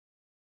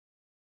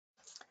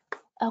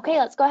Okay,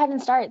 let's go ahead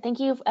and start. Thank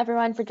you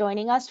everyone for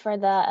joining us for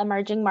the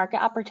Emerging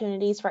Market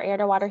Opportunities for Air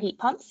to Water Heat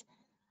Pumps.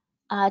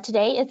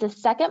 Today is the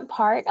second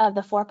part of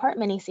the 4-part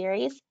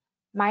mini-series.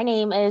 My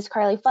name is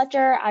Carly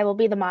Fletcher. I will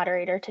be the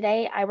moderator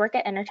today. I work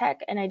at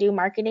Intertech and I do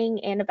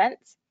marketing and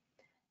events.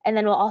 And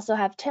then we'll also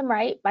have Tim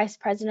Wright, Vice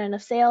President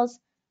of Sales,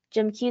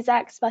 Jim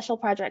Cusack, Special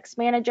Projects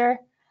Manager,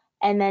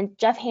 and then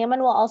Jeff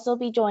Hammond will also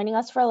be joining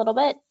us for a little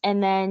bit,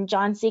 and then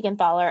John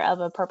Siegenthaler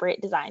of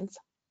Appropriate Designs.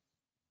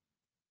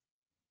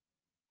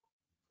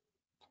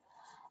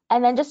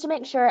 And then just to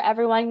make sure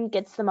everyone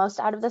gets the most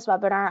out of this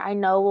webinar, I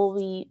know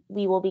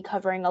we will be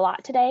covering a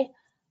lot today.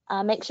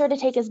 Make sure to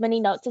take as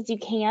many notes as you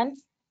can.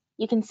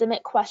 You can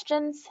submit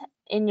questions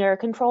in your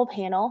control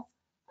panel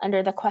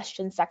under the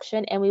question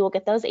section, and we will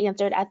get those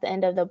answered at the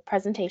end of the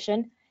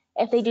presentation.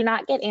 If they do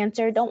not get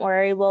answered, don't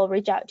worry, we'll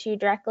reach out to you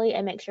directly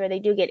and make sure they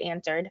do get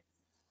answered.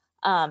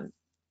 And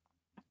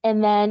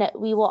then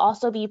we will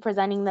also be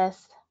presenting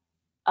this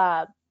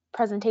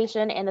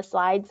presentation and the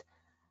slides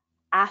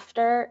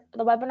after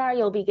the webinar.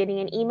 You'll be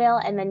getting an email,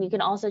 and then you can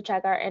also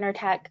check our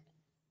Intertech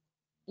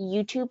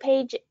YouTube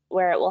page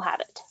where it will have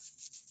it.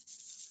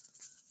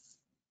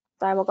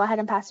 So I will go ahead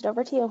and pass it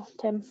over to you,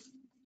 Tim.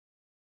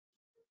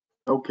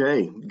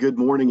 Okay, good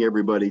morning,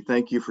 everybody.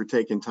 Thank you for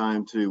taking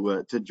time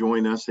to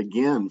join us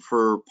again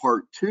for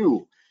part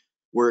 2.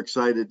 We're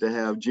excited to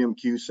have Jim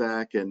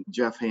Cusack and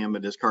Jeff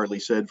Hammond, as Carly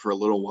said, for a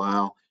little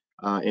while.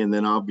 And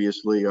then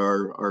obviously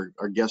our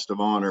guest of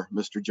honor,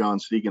 Mr. John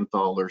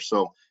Siegenthaler.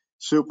 So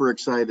super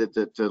excited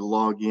to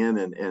log in,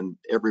 and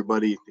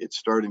everybody, it's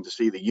starting to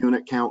see the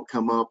unit count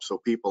come up. So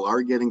people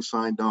are getting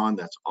signed on.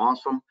 That's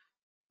awesome.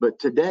 But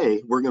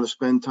today we're going to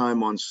spend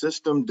time on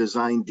system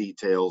design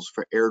details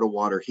for air to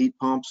water heat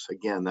pumps.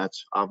 Again,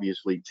 that's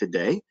obviously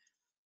today.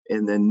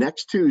 And then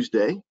next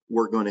Tuesday,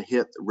 we're going to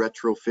hit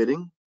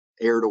retrofitting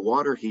air to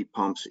water heat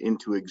pumps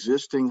into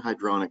existing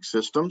hydronic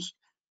systems,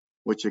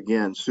 which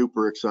again,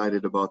 super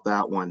excited about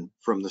that one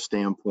from the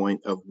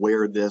standpoint of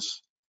where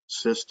this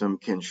system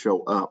can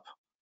show up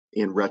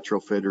in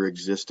retrofit or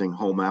existing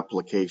home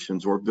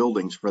applications or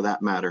buildings for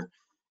that matter.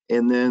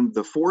 And then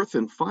the fourth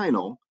and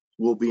final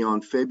will be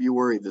on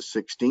February the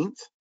 16th,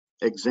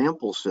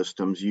 example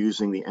systems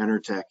using the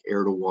Intertech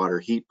air to water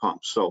heat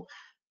pumps. So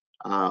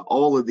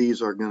all of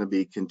these are going to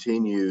be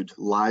continued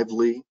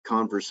lively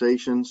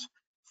conversations,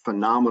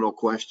 phenomenal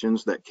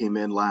questions that came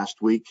in last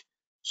week.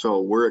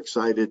 So we're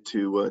excited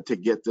to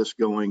get this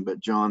going. But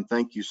John,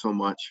 thank you so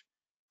much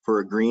for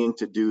agreeing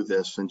to do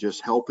this and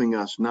just helping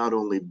us not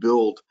only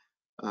build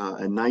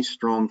a nice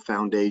strong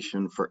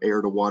foundation for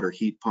air to water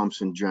heat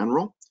pumps in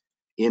general,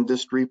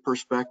 industry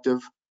perspective,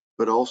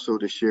 but also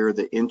to share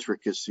the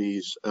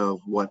intricacies of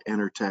what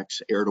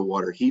Intertech's air to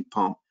water heat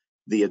pump,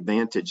 the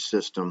Advantage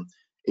system,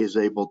 is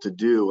able to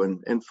do.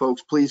 And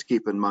folks, please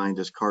keep in mind,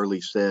 as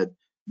Carly said,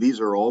 these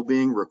are all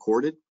being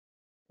recorded,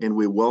 and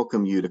we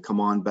welcome you to come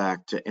on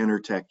back to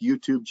Intertech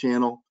YouTube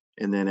channel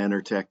and then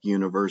Intertech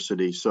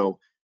University. So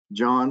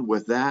John,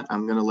 with that,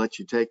 I'm going to let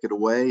you take it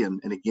away. And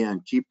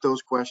again, keep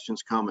those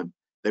questions coming.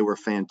 They were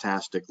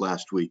fantastic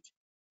last week.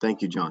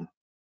 Thank you, John.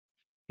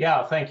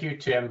 Yeah, thank you,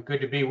 Tim.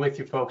 Good to be with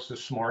you folks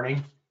this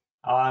morning.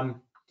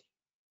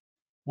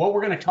 What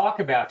we're going to talk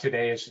about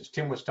today is, as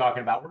Tim was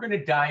talking about, we're going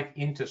to dive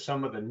into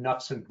some of the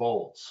nuts and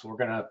bolts. We're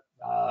going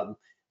to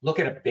look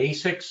at a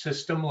basic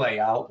system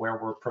layout where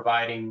we're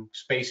providing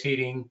space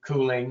heating,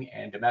 cooling,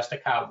 and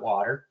domestic hot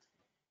water.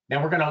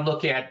 Then we're going to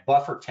look at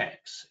buffer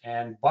tanks,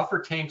 and buffer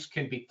tanks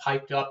can be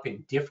piped up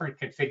in different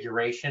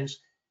configurations.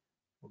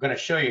 We're going to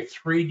show you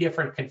 3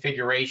 different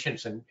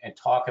configurations and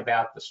talk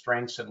about the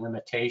strengths and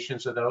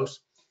limitations of those.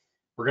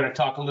 We're going to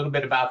talk a little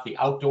bit about the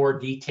outdoor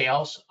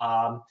details,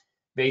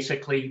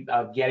 basically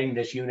getting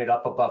this unit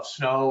up above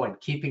snow and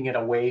keeping it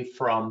away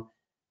from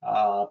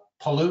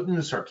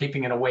pollutants or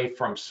keeping it away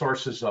from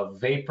sources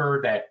of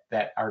vapor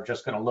that are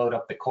just going to load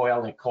up the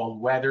coil in cold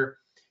weather.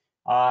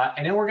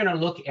 And then we're going to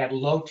look at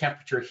low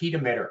temperature heat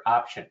emitter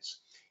options.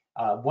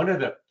 One of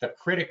the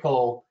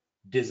critical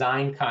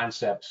design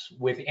concepts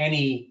with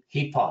any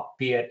heat pump,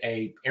 be it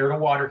a air to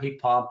water heat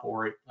pump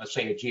or let's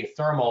say a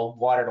geothermal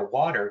water to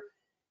water,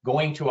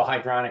 going to a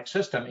hydronic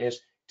system,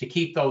 is to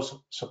keep those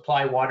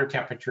supply water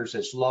temperatures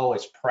as low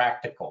as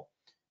practical.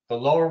 The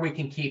lower we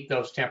can keep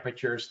those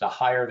temperatures, the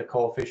higher the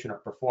coefficient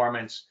of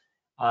performance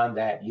on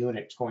that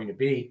unit is going to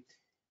be.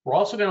 We're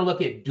also going to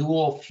look at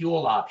dual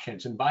fuel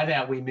options, and by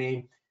that we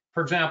mean,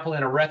 for example,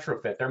 in a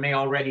retrofit, there may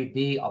already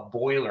be a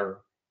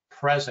boiler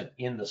present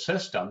in the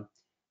system,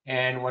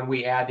 and when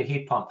we add the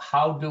heat pump,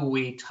 how do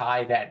we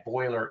tie that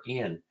boiler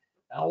in?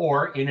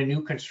 Or in a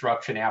new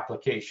construction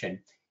application,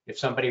 if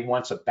somebody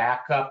wants a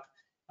backup,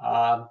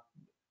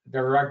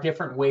 there are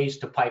different ways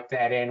to pipe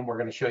that in. We're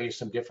going to show you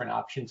some different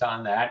options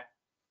on that.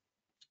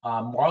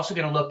 We're also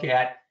going to look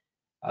at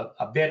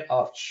a bit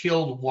of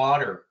chilled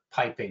water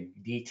piping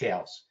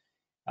details.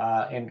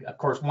 And of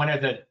course, one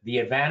of the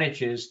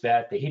advantages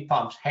that the heat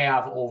pumps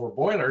have over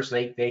boilers,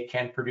 they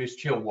can produce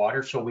chilled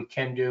water, so we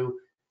can do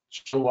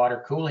chilled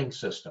water cooling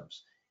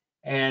systems.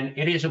 And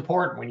it is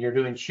important when you're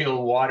doing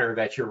chilled water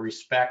that you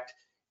respect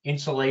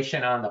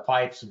insulation on the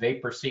pipes,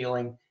 vapor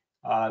sealing,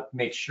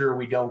 make sure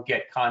we don't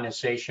get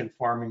condensation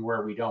forming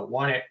where we don't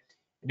want it.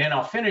 And then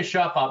I'll finish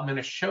up. I'm going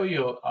to show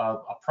you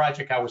a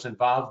project I was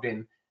involved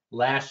in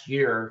last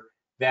year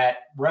that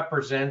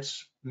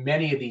represents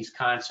many of these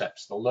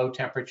concepts, the low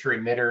temperature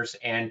emitters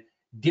and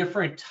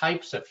different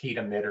types of heat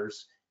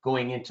emitters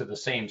going into the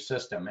same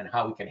system and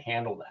how we can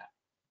handle that.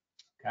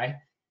 Okay.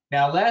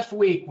 Now, last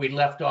week we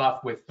left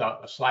off with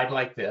a slide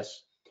like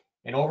this.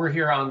 And over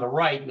here on the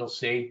right, you'll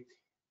see,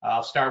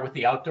 I'll start with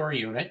the outdoor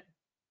unit,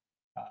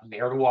 the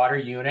air to water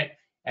unit,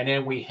 and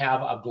then we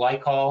have a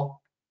glycol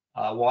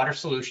water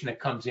solution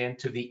that comes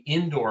into the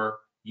indoor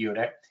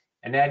unit.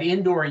 And that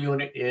indoor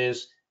unit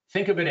is,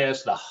 think of it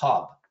as the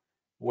hub,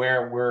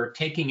 where we're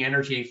taking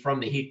energy from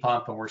the heat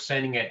pump and we're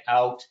sending it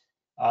out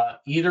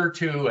either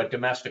to a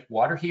domestic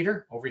water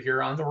heater over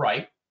here on the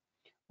right,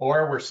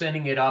 or we're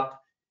sending it up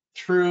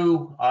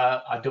through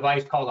a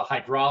device called a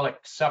hydraulic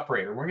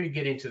separator. We're going to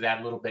get into that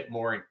a little bit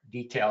more in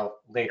detail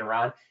later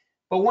on.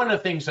 But one of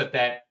the things that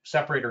that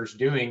separator is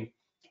doing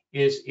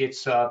is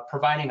it's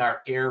providing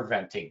our air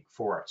venting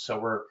for us. So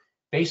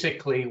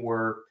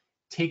we're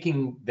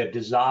taking the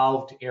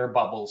dissolved air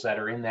bubbles that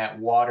are in that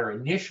water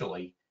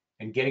initially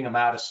and getting them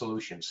out of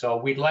solution. So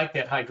we'd like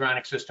that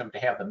hydronic system to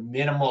have the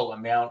minimal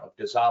amount of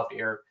dissolved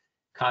air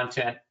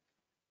content.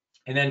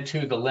 And then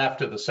to the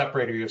left of the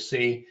separator, you'll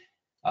see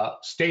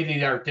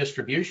state-of-the-art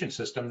distribution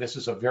system. This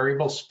is a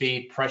variable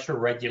speed pressure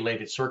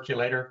regulated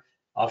circulator.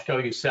 I'll show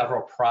you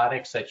several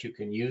products that you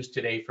can use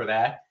today for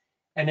that.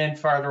 And then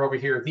farther over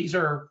here, these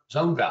are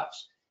zone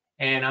valves.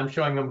 And I'm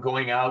showing them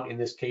going out, in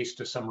this case,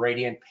 to some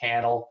radiant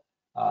panel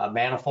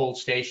manifold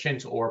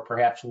stations, or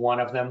perhaps one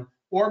of them,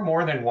 or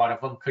more than one of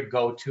them, could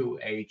go to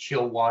a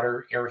chill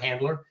water air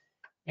handler.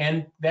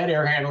 And that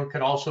air handler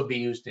could also be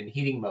used in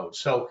heating mode.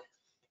 So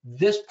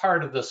this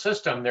part of the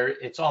system,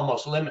 it's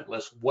almost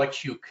limitless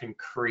what you can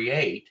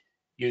create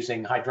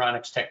using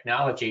hydronics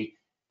technology.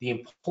 The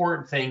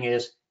important thing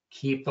is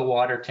keep the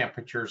water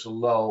temperatures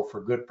low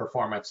for good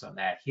performance on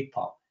that heat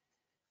pump.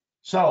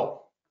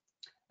 So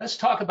let's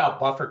talk about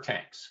buffer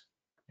tanks,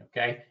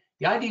 okay?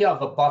 The idea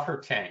of a buffer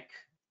tank,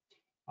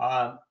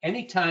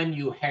 anytime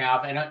you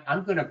have, and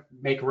I'm gonna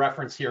make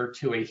reference here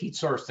to a heat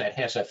source that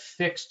has a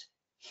fixed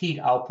heat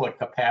output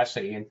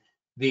capacity, and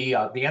the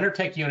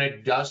Enertech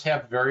unit does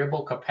have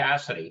variable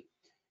capacity,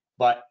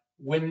 but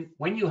when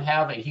you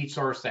have a heat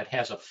source that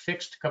has a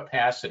fixed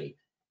capacity,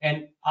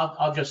 and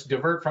I'll just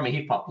divert from a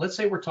heat pump. Let's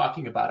say we're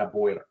talking about a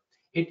boiler.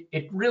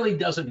 It really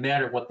doesn't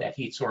matter what that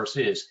heat source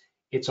is.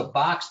 It's a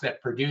box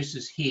that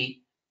produces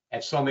heat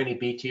at so many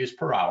BTUs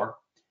per hour,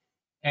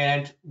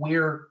 and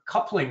we're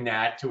coupling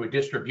that to a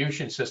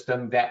distribution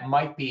system that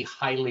might be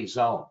highly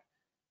zoned.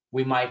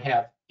 We might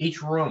have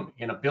each room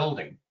in a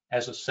building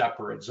as a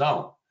separate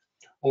zone.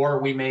 Or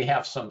we may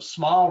have some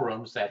small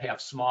rooms that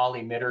have small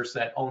emitters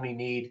that only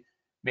need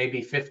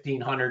maybe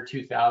 1,500,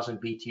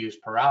 2,000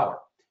 BTUs per hour.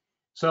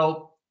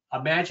 So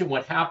imagine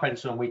what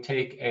happens when we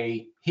take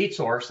a heat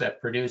source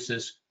that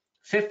produces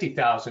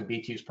 50,000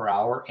 BTUs per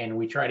hour and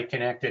we try to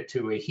connect it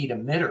to a heat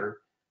emitter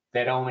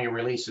that only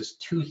releases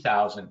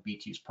 2,000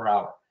 BTUs per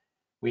hour.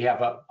 We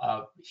have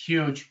a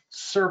huge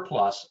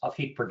surplus of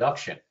heat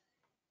production.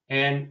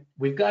 And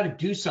we've got to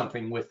do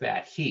something with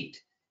that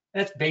heat.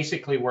 That's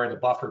basically where the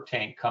buffer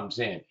tank comes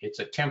in. It's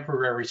a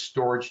temporary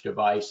storage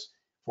device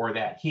for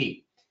that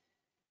heat.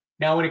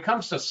 Now, when it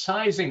comes to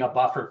sizing a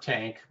buffer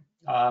tank,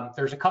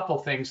 there's a couple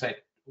things that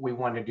we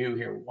want to do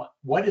here.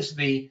 What is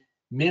the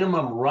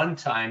minimum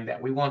runtime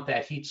that we want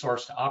that heat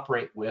source to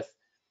operate with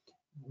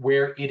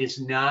where it is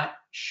not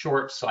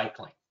short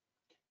cycling?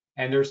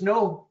 And there's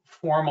no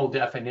formal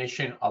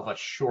definition of a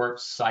short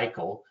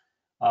cycle.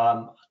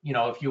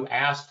 If you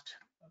asked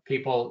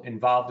people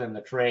involved in the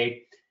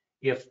trade,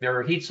 if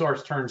their heat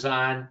source turns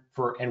on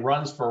and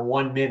runs for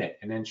 1 minute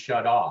and then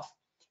shut off,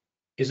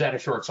 is that a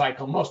short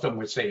cycle? Most of them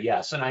would say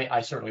yes, and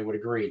I certainly would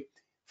agree.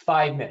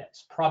 5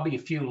 minutes, probably a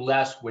few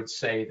less would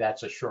say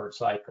that's a short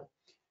cycle.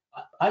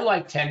 I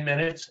like 10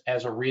 minutes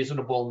as a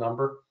reasonable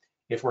number.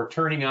 If we're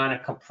turning on a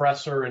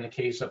compressor in the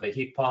case of a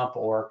heat pump,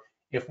 or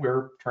if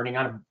we're turning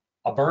on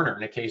a burner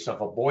in the case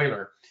of a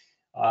boiler,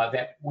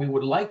 that we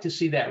would like to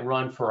see that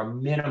run for a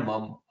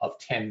minimum of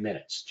 10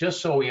 minutes,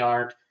 just so we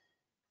aren't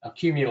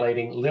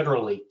accumulating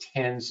literally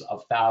tens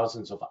of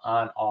thousands of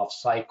on-off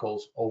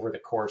cycles over the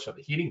course of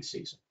the heating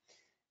season.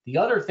 The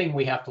other thing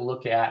we have to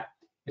look at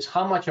is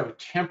how much of a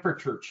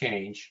temperature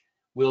change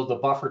will the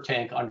buffer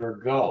tank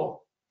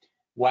undergo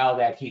while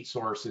that heat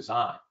source is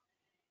on.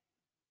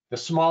 The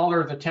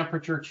smaller the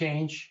temperature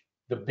change,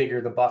 the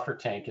bigger the buffer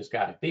tank has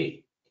got to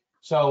be.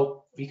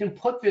 So you can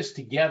put this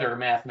together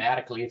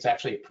mathematically. It's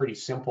actually a pretty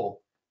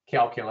simple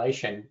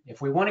calculation.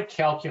 If we want to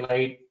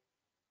calculate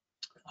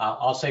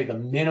I'll say the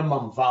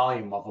minimum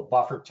volume of a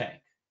buffer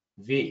tank,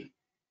 V,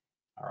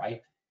 all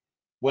right?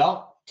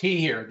 Well, T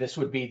here, this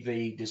would be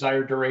the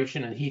desired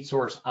duration and heat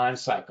source on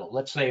cycle.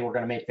 Let's say we're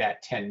gonna make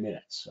that 10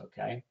 minutes,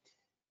 okay?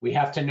 We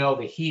have to know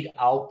the heat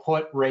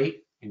output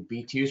rate in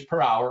BTUs per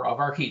hour of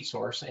our heat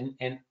source.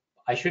 And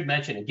I should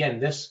mention,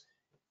 again, this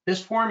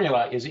this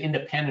formula is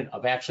independent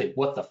of actually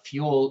what the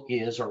fuel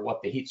is or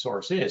what the heat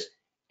source is.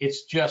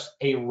 It's just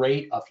a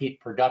rate of heat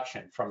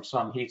production from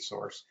some heat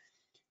source.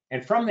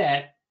 And from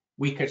that,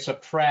 we could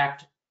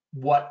subtract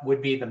what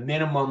would be the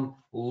minimum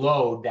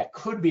load that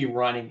could be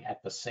running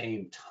at the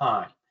same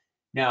time.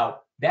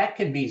 Now, that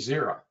can be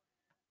zero.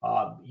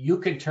 You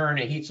can turn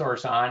a heat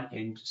source on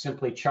and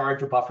simply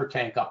charge a buffer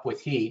tank up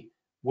with heat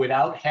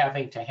without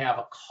having to have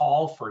a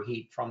call for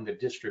heat from the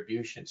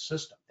distribution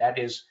system. That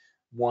is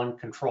one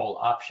control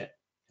option,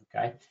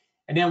 okay?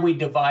 And then we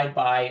divide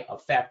by a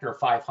factor of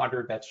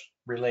 500 that's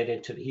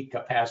related to the heat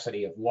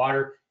capacity of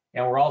water.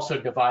 And we're also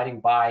dividing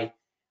by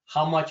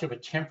how much of a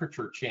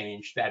temperature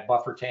change that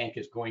buffer tank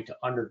is going to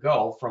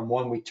undergo from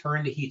when we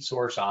turn the heat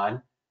source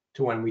on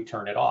to when we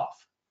turn it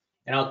off.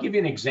 And I'll give you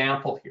an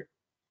example here.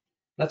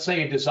 Let's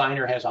say a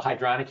designer has a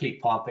hydronic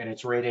heat pump and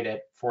it's rated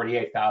at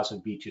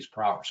 48,000 BTUs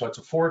per hour. So it's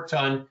a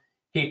 4-ton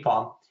heat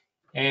pump,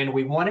 and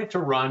we want it to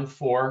run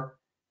for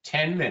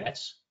 10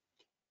 minutes.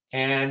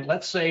 And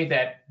let's say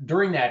that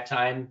during that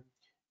time,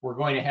 we're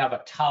going to have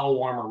a towel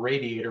warmer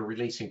radiator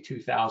releasing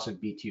 2,000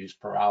 BTUs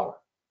per hour.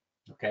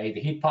 Okay, the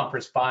heat pump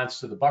responds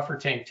to the buffer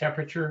tank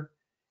temperature.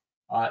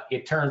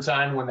 It turns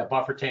on when the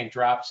buffer tank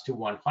drops to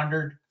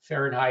 100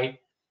 Fahrenheit,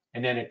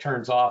 and then it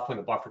turns off when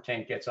the buffer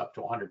tank gets up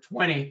to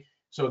 120.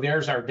 So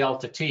there's our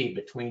delta T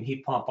between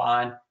heat pump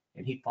on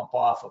and heat pump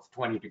off of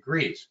 20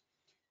 degrees.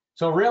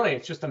 So really,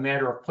 it's just a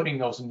matter of putting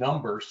those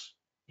numbers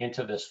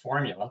into this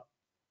formula,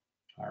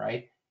 all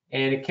right?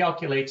 And it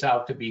calculates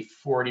out to be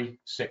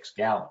 46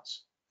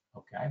 gallons,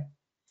 okay?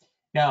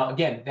 Now,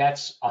 again,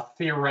 that's a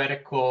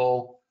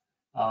theoretical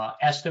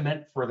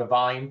estimate for the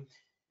volume.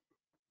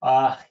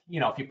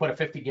 You know, if you put a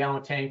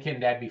 50-gallon tank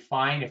in, that'd be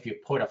fine. If you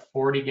put a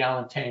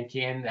 40-gallon tank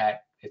in,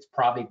 that it's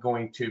probably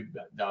going to,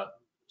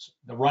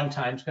 the run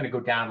time is going to go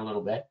down a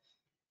little bit.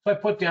 So I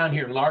put down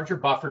here, larger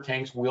buffer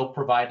tanks will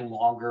provide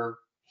longer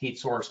heat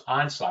source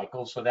on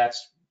cycle. So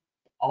that's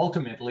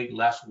ultimately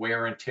less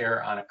wear and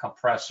tear on a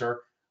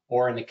compressor,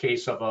 or in the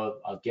case of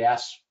a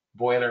gas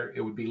boiler,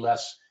 it would be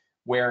less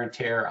wear and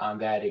tear on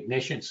that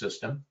ignition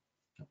system,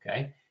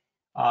 okay?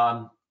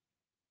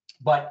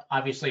 But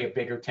obviously a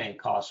bigger tank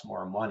costs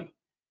more money.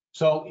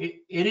 So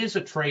it is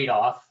a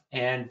trade-off,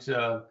 and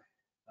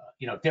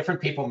you know,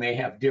 different people may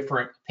have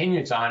different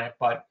opinions on it,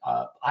 but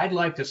I'd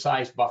like to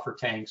size buffer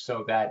tanks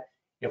so that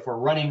if we're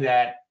running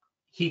that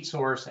heat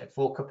source at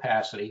full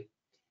capacity,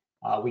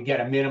 we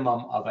get a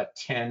minimum of a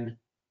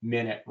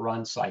 10-minute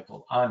run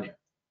cycle on there.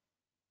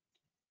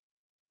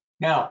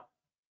 Now,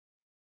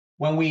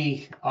 when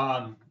we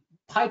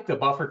pipe the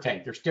buffer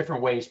tank, there's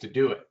different ways to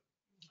do it,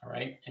 all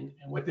right? And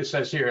what this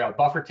says here, a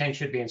buffer tank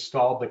should be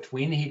installed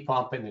between the heat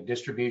pump and the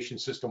distribution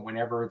system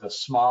whenever the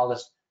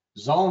smallest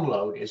zone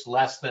load is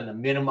less than the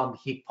minimum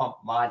heat pump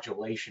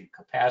modulation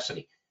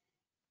capacity.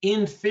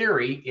 In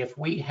theory, if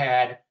we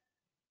had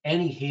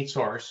any heat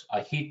source,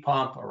 a heat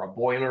pump or a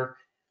boiler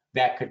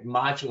that could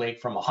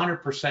modulate from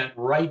 100%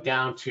 right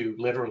down to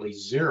literally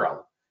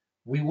zero,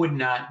 we would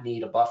not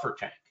need a buffer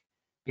tank,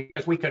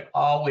 because we could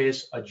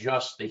always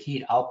adjust the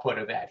heat output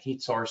of that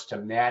heat source to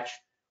match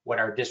what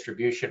our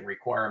distribution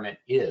requirement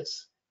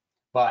is.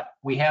 But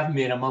we have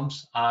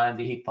minimums on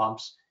the heat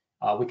pumps.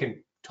 We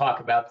can talk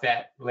about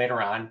that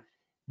later on.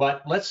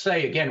 But let's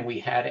say, again, we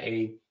had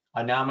a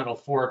nominal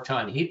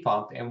 4-ton heat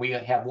pump, and we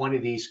have one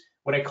of these,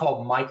 what I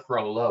call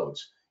micro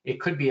loads. It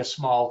could be a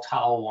small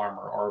towel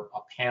warmer or a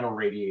panel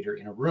radiator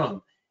in a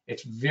room.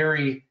 It's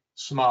very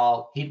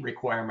small heat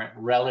requirement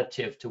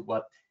relative to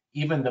what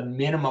even the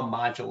minimum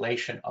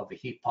modulation of the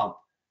heat pump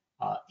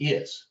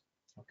is,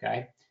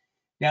 okay?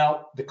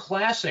 Now, the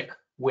classic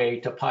way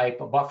to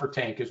pipe a buffer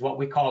tank is what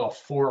we call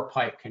a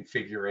 4-pipe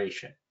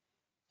configuration.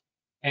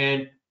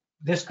 And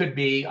this could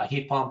be a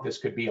heat pump, this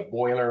could be a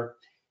boiler.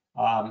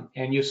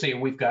 And you see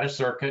we've got a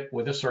circuit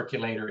with a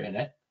circulator in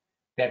it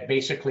that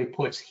basically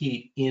puts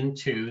heat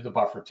into the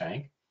buffer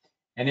tank.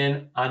 And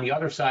then on the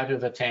other side of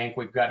the tank,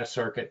 we've got a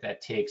circuit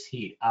that takes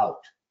heat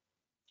out,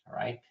 all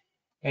right?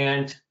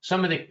 And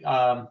some of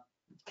the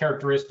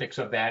characteristics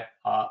of that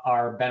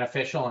are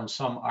beneficial and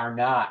some are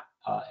not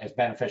as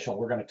beneficial.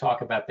 We're going to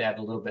talk about that in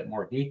a little bit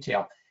more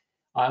detail.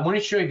 I want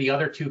to show you the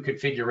other two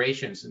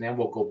configurations, and then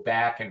we'll go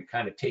back and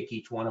kind of take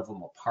each one of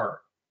them apart.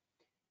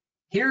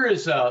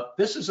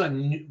 This is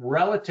a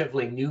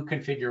relatively new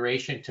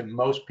configuration to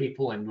most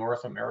people in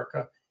North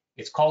America.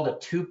 It's called a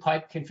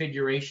 2-pipe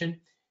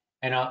configuration.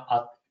 And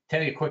I'll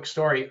tell you a quick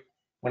story.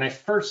 When I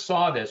first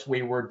saw this,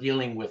 we were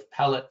dealing with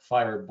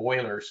pellet-fired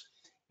boilers,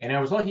 and I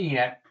was looking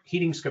at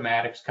heating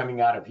schematics coming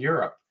out of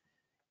Europe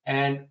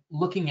and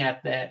looking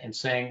at that and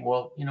saying,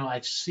 well, you know,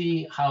 I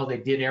see how they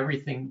did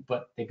everything,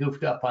 but they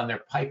goofed up on their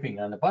piping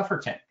on the buffer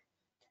tank.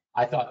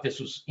 I thought this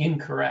was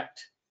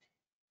incorrect.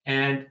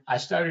 And I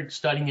started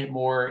studying it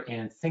more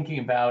and thinking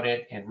about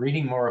it and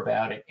reading more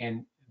about it.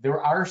 And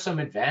there are some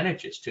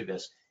advantages to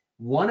this.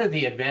 One of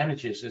the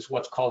advantages is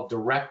what's called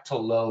direct to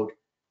load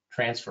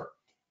transfer.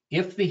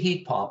 If the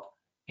heat pump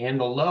and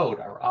the load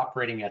are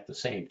operating at the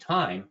same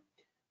time,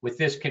 with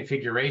this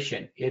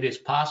configuration, it is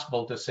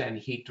possible to send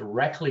heat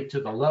directly to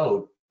the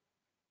load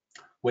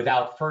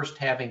without first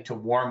having to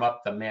warm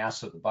up the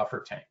mass of the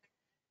buffer tank.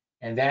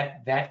 And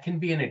that can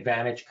be an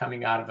advantage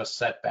coming out of a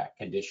setback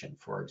condition,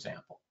 for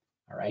example.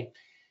 All right.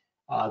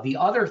 The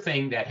other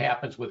thing that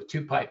happens with a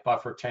 2-pipe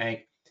buffer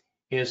tank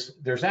is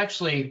there's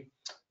actually,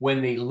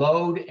 when the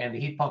load and the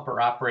heat pump are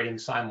operating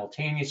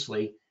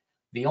simultaneously,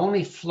 the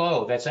only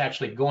flow that's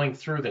actually going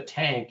through the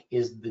tank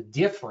is the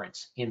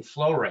difference in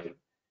flow rate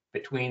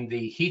between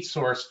the heat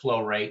source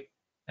flow rate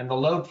and the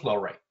load flow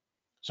rate.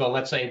 So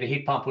let's say the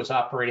heat pump was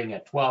operating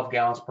at 12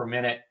 gallons per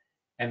minute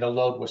and the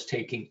load was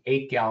taking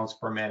 8 gallons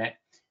per minute.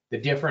 The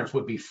difference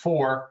would be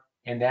 4,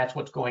 and that's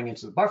what's going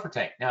into the buffer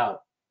tank. Now,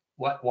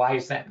 why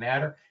does that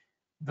matter?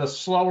 The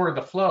slower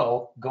the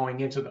flow going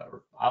into the,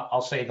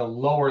 I'll say the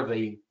lower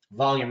the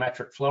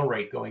volumetric flow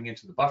rate going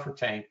into the buffer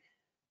tank,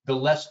 the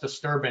less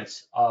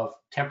disturbance of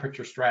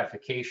temperature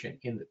stratification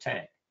in the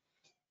tank.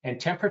 And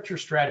temperature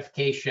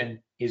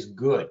stratification is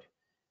good.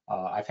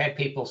 I've had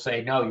people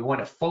say, no, you want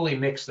to fully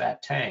mix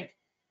that tank.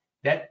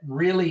 That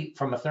really,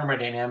 from a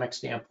thermodynamic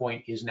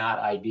standpoint, is not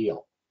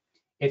ideal.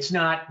 It's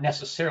not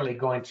necessarily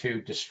going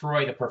to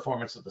destroy the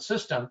performance of the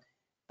system,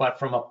 but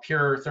from a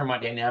pure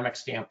thermodynamic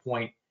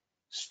standpoint,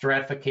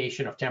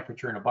 stratification of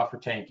temperature in a buffer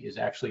tank is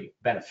actually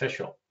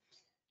beneficial.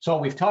 So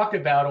we've talked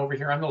about over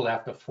here on the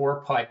left a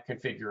 4-pipe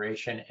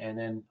configuration, and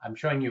then I'm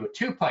showing you a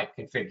 2-pipe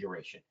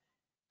configuration.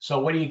 So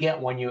what do you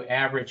get when you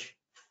average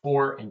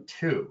 4 and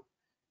 2?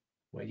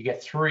 Well, you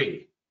get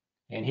 3.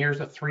 And here's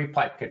a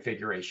 3-pipe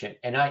configuration.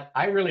 And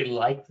I really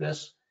like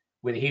this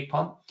with a heat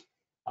pump.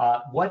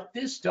 What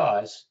this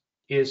does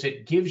is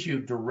it gives you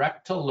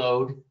direct to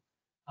load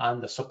on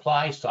the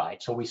supply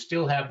side. So we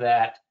still have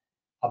that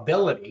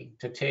ability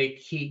to take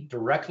heat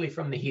directly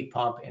from the heat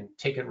pump and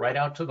take it right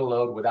out to the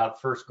load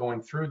without first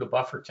going through the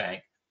buffer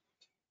tank.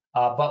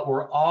 But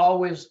we're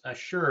always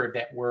assured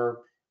that we're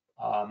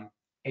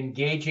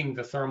engaging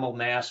the thermal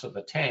mass of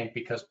the tank,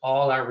 because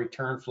all our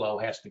return flow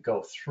has to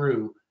go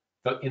through,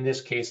 in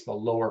this case, the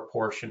lower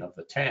portion of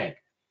the tank.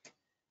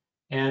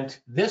 And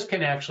this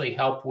can actually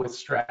help with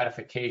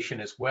stratification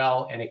as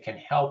well, and it can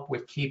help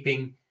with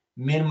keeping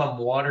minimum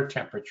water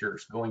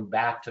temperatures going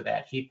back to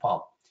that heat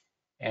pump.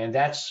 And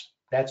that's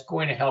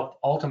going to help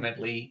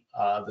ultimately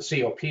the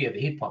COP of the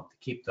heat pump, to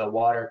keep the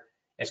water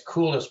as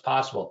cool as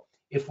possible.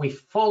 If we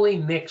fully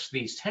mix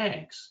these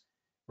tanks,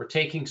 we're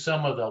taking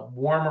some of the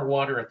warmer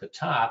water at the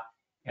top,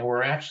 and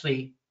we're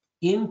actually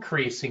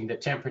increasing the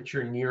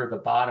temperature near the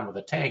bottom of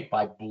the tank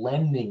by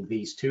blending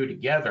these two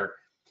together.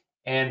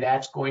 And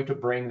that's going to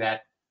bring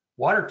that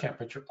water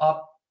temperature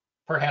up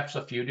perhaps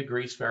a few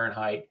degrees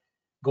Fahrenheit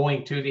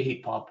going to the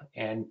heat pump.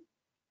 And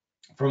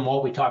from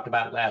what we talked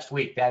about last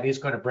week, that is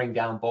going to bring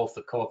down both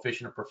the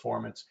coefficient of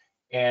performance,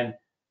 and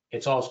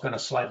it's also going to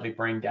slightly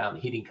bring down the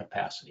heating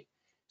capacity.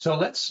 So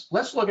let's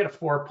look at a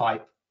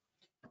 4-pipe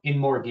in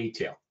more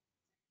detail.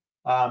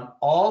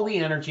 All the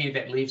energy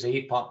that leaves the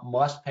heat pump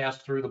must pass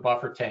through the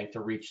buffer tank to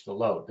reach the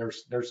load.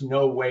 There's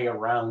no way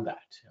around that,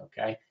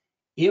 okay?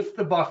 If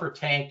the buffer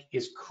tank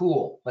is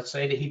cool, let's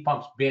say the heat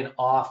pump's been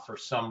off for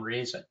some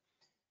reason,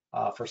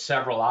 for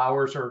several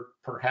hours or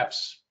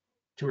perhaps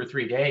 2 or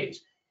 3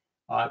 days,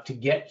 to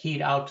get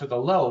heat out to the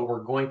load,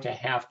 we're going to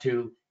have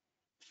to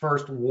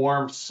first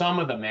warm some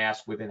of the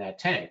mass within that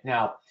tank.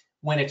 Now,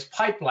 when it's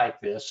piped like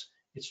this,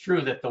 it's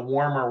true that the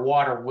warmer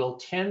water will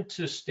tend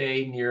to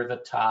stay near the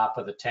top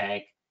of the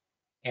tank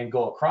and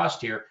go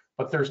across here,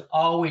 but there's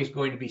always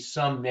going to be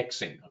some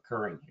mixing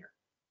occurring here,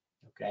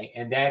 okay?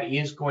 And that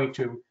is going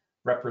to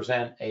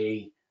represent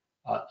a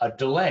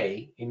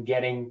delay in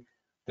getting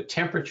the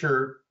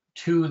temperature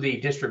to the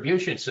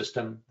distribution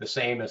system the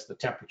same as the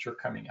temperature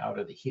coming out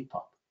of the heat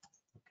pump,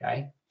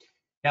 okay?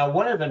 Now,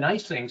 one of the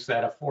nice things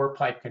that a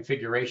 4-pipe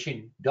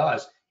configuration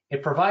does,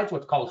 it provides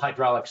what's called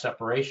hydraulic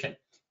separation.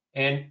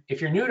 And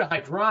if you're new to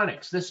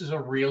hydronics, this is a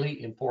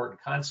really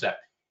important concept.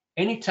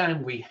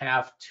 Anytime we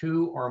have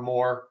 2 or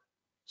more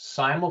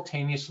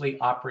simultaneously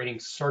operating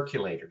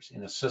circulators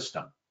in a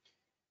system,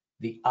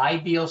 the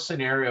ideal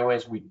scenario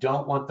is we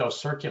don't want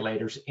those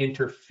circulators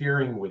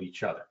interfering with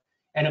each other.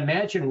 And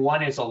imagine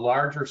one is a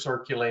larger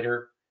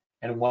circulator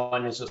and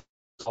one is a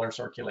smaller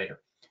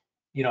circulator.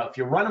 You know, if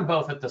you run them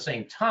both at the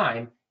same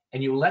time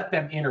and you let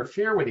them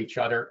interfere with each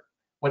other,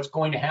 what's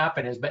going to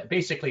happen is,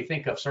 basically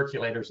think of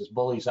circulators as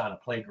bullies on a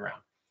playground.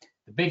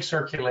 The big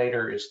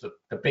circulator is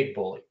the big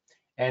bully.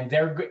 And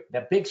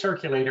the big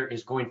circulator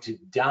is going to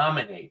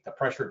dominate the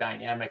pressure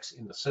dynamics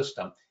in the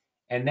system.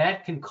 And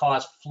that can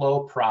cause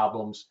flow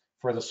problems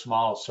for the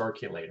small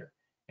circulator.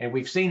 And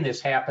we've seen this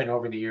happen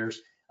over the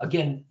years.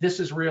 Again, this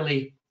is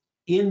really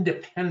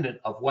independent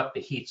of what the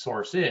heat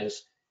source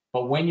is.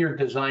 But when you're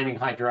designing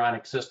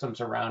hydronic systems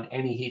around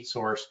any heat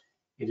source,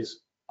 it is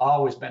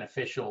always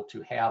beneficial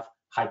to have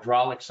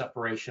hydraulic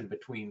separation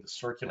between the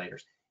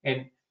circulators.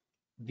 And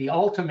the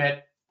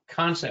ultimate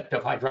concept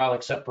of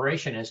hydraulic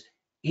separation is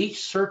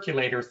each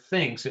circulator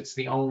thinks it's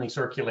the only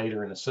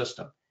circulator in the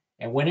system.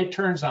 And when it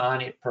turns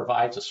on, it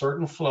provides a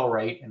certain flow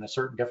rate and a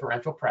certain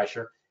differential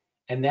pressure.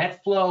 And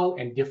that flow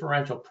and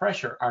differential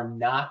pressure are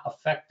not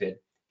affected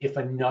if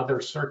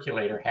another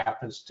circulator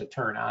happens to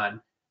turn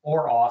on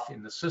or off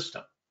in the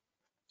system.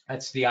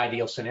 That's the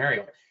ideal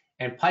scenario.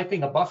 And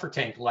piping a buffer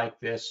tank like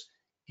this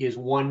is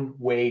one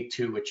way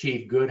to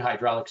achieve good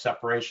hydraulic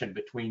separation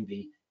between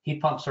the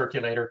heat pump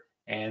circulator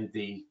and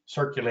the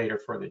circulator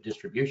for the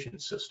distribution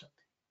system.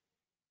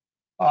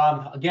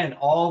 Again,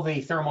 all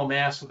the thermal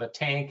mass of the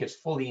tank is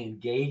fully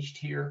engaged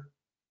here,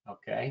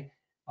 okay?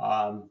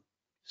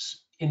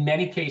 In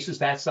many cases,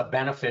 that's a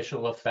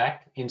beneficial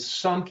effect. In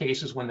some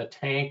cases, when the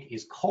tank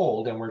is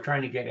cold and we're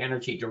trying to get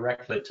energy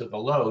directly to the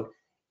load,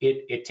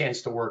 it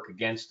tends to work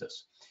against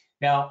us.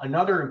 Now,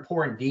 another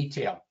important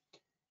detail,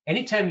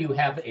 anytime you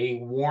have a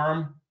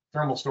warm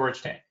thermal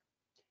storage tank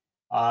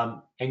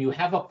and you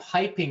have a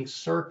piping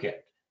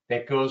circuit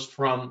that goes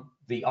from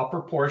the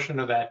upper portion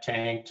of that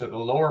tank to the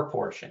lower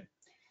portion,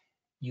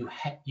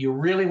 you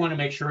really want to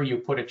make sure you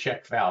put a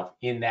check valve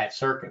in that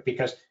circuit,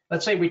 because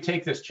let's say we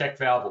take this check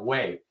valve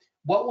away.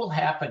 What will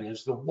happen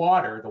is the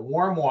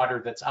warm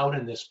water that's out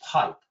in this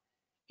pipe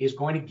is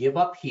going to give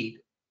up heat.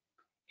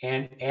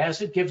 And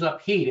as it gives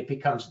up heat, it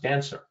becomes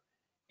denser.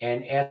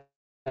 And as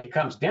it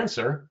becomes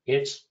denser,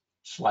 it's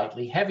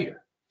slightly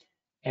heavier.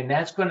 And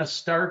that's going to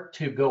start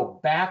to go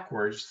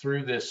backwards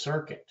through this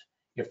circuit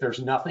if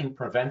there's nothing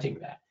preventing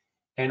that.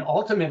 And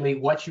ultimately,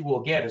 what you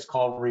will get is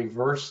called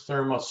reverse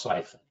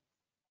thermosiphon.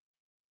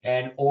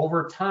 And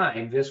over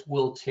time, this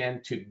will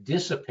tend to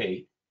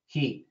dissipate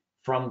heat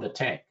from the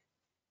tank.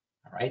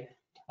 All right.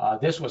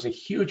 This was a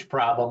huge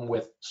problem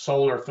with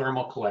solar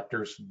thermal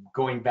collectors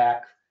going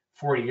back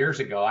 40 years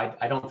ago.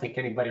 I don't think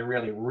anybody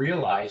really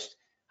realized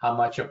how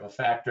much of a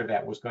factor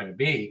that was going to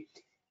be.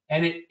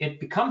 And it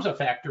becomes a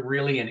factor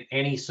really in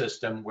any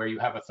system where you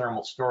have a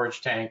thermal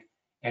storage tank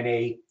and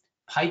a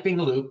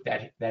piping loop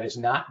that is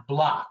not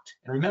blocked.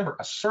 And remember,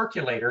 a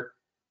circulator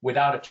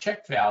without a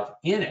check valve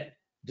in it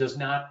does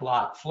not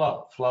block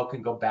flow. Flow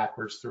can go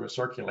backwards through a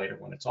circulator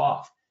when it's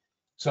off.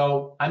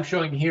 So I'm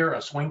showing here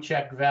a swing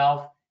check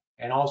valve,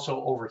 and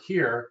also over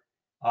here,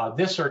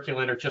 this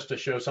circulator, just to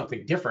show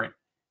something different.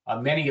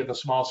 Many of the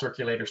small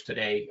circulators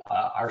today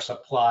are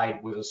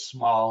supplied with a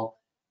small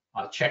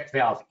check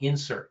valve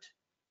insert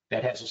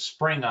that has a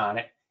spring on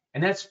it,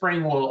 and that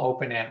spring will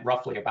open at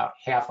roughly about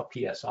half a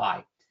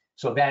PSI.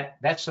 So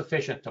that's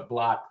sufficient to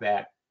block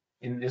that.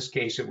 In this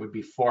case, it would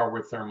be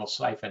forward thermal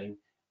siphoning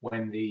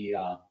when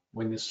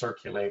the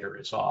circulator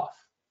is off.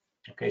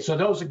 Okay, so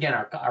those again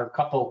are a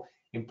couple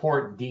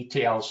important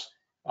details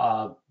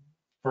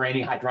for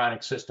any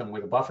hydronic system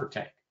with a buffer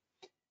tank.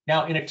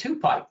 Now, in a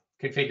two-pipe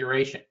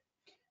configuration,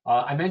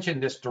 I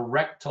mentioned this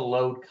direct to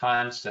load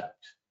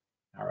concept,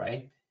 all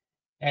right?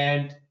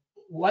 And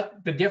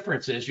what the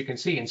difference is, you can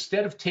see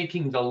instead of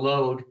taking the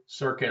load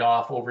circuit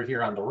off over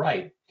here on the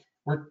right,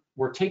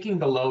 we're taking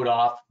the load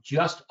off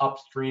just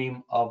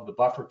upstream of the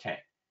buffer tank.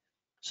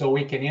 So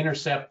we can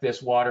intercept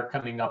this water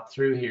coming up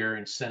through here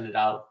and send it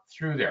out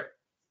through there.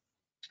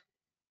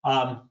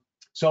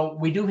 So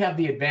we do have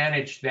the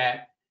advantage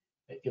that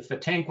if the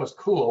tank was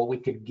cool, we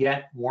could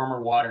get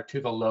warmer water to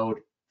the load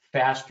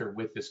faster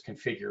with this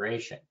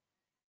configuration.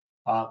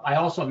 I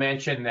also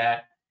mentioned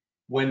that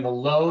when the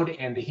load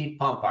and the heat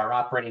pump are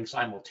operating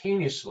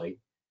simultaneously,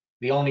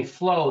 the only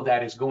flow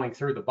that is going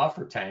through the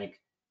buffer tank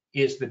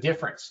is the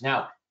difference.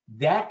 Now,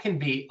 that can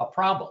be a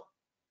problem.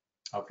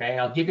 Okay,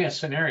 I'll give you a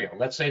scenario.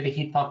 Let's say the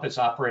heat pump is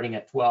operating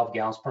at 12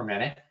 gallons per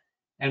minute,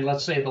 and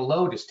let's say the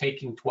load is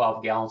taking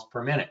 12 gallons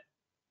per minute.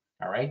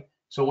 All right,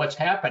 so what's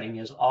happening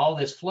is all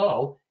this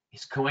flow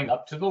is going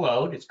up to the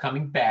load, it's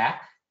coming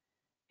back,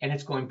 and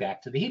it's going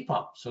back to the heat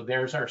pump. So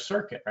there's our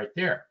circuit right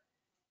there.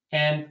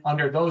 And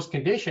under those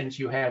conditions,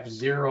 you have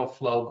zero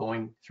flow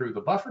going through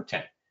the buffer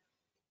tank.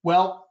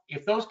 Well,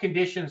 if those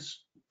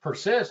conditions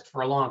persist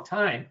for a long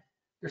time,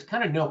 there's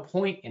kind of no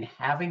point in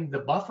having the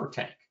buffer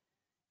tank.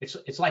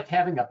 It's like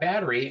having a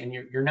battery and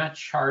you're not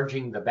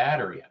charging the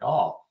battery at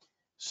all.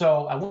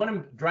 So I want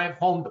to drive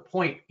home the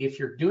point, if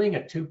you're doing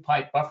a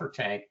two-pipe buffer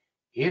tank,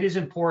 it is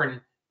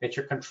important that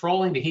you're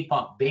controlling the heat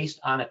pump based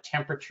on a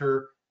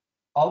temperature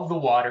of the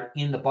water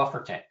in the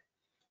buffer tank.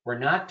 We're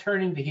not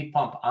turning the heat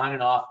pump on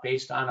and off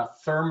based on a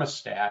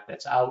thermostat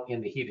that's out in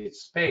the heated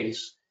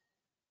space.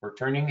 We're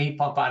turning the heat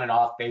pump on and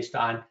off based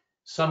on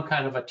some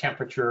kind of a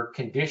temperature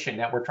condition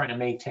that we're trying to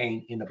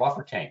maintain in the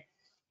buffer tank.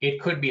 It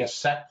could be a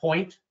set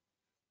point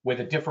with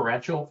a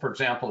differential. For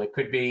example, it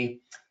could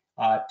be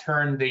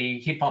turn the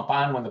heat pump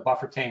on when the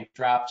buffer tank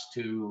drops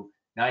to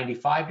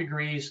 95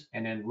 degrees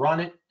and then run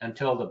it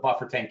until the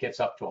buffer tank gets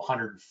up to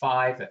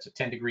 105. That's a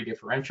 10-degree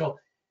differential.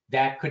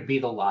 That could be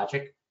the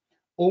logic.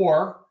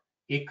 Or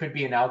it could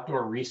be an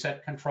outdoor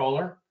reset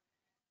controller.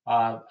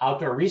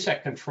 Outdoor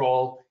reset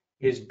control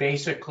is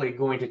basically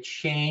going to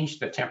change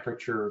the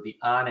temperature, the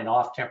on and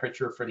off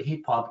temperature for the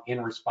heat pump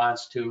in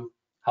response to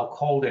how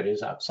cold it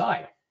is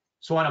outside.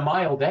 So on a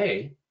mild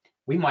day,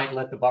 we might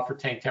let the buffer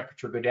tank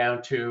temperature go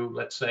down to,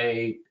 let's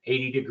say,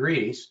 80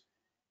 degrees,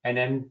 and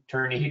then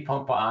turn the heat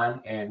pump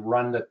on and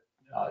run the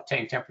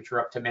tank temperature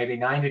up to maybe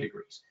 90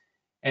 degrees.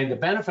 And the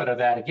benefit of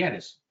that, again,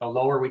 is the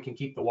lower we can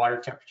keep the water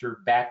temperature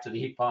back to the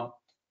heat pump,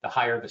 the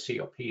higher the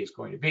COP is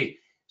going to be.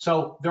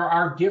 So there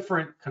are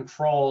different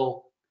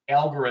control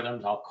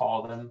algorithms, I'll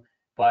call them,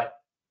 but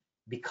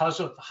because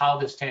of how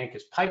this tank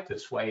is piped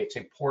this way, it's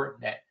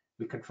important that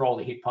we control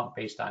the heat pump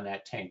based on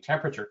that tank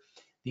temperature.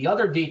 The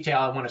other detail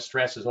I want to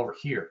stress is over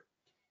here.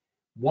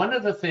 One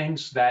of the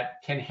things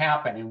that can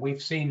happen, and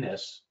we've seen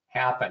this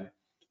happen,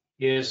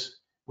 is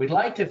we'd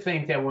like to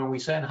think that when we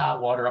send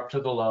hot water up to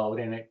the load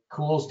and it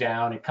cools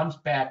down, it comes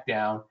back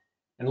down,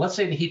 and let's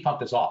say the heat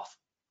pump is off,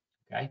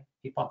 okay?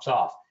 Heat pump's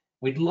off.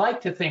 We'd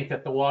like to think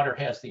that the water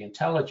has the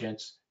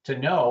intelligence to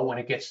know when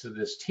it gets to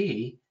this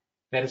T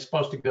that it's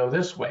supposed to go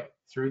this way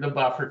through the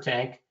buffer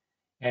tank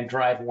and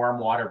drive warm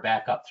water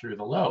back up through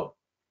the load.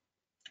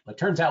 But it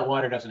turns out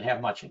water doesn't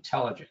have much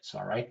intelligence,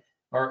 all right?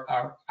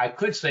 Or I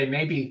could say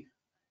maybe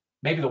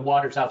the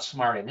water's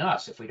outsmarting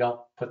us if we don't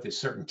put this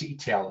certain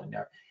detail in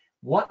there.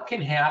 What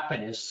can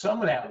happen is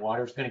some of that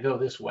water is going to go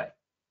this way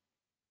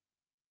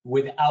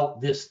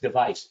without this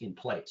device in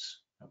place,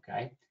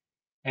 okay?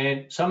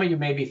 And some of you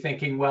may be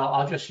thinking, well,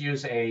 I'll just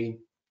use a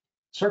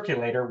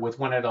circulator with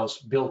one of those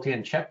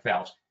built-in check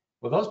valves.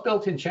 Well, those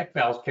built-in check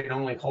valves can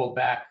only hold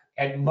back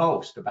at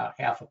most about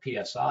half a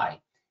PSI.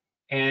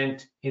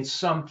 And in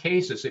some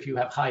cases, if you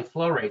have high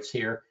flow rates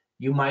here,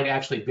 you might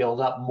actually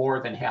build up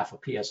more than half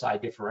a PSI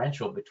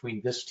differential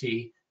between this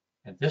T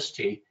and this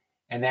T,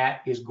 and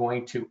that is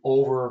going to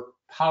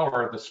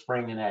overpower the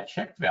spring in that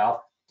check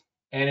valve,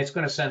 and it's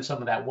going to send some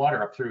of that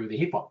water up through the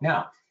heat pump.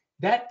 Now,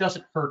 that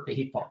doesn't hurt the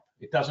heat pump.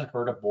 It doesn't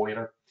hurt a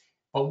boiler.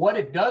 But what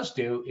it does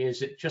do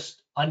is it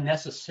just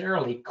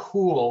unnecessarily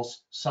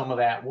cools some of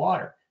that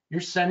water.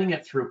 You're sending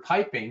it through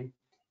piping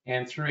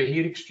and through a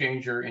heat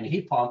exchanger and a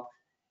heat pump.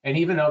 And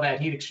even though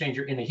that heat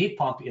exchanger in the heat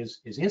pump is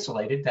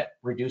insulated, that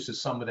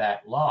reduces some of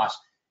that loss,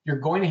 you're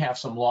going to have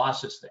some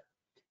losses there.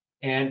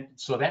 And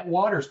so that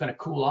water is going to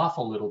cool off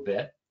a little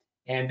bit,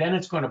 and then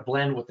it's going to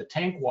blend with the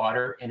tank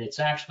water, and it's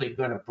actually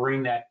going to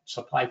bring that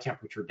supply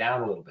temperature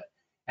down a little bit.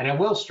 And I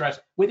will stress,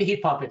 with a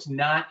heat pump, it's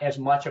not as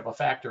much of a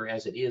factor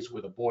as it is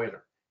with a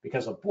boiler,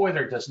 because a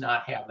boiler does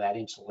not have that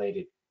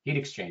insulated heat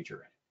exchanger in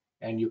it.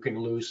 And you can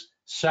lose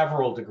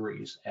several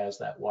degrees as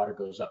that water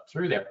goes up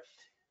through there.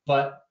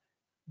 But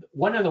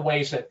one of the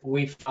ways that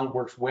we've found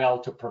works well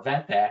to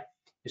prevent that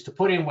is to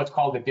put in what's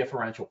called a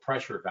differential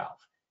pressure valve.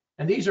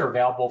 And these are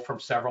available from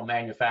several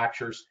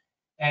manufacturers,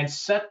 and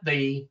set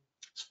the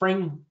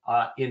spring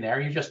in there.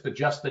 You just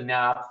adjust the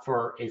knob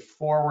for a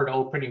forward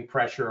opening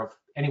pressure of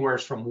anywhere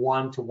from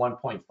 1 to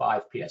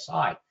 1.5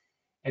 PSI.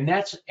 And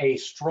that's a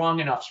strong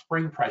enough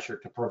spring pressure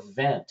to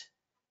prevent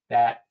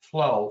that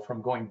flow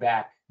from going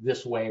back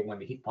this way when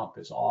the heat pump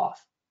is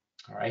off,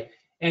 all right?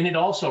 And it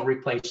also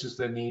replaces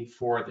the need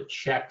for the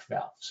check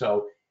valve.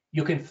 So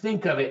you can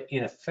think of it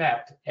in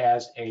effect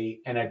as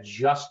an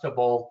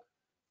adjustable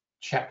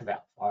check valve,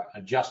 or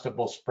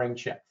adjustable spring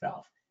check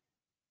valve,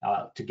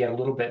 to get a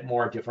little bit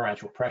more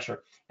differential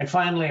pressure. And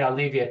finally, I'll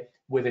leave you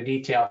with a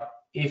detail.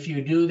 If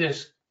you do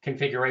this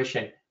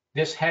configuration,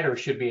 this header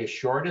should be as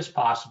short as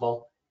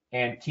possible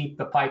and keep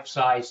the pipe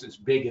size as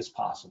big as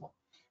possible.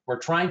 We're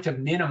trying to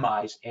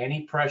minimize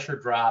any pressure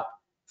drop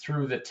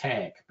through the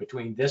tank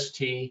between this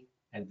T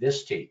and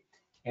this T.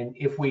 And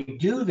if we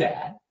do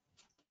that,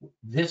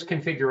 this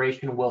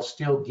configuration will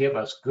still give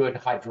us good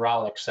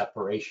hydraulic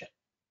separation.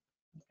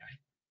 Okay?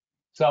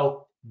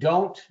 So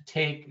don't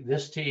take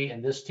this T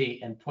and this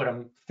T and put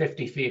them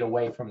 50 feet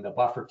away from the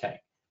buffer tank.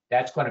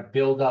 That's going to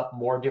build up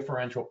more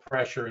differential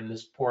pressure in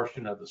this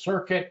portion of the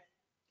circuit,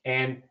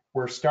 and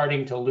we're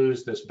starting to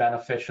lose this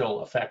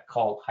beneficial effect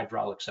called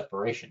hydraulic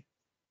separation.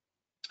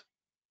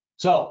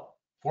 So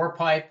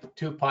 4-pipe,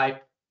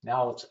 2-pipe,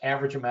 now let's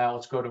average them out.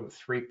 Let's go to a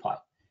 3-pipe.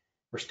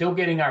 We're still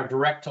getting our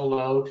direct to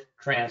load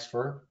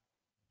transfer,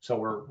 so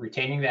we're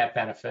retaining that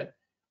benefit.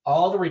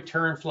 All the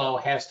return flow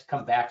has to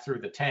come back through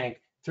the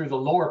tank, through the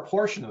lower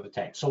portion of the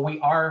tank. So we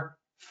are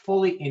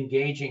fully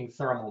engaging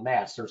thermal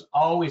mass. There's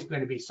always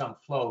going to be some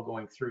flow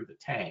going through the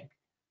tank,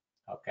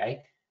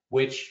 okay?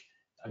 Which,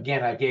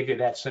 again, I gave you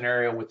that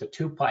scenario with the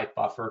 2-pipe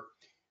buffer.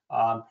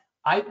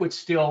 I would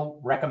still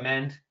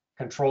recommend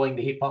controlling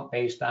the heat pump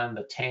based on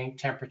the tank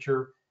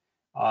temperature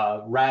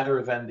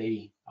rather than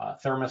the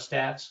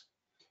thermostats.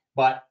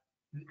 But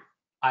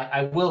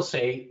I will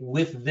say,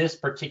 with this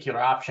particular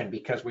option,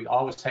 because we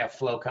always have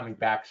flow coming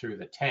back through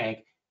the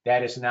tank,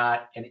 that is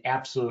not an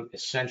absolute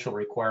essential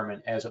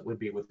requirement as it would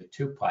be with the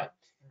 2-pipe.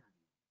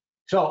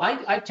 So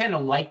I tend to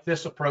like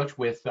this approach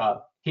with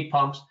heat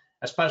pumps,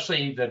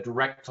 especially the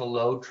direct to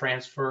load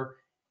transfer,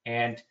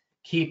 and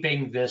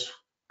keeping this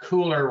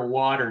cooler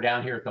water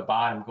down here at the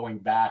bottom going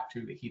back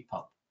to the heat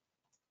pump,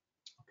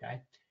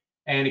 okay?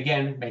 And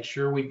again, make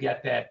sure we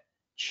get that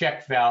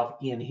check valve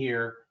in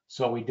here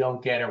so we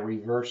don't get a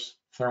reverse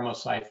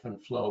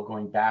thermosiphon flow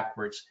going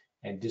backwards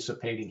and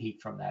dissipating heat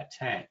from that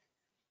tank.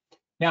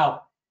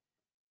 Now,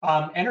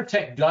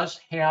 Enertech does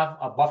have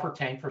a buffer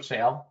tank for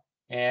sale,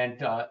 and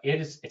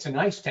it's a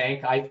nice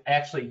tank. I've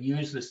actually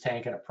used this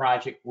tank in a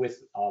project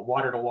with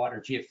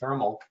water-to-water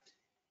geothermal,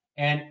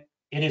 and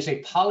it is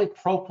a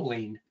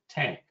polypropylene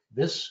tank.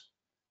 This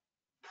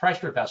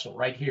pressure vessel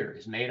right here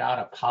is made out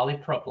of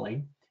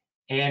polypropylene,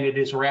 and it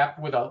is wrapped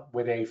with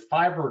a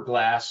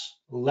fiberglass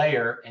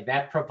layer, and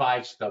that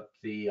provides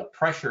the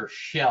pressure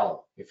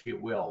shell, if you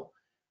will,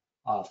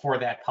 for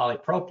that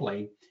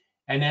polypropylene.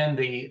 And then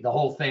the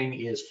whole thing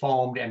is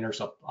foamed, and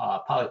there's a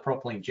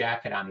polypropylene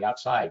jacket on the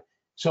outside.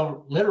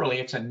 So literally,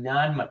 it's a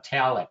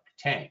non-metallic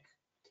tank.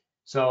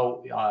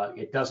 So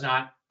it does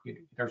not,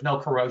 there's no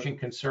corrosion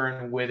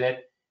concern with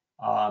it.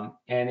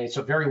 And it's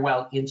a very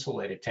well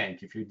insulated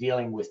tank. If you're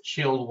dealing with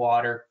chilled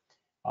water,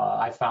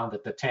 I found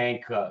that the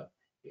tank,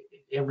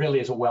 it really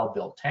is a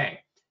well-built tank.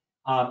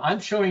 I'm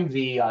showing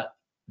the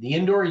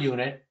indoor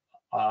unit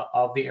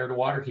of the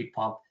air-to-water heat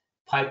pump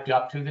piped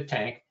up to the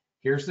tank.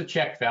 Here's the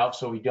check valve,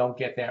 so we don't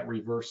get that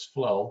reverse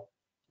flow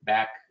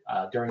back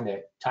during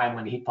the time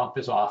when the heat pump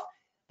is off.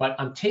 But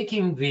I'm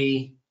taking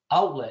the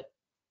outlet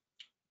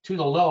to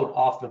the load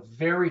off the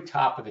very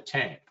top of the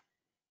tank.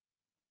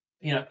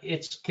 You know,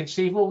 it's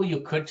conceivable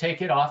you could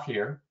take it off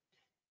here,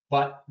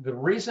 but the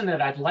reason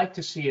that I'd like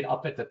to see it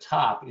up at the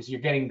top is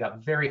you're getting the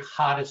very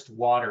hottest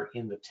water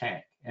in the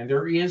tank. And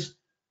there is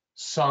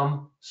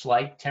some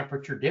slight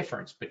temperature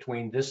difference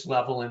between this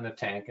level in the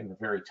tank and the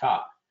very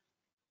top.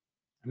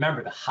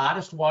 Remember, the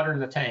hottest water in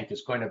the tank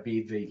is going to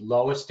be the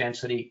lowest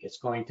density. It's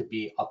going to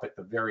be up at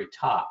the very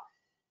top.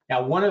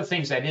 Now, one of the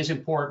things that is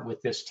important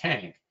with this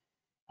tank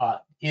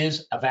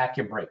is a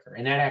vacuum breaker,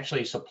 and that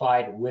actually is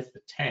supplied with the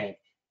tank.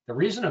 The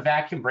reason a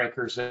vacuum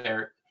breaker is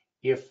there,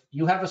 if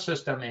you have a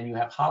system and you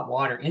have hot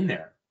water in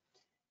there,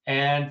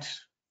 and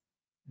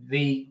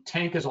the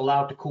tank is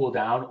allowed to cool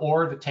down,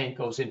 or the tank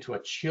goes into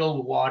a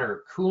chilled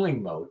water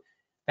cooling mode,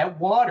 that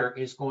water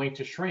is going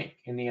to shrink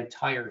in the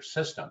entire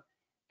system.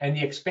 And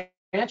the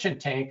expansion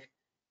tank,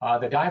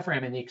 the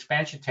diaphragm in the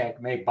expansion tank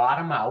may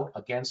bottom out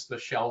against the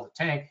shell of the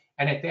tank.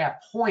 And at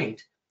that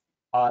point,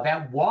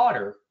 that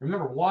water,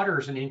 remember, water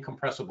is an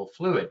incompressible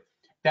fluid.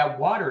 That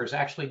water is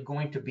actually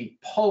going to be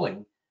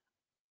pulling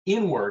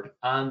inward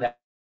on that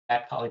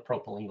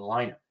polypropylene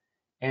liner.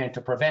 And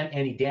to prevent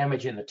any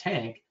damage in the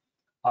tank,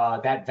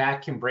 that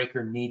vacuum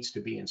breaker needs to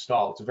be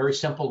installed. It's a very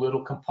simple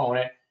little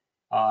component.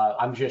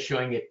 I'm just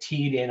showing it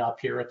teed in up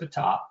here at the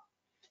top.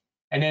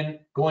 And then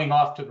going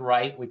off to the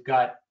right, we've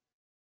got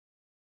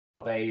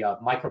a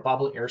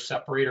microbubble air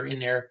separator in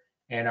there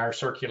and our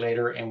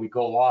circulator, and we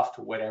go off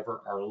to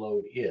whatever our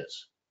load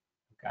is,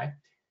 okay?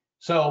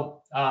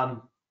 So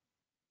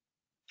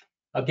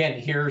again,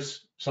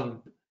 here's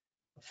some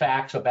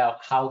facts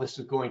about how this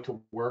is going to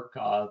work.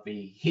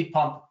 The heat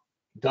pump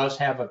does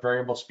have a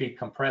variable speed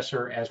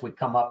compressor. As we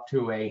come up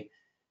to a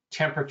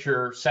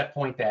temperature set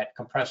point, that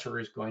compressor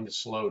is going to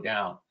slow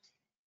down.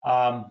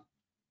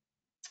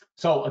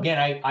 So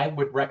again, I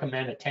would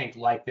recommend a tank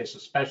like this,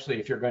 especially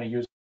if you're going to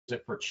use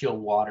it for chilled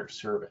water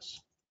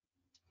service.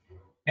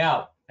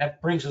 Now,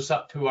 that brings us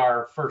up to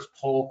our first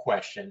poll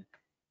question.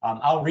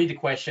 I'll read the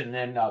question,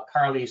 and then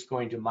Carly is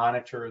going to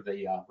monitor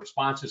the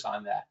responses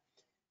on that.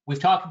 We've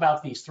talked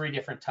about these three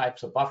different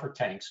types of buffer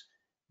tanks.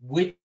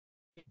 Which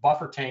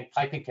buffer tank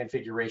piping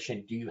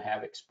configuration do you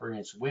have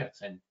experience with?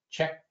 And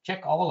check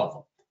all of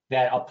them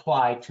that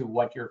apply to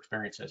what your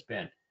experience has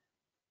been.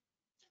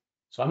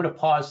 So I'm going to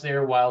pause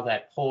there while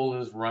that poll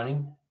is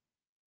running.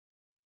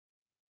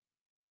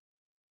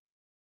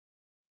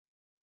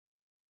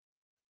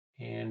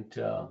 And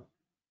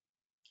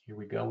here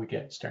we go. We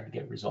starting to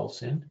get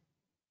results in.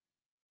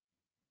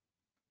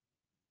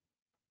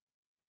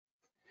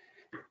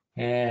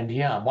 And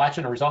yeah, I'm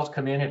watching the results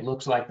come in. It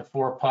looks like the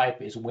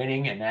 4-pipe is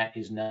winning, and that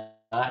is not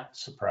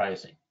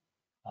surprising.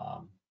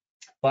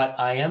 But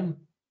I am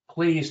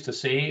pleased to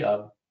see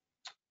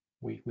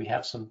we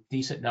have some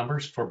decent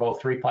numbers for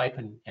both 3-pipe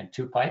and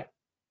 2-pipe.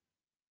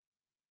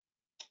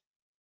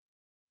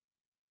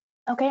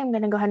 Okay, I'm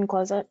going to go ahead and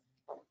close it.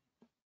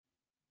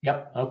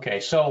 Yep.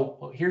 Okay.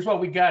 So here's what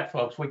we got,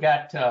 folks. We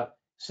got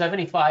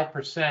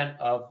 75%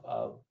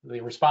 of the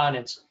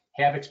respondents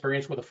have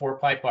experience with a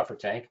 4-pipe buffer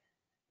tank,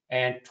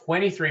 and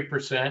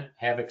 23%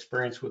 have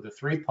experience with a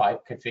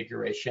 3-pipe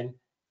configuration,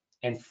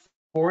 and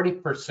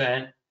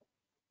 40%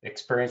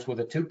 experience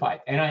with a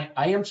 2-pipe. And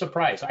I am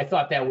surprised. I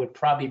thought that would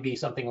probably be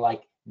something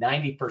like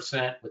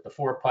 90% with the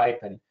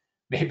 4-pipe and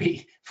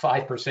maybe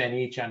 5%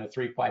 each on a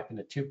 3-pipe and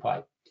a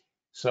 2-pipe.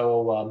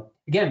 So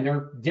again, there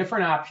are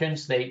different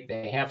options.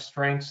 They have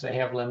strengths, they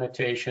have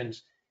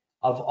limitations.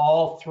 Of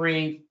all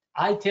three,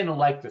 I tend to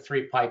like the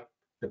 3-pipe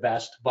the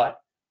best, but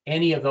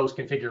any of those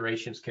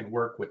configurations can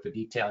work with the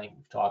detailing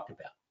we've talked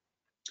about.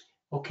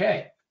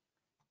 Okay,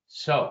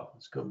 so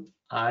let's go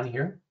on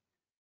here.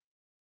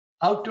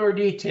 Outdoor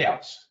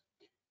details.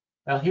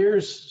 Now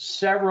here's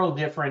several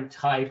different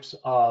types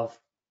of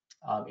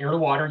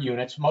air-to-water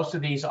units. Most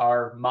of these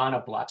are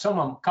monoblock.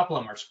 A couple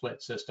of them are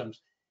split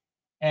systems.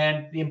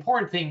 And the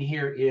important thing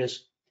here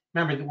is,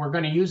 remember that we're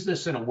going to use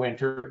this in a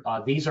winter.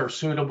 These are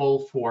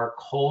suitable for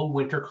cold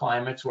winter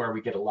climates where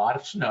we get a lot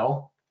of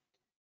snow.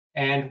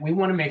 And we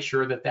want to make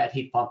sure that that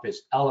heat pump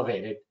is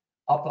elevated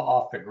up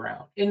off the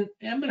ground. And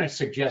I'm going to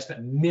suggest a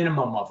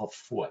minimum of a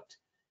foot.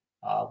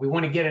 We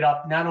want to get it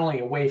up not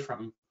only away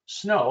from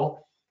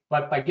snow,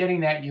 but by getting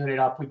that unit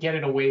up, we get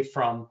it away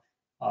from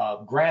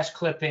grass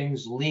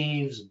clippings,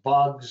 leaves,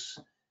 bugs,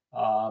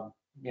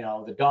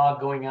 the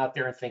dog going out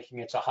there and thinking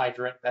it's a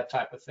hydrant, that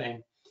type of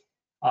thing.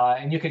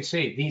 And you can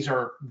see these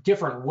are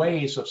different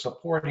ways of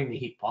supporting the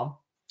heat pump.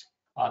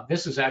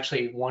 This is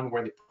actually one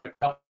where they put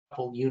a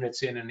couple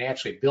units in and they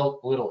actually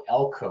built a little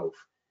alcove.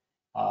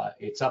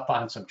 It's up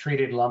on some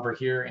treated lumber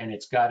here, and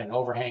it's got an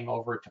overhang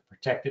over it to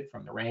protect it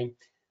from the rain.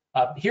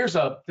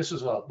 This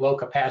is a low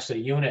capacity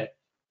unit,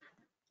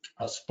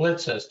 a split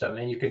system,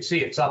 and you can see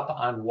it's up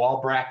on wall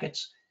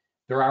brackets.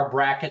 There are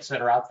brackets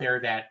that are out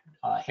there that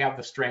have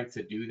the strength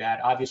to do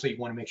that. Obviously, you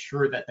want to make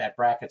sure that that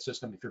bracket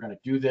system, if you're going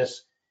to do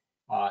this,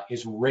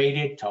 is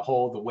rated to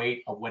hold the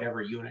weight of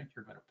whatever unit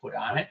you're going to put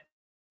on it.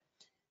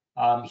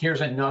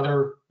 Here's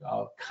another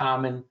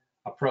common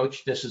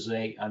approach. This is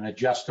an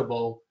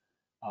adjustable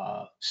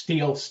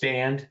steel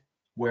stand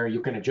where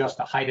you can adjust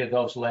the height of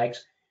those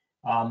legs.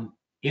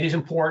 It is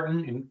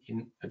important,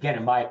 again,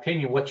 in my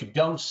opinion, what you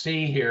don't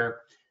see here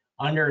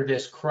under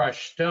this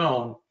crushed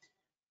stone,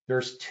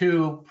 there's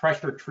two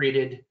pressure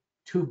treated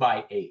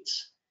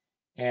 2x8s,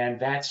 and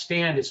that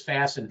stand is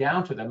fastened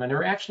down to them, and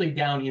they're actually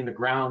down in the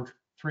ground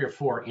 3 or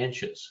 4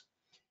 inches.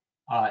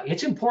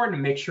 It's important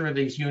to make sure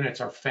these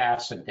units are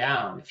fastened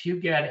down. If you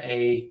get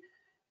a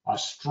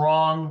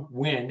strong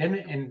wind,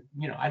 and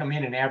I don't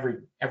mean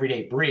an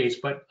everyday breeze,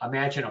 but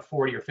imagine a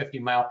 40 or 50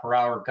 mile per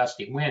hour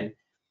gusty wind,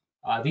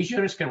 these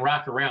units can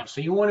rock around.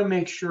 So you want to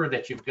make sure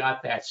that you've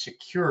got that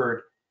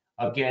secured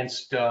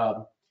against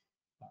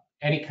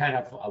any kind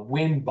of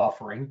wind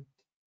buffering.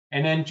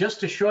 And then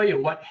just to show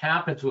you what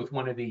happens with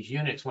one of these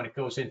units when it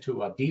goes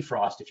into a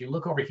defrost, if you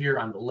look over here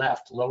on the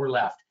left, lower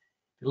left,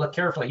 if you look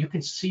carefully, you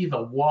can see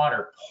the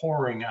water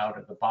pouring out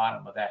of the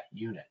bottom of that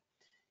unit.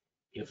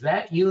 If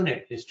that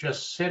unit is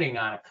just sitting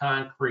on a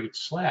concrete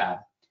slab,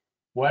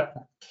 what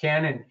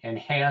can and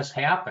has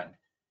happened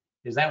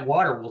is that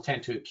water will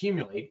tend to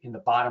accumulate in the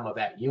bottom of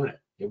that unit.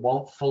 It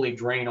won't fully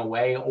drain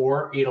away,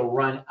 or it'll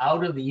run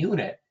out of the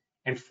unit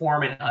and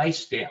form an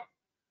ice dam.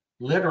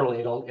 Literally,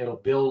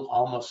 it'll build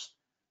almost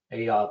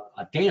a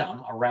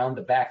dam around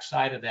the back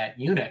side of that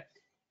unit,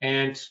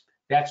 and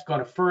that's going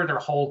to further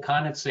hold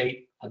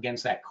condensate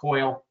against that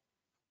coil.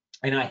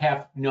 And I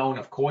have known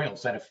of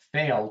coils that have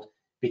failed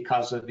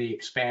because of the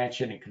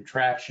expansion and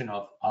contraction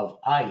of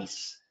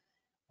ice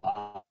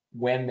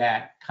when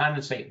that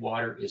condensate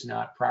water is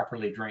not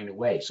properly drained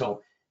away.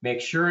 So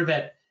make sure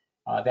that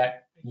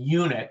that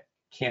unit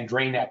can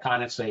drain that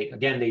condensate.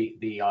 Again,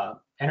 the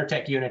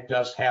Enertech unit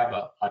does have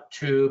a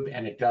tube,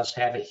 and it does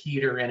have a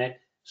heater in it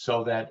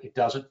so that it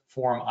doesn't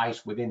form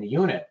ice within the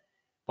unit,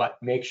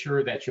 but make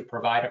sure that you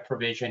provide a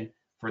provision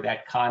for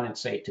that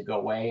condensate to go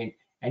away.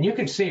 And you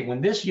can see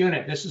when this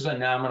unit, this is a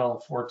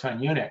nominal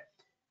 4-ton unit,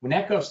 when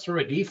that goes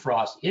through a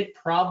defrost, it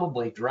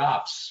probably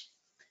drops,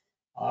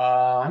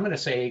 I'm going to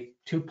say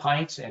 2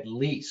 pints at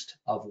least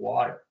of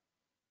water.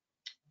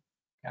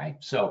 Okay,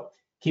 so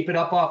keep it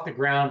up off the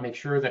ground, make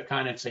sure that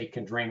condensate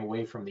can drain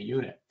away from the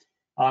unit.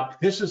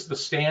 This is the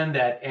stand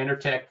that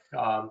Enertech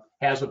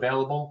has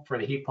available for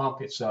the heat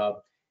pump. It's a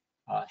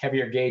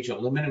heavier gauge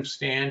aluminum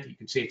stand. You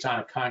can see it's on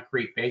a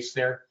concrete base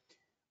there.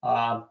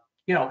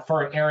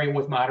 For an area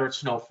with moderate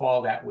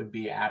snowfall, that would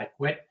be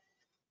adequate.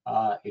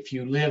 If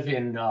you live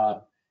in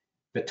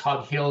the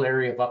Tug Hill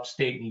area of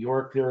upstate New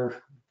York,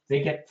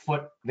 they get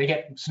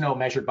snow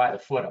measured by the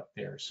foot up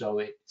there. So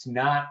it's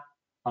not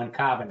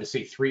uncommon to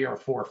see 3 or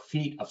 4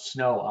 feet of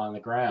snow on the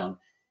ground.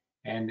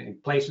 And in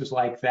places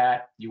like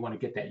that, you want to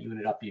get that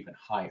unit up even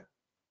higher.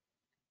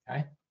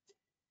 Okay.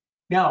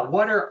 Now,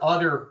 what are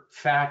other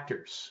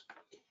factors?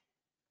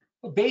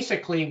 Well,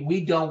 basically,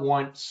 we don't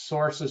want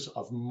sources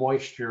of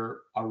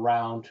moisture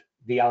around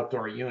the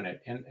outdoor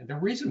unit. And the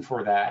reason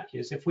for that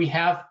is if we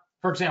have,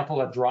 for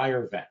example, a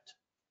dryer vent,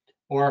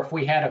 or if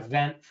we had a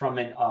vent from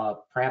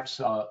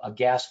perhaps a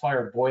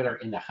gas-fired boiler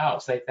in the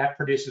house, that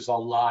produces a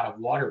lot of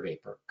water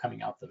vapor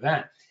coming out the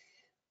vent.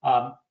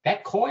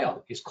 That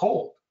coil is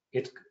cold.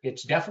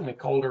 It's definitely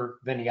colder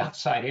than the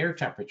outside air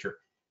temperature.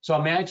 So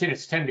imagine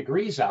it's 10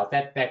 degrees out.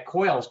 That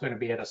coil is going to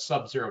be at a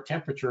sub-zero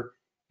temperature,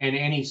 and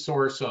any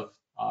source of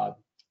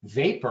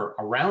vapor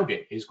around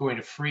it is going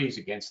to freeze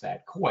against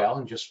that coil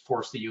and just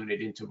force the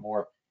unit into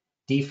more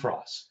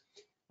defrost.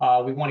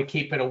 We want to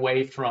keep it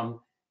away from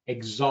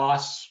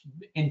exhausts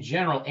in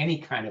general, any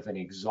kind of an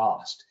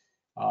exhaust.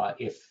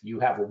 If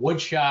you have a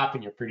wood shop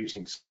and you're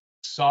producing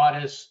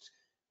sawdust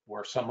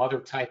or some other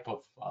type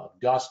of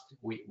dust,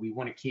 we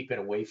want to keep it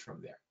away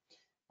from there.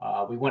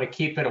 We want to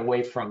keep it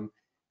away from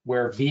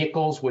where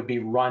vehicles would be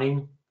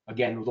running,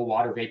 again, with the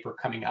water vapor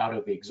coming out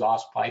of the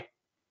exhaust pipe.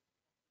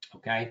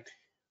 Okay.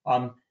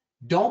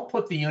 Don't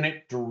put the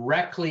unit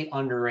directly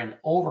under an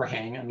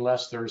overhang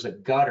unless there's a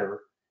gutter.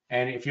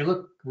 And if you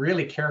look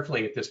really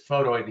carefully at this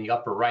photo in the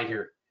upper right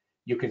here,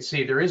 you can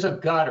see there is a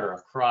gutter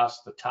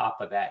across the top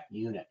of that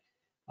unit.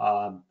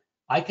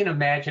 I can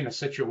imagine a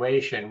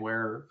situation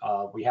where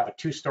we have a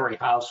 2-story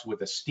house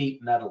with a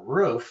steep metal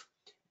roof,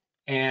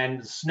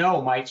 and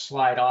snow might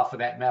slide off of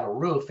that metal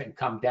roof and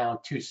come down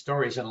 2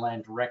 stories and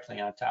land directly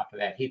on top of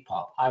that heat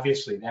pump.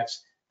 Obviously,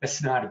 that's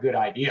not a good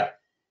idea.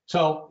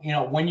 So,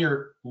 when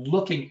you're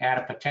looking at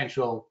a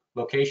potential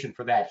location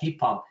for that heat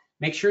pump,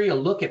 make sure you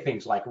look at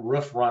things like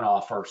roof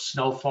runoff or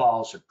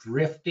snowfalls or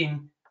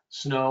drifting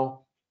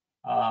snow.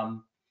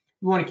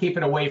 We want to keep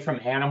it away from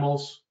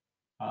animals.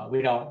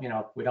 We don't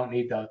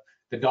need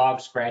the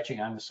dog scratching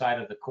on the side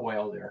of the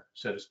coil there,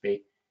 so to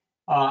speak.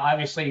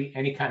 Obviously,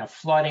 any kind of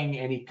flooding,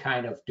 any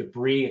kind of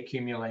debris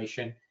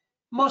accumulation.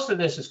 Most of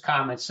this is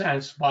common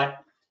sense, but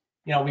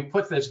we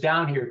put this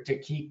down here to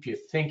keep you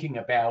thinking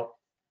about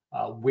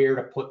where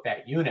to put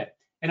that unit.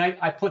 And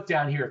I put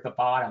down here at the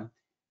bottom,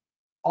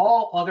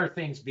 all other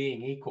things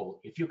being equal,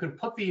 if you can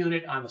put the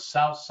unit on the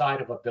south side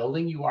of a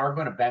building, you are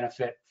going to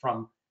benefit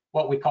from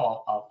what we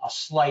call a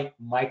slight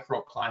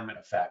microclimate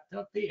effect.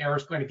 The air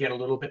is going to get a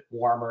little bit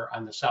warmer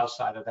on the south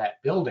side of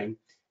that building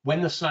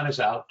when the sun is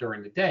out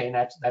during the day, and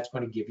that's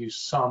going to give you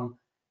some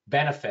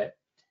benefit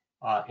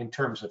in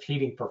terms of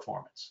heating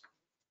performance.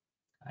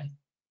 Okay.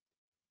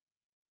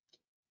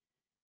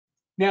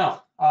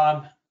 Now,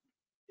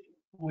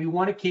 we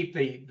want to keep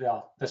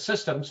the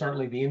system,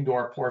 certainly the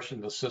indoor portion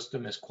of the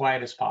system, as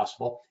quiet as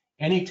possible.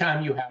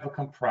 Anytime you have a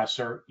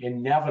compressor,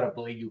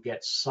 inevitably you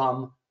get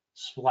some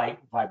slight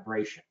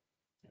vibration,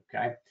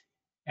 okay?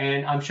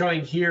 And I'm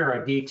showing here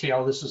a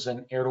detail. This is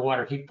an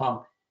air-to-water heat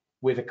pump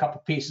with a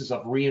couple pieces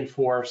of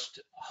reinforced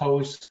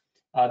hose.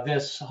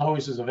 This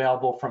hose is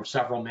available from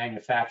several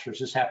manufacturers.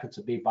 This happens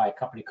to be by a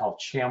company called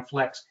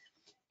Chamflex.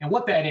 And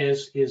what that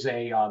is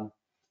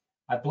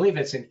I believe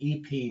it's an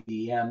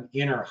EPDM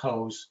inner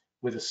hose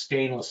with a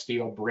stainless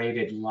steel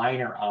braided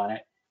liner on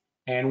it.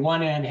 And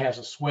one end has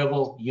a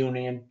swivel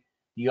union.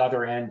 The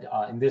other end,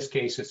 in this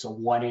case, it's a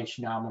 1-inch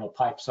nominal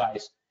pipe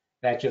size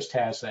that just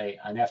has an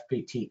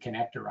FPT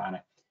connector on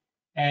it.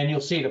 And you'll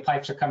see the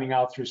pipes are coming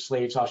out through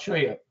sleeves. I'll show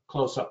you a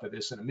close-up of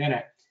this in a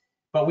minute.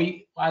 But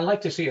I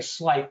like to see a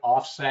slight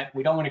offset.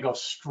 We don't want to go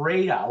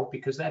straight out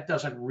because that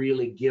doesn't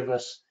really give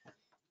us,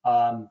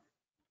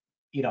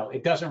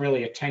 it doesn't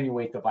really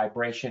attenuate the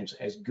vibrations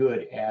as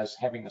good as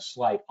having a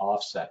slight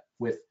offset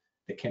with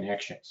the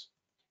connections.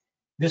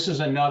 This is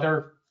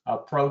another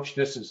approach.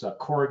 This is a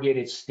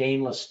corrugated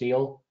stainless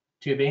steel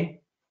tubing.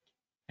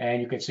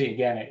 And you can see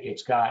again,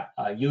 it's got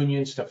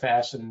unions to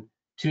fasten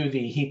to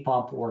the heat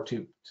pump or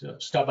to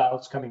stub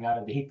outs coming out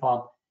of the heat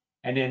pump,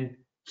 and then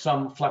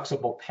some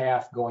flexible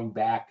path going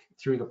back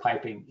through the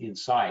piping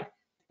inside.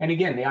 And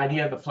again, the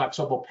idea of the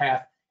flexible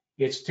path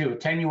is to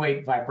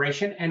attenuate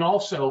vibration, and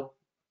also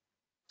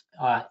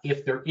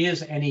if there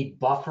is any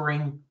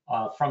buffering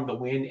from the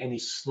wind, any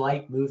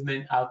slight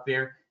movement out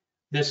there,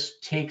 this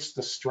takes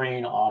the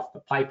strain off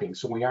the piping.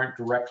 So we aren't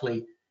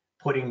directly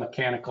putting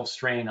mechanical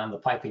strain on the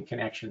piping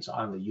connections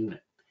on the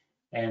unit.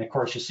 And of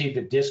course, you see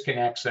the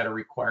disconnects that are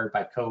required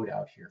by code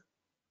out here.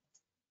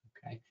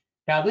 Okay.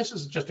 Now this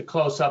is just a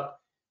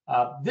close-up.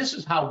 This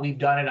is how we've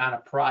done it on a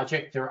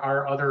project. There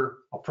are other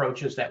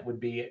approaches that would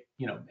be,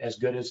 as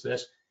good as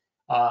this.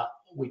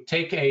 We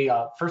take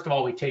first of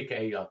all, we take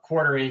a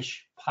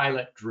 1/4-inch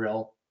pilot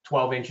drill,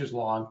 12 inches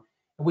long,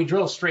 and we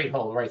drill a straight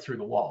hole right through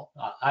the wall.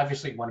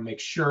 Obviously, you want to make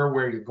sure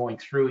where you're going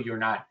through, you're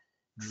not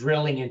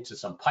drilling into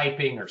some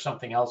piping or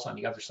something else on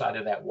the other side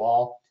of that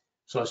wall.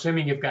 So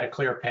assuming you've got a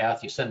clear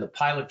path, you send the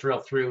pilot drill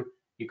through,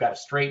 you've got a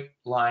straight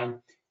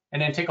line,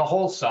 and then take a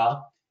hole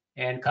saw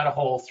and cut a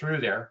hole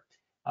through there.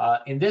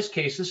 In this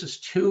case, this is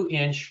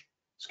 2-inch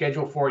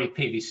Schedule 40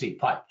 PVC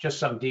pipe, just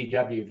some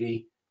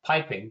DWV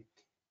piping.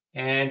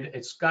 And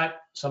it's got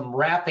some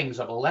wrappings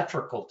of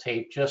electrical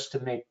tape just to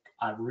make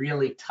a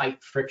really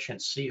tight friction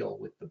seal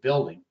with the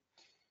building.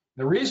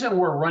 The reason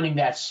we're running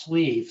that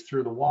sleeve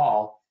through the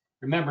wall,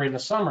 remember in the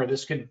summer,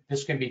 this can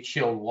be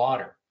chilled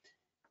water.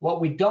 What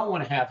we don't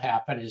want to have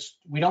happen is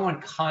we don't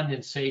want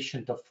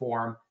condensation to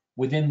form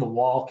within the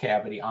wall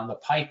cavity on the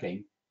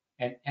piping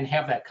and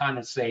have that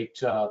condensate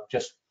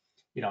just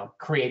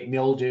create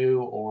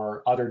mildew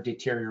or other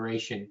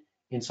deterioration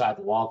inside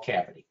the wall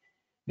cavity.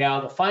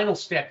 Now, the final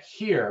step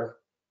here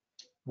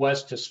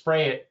was to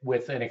spray it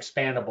with an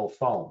expandable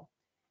foam.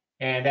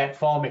 And that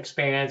foam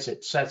expands,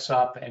 it sets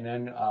up, and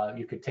then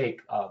you could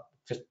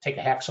just take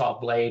a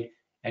hacksaw blade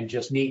and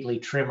just neatly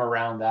trim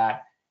around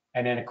that.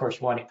 And then, of course,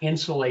 you want to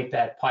insulate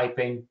that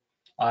piping.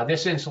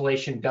 This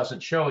insulation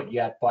doesn't show it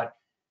yet, but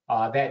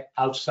that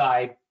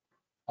outside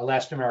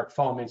elastomeric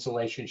foam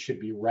insulation should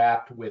be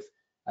wrapped with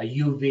a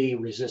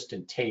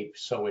UV-resistant tape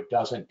so it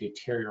doesn't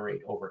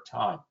deteriorate over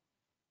time.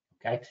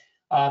 Okay.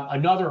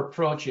 Another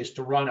approach is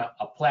to run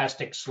a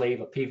plastic sleeve,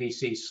 a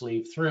PVC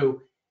sleeve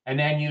through, and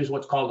then use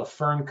what's called a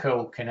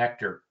Fernco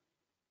connector,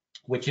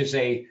 which is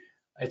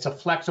it's a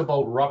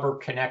flexible rubber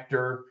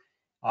connector.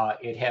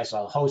 It has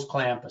a hose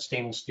clamp, a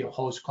stainless steel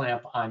hose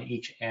clamp on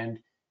each end.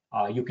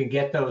 You can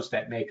get those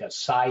that make a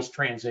size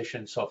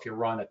transition. So if you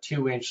run a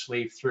 2-inch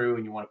sleeve through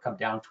and you want to come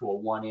down to a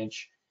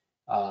 1-inch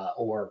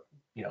or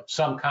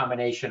some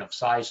combination of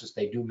sizes,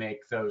 they do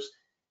make those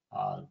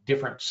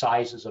different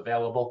sizes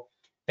available.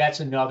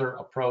 That's another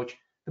approach.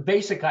 The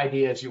basic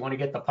idea is you want to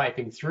get the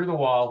piping through the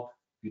wall.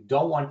 You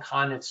don't want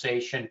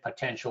condensation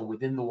potential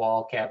within the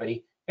wall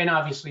cavity. And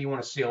obviously you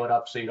want to seal it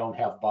up so you don't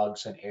have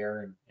bugs and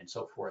air and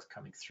so forth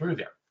coming through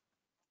there.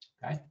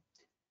 okay?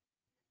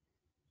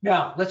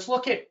 Now, let's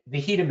look at the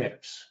heat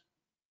emitters,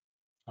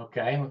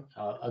 okay?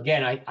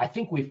 Again, I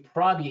think we've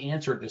probably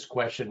answered this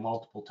question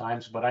multiple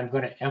times, but I'm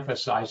going to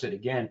emphasize it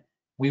again.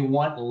 We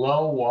want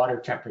low water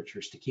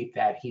temperatures to keep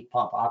that heat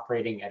pump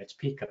operating at its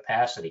peak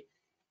capacity.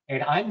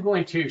 And I'm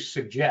going to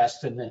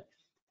suggest, and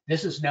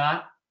this is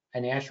not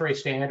an ASHRAE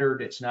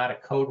standard, it's not a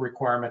code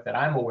requirement that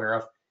I'm aware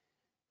of,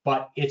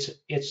 but it's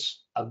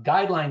a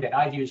guideline that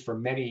I've used for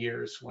many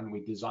years when we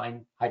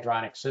design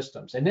hydronic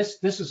systems. And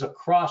this is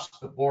across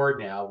the board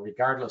now,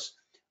 regardless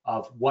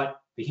of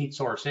what the heat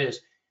source is.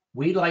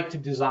 We like to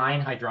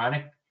design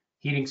hydronic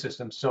heating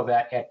systems so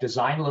that at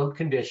design load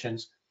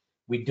conditions,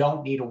 we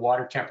don't need a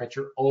water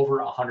temperature over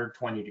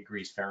 120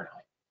 degrees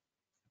Fahrenheit,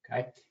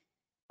 okay?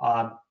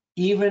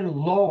 Even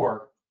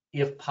lower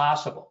if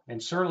possible.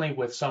 And certainly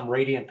with some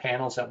radiant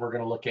panels that we're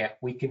gonna look at,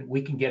 we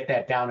can get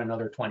that down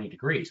another 20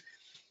 degrees.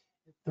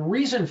 The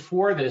reason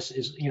for this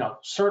is,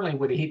 certainly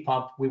with a heat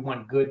pump, we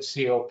want good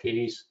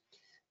COPs,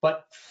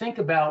 but think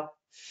about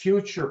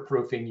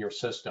future-proofing your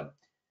system.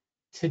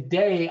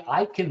 Today,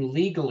 I can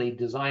legally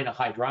design a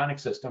hydronic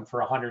system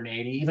for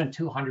 180, even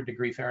 200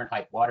 degree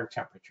Fahrenheit water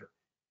temperature.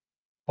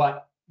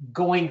 But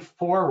going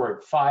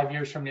forward, 5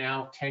 years from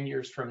now, 10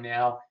 years from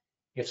now,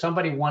 if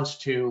somebody wants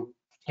to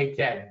take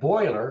that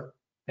boiler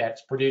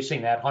that's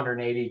producing that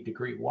 180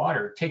 degree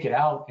water, take it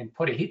out and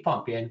put a heat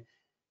pump in,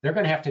 they're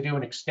going to have to do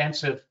an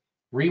extensive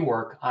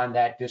rework on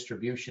that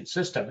distribution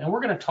system. And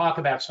we're going to talk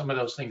about some of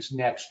those things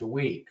next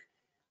week.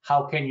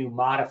 How can you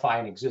modify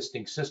an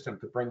existing system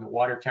to bring the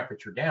water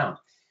temperature down?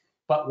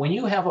 But when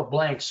you have a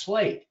blank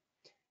slate,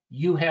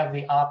 you have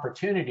the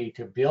opportunity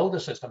to build a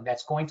system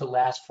that's going to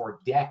last for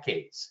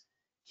decades.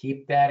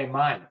 Keep that in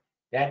mind.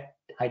 That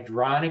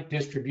hydronic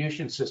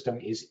distribution system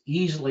is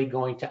easily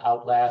going to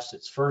outlast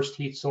its first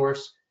heat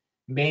source,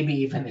 maybe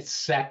even its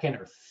second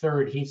or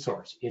third heat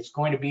source. It's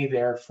going to be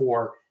there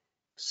for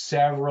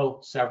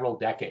several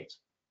decades.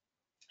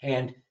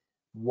 And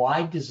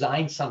why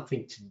design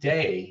something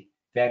today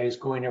that is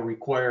going to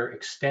require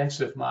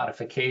extensive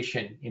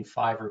modification in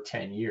 5 or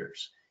 10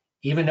 years?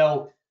 Even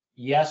though,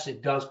 yes,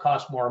 it does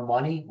cost more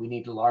money, we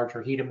need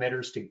larger heat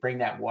emitters to bring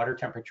that water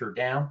temperature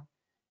down.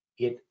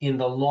 In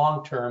the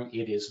long term,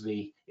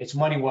 it's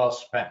money well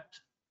spent.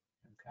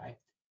 Okay,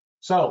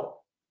 so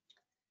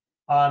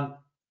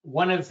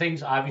one of the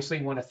things obviously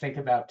you want to think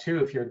about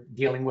too, if you're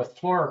dealing with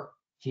floor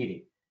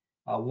heating,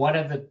 one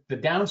of the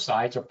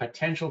downsides or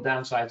potential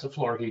downsides of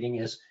floor heating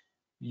is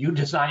you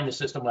design a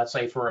system, let's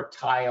say for a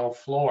tile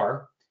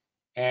floor,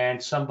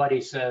 and somebody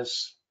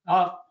says,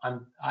 oh,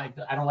 I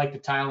don't like the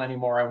tile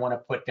anymore. I want to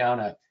put down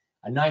a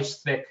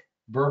nice thick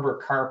Berber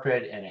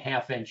carpet and a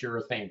 1/2-inch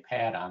urethane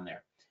pad on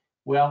there.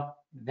 Well,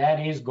 that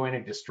is going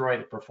to destroy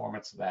the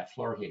performance of that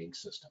floor heating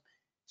system.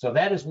 So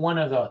that is one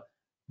of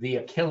the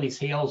Achilles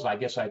heels, I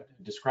guess I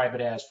describe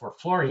it as, for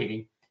floor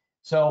heating.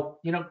 So,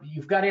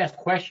 you've got to ask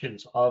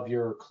questions of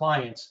your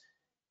clients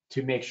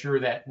to make sure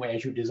that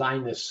as you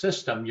design this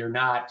system, you're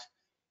not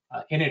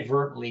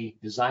inadvertently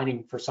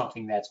designing for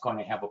something that's going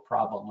to have a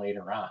problem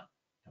later on,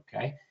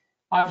 okay?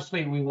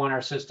 Obviously, we want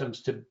our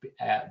systems to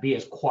be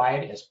as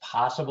quiet as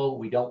possible.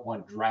 We don't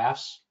want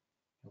drafts,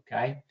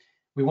 okay?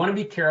 We want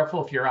to be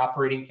careful if you're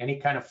operating any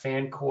kind of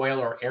fan coil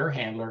or air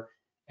handler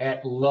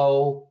at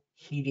low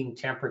heating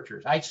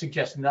temperatures. I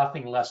suggest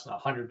nothing less than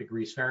 100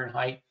 degrees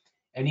Fahrenheit.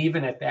 And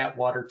even at that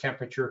water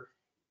temperature,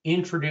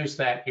 introduce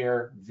that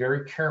air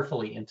very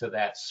carefully into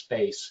that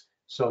space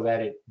so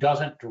that it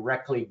doesn't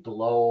directly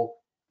blow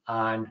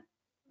on,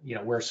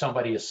 where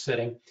somebody is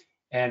sitting.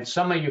 And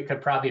some of you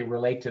could probably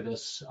relate to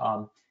this.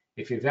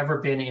 If you've ever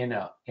been in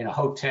a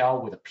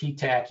hotel with a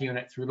PTAC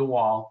unit through the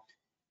wall,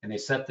 and they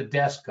set the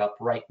desk up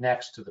right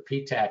next to the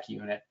PTAC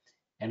unit,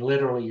 and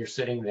literally you're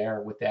sitting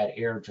there with that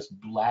air just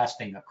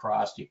blasting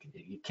across. You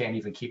can't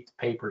even keep the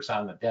papers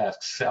on the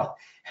desk. So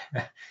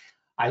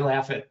I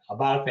laugh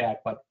about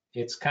that, but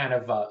it's kind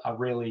of a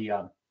really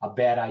a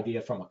bad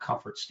idea from a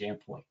comfort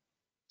standpoint.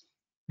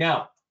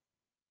 Now,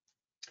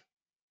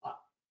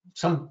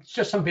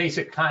 just some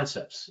basic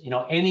concepts.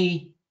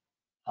 The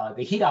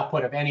heat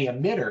output of any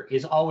emitter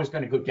is always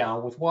going to go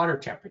down with water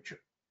temperature.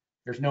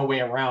 There's no way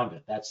around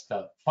it. That's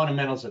the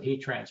fundamentals of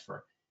heat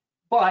transfer.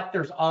 But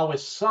there's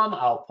always some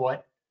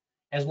output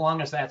as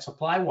long as that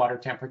supply water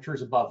temperature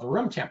is above the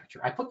room temperature.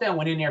 I put that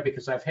one in there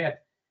because I've had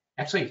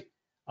actually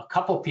a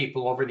couple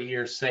people over the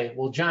years say,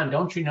 well, John,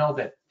 don't you know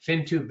that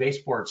fin tube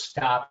baseboard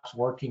stops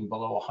working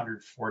below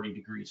 140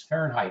 degrees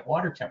Fahrenheit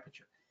water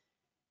temperature?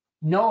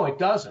 No, it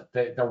doesn't.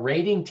 The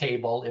rating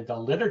table in the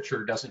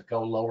literature doesn't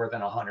go lower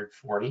than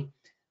 140,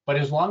 but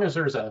as long as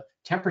there's a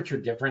temperature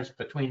difference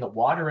between the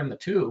water in the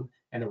tube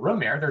and the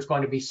room air, there's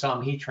going to be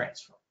some heat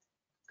transfer,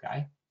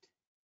 okay?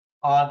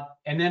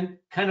 And then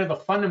kind of the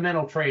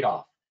fundamental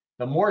trade-off.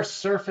 The more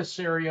surface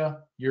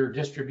area your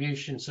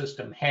distribution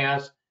system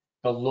has,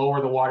 the lower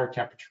the water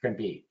temperature can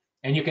be.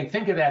 And you can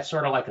think of that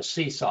sort of like a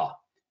seesaw.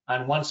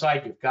 On one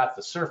side, you've got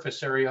the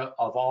surface area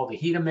of all the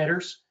heat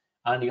emitters.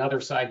 On the other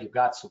side, you've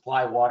got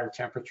supply water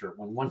temperature.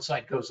 When one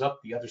side goes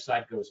up, the other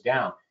side goes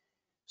down.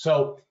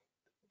 So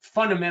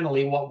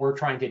fundamentally, what we're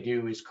trying to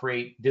do is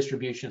create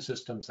distribution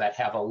systems that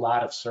have a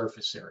lot of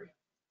surface area,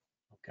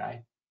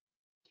 okay?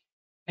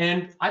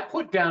 And I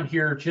put down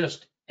here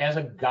just as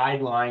a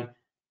guideline,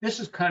 this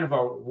is kind of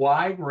a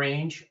wide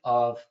range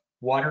of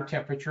water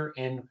temperature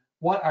and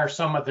what are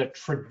some of the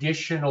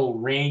traditional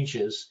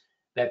ranges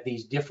that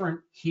these different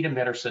heat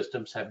emitter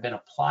systems have been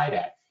applied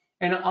at.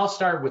 And I'll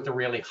start with the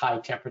really high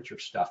temperature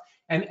stuff.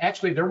 And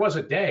actually there was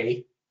a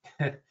day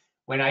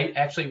when I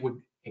actually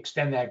would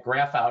extend that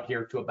graph out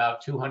here to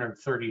about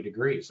 230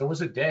 degrees. There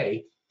was a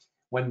day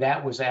when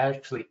that was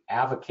actually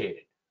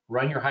advocated.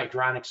 Run your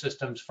hydronic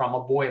systems from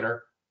a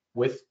boiler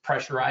with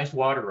pressurized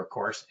water, of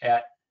course,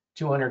 at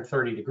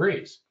 230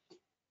 degrees.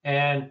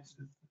 And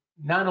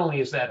not only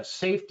is that a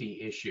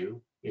safety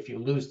issue, if you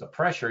lose the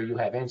pressure, you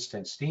have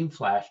instant steam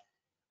flash.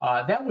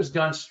 That was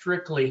done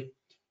strictly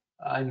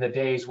in the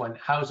days when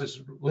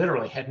houses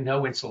literally had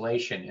no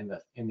insulation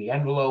in the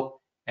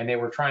envelope, and they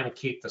were trying to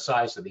keep the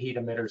size of the heat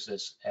emitters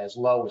as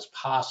low as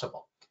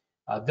possible.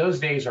 Those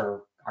days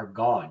are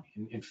gone.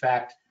 In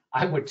fact,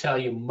 I would tell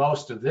you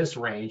most of this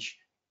range,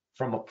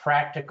 from a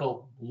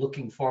practical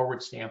looking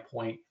forward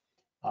standpoint,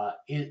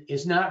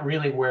 is not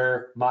really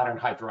where modern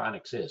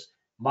hydronics is.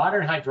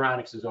 Modern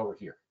hydronics is over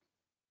here,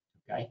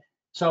 okay?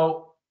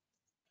 So,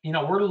 you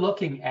know, we're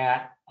looking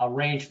at a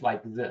range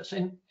like this,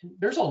 and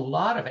there's a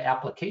lot of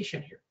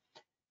application here.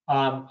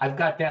 I've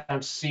got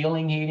down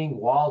ceiling heating,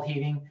 wall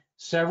heating,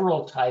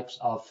 several types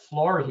of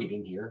floor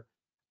heating here.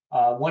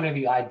 One of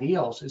the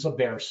ideals is a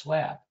bare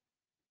slab.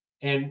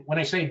 And when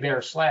I say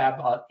bare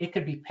slab, it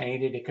could be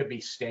painted, it could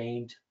be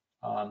stained.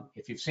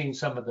 If you've seen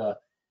some of the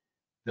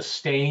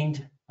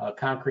stained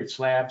concrete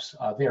slabs,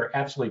 they're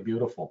absolutely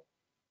beautiful.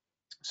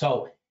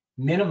 So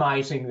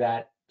minimizing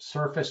that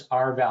surface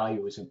R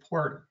value is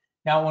important.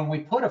 Now, when we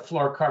put a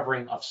floor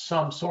covering of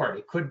some sort,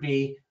 it could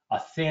be a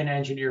thin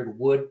engineered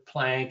wood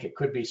plank, it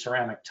could be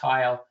ceramic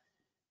tile,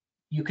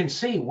 you can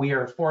see we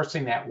are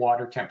forcing that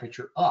water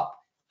temperature up.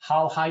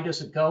 How high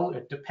does it go?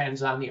 It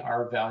depends on the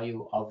R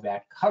value of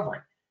that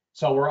covering.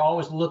 So we're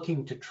always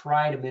looking to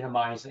try to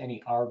minimize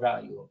any R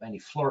value of any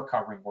floor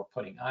covering we're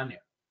putting on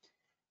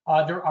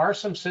there. There are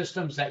some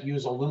systems that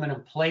use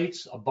aluminum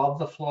plates above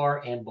the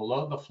floor and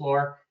below the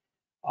floor.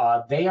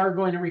 They are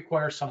going to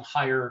require some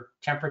higher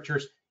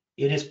temperatures.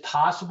 It is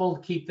possible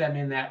to keep them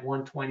in that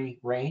 120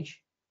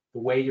 range. The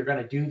way you're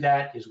going to do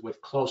that is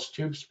with close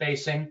tube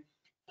spacing,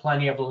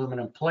 plenty of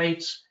aluminum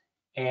plates,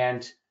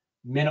 and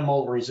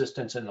minimal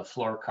resistance in the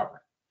floor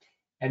covering.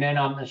 And then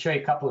I'm going to show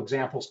you a couple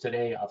examples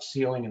today of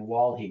ceiling and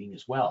wall heating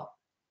as well.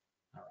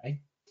 All right.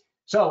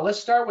 So let's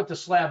start with the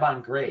slab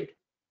on grade.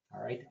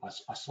 All right,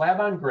 a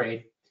slab on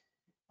grade.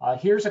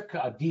 Here's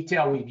a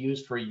detail we've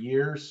used for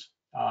years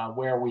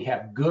where we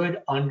have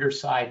good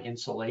underside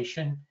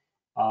insulation.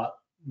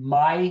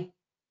 My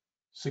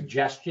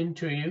suggestion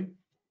to you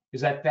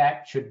is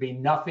that should be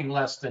nothing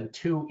less than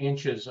 2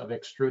 inches of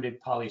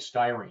extruded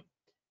polystyrene.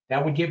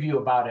 That would give you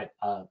about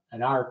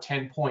an R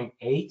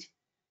 10.8.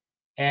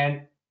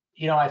 And,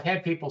 you know, I've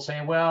had people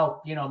say,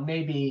 well, you know,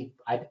 maybe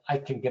I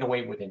can get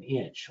away with an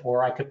inch,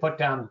 or I could put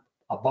down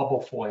a bubble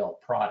foil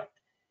product.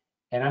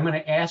 And I'm going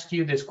to ask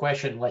you this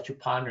question and let you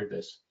ponder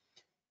this.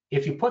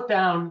 If you put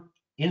down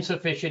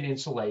insufficient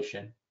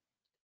insulation,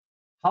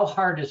 how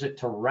hard is it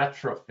to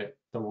retrofit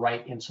the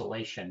right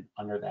insulation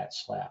under that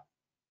slab?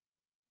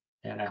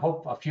 And I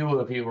hope a few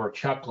of you are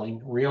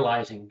chuckling,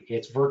 realizing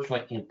it's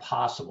virtually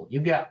impossible. You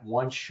got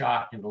one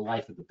shot in the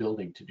life of the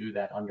building to do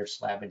that under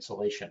slab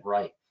insulation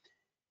right.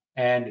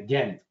 And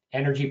again,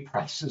 energy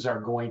prices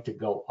are going to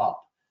go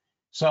up.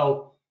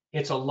 So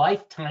it's a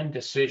lifetime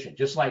decision,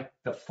 just like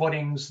the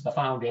footings, the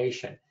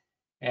foundation.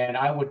 And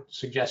I would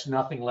suggest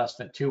nothing less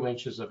than 2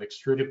 inches of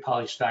extruded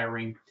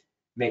polystyrene.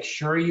 Make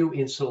sure you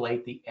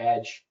insulate the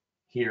edge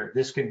here.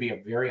 This can be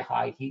a very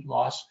high heat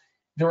loss.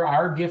 There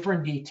are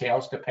different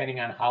details depending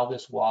on how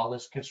this wall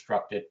is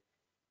constructed.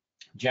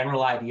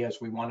 General idea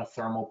is we want a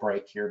thermal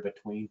break here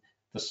between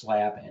the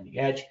slab and the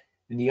edge.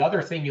 And the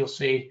other thing you'll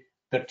see,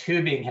 the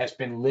tubing has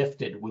been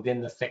lifted within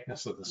the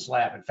thickness of the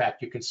slab. In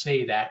fact, you can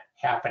see that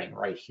happening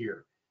right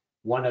here.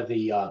 One of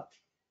the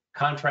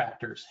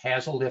contractors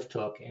has a lift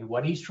hook, and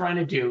what he's trying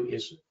to do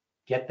is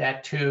get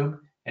that tube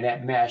and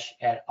that mesh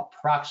at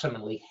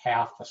approximately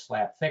half the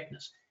slab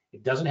thickness.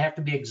 It doesn't have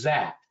to be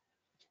exact,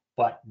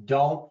 but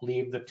don't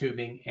leave the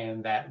tubing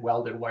and that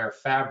welded wire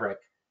fabric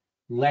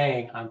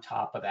laying on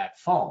top of that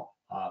foam.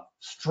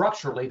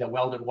 Structurally, the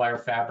welded wire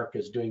fabric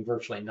is doing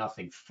virtually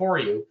nothing for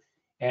you.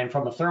 And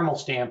from a thermal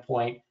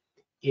standpoint,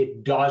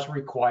 it does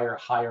require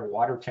higher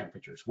water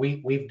temperatures.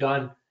 We've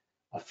done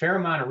a fair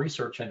amount of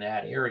research in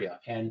that area.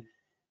 And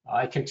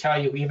I can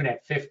tell you, even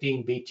at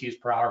 15 BTUs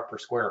per hour per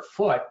square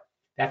foot,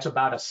 that's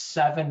about a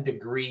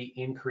 7-degree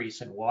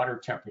increase in water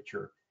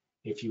temperature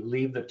if you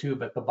leave the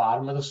tube at the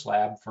bottom of the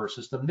slab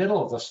versus the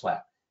middle of the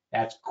slab.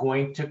 That's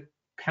going to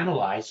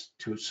penalize,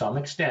 to some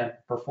extent,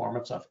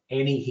 performance of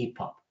any heat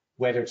pump,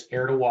 whether it's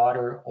air to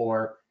water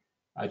or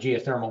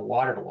geothermal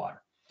water to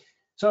water.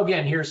 So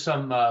again, here's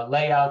some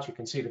layouts. You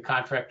can see the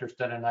contractor's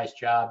done a nice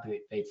job.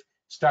 They've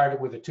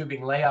started with a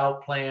tubing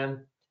layout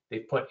plan. They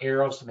put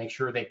arrows to make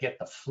sure they get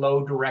the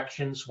flow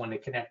directions when they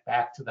connect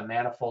back to the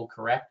manifold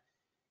correct.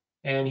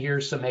 And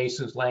here's some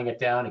masons laying it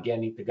down.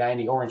 Again, the guy in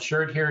the orange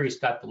shirt here, he's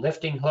got the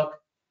lifting hook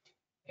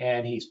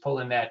and he's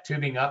pulling that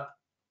tubing up.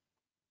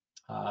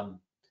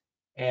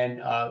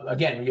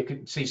 Again, you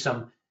can see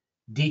some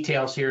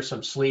details here,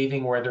 some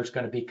sleeving where there's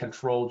going to be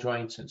control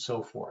joints and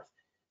so forth.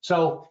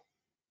 So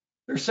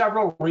there's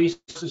several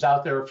resources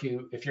out there.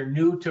 If you're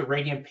new to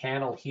radiant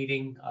panel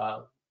heating,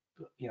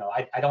 you know,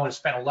 I don't want to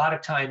spend a lot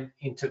of time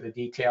into the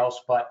details,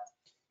 but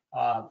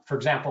for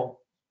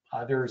example,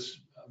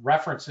 there's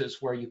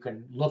references where you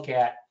can look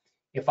at,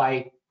 if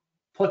I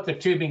put the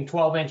tubing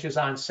 12 inches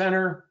on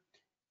center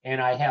and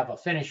I have a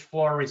finished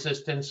floor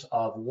resistance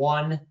of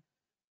 1,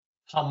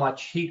 how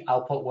much heat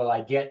output will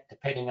I get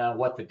depending on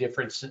what the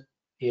difference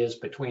is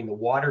between the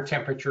water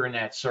temperature in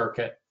that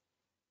circuit,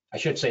 I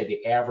should say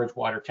the average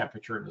water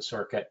temperature in the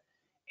circuit,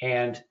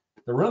 and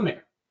the room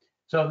air.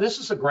 So this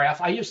is a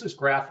graph. I use this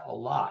graph a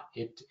lot.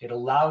 It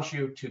allows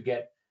you to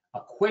get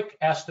a quick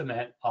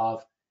estimate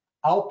of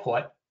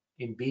output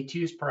in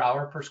BTUs per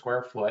hour per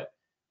square foot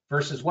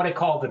versus what I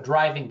call the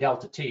driving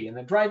delta T. And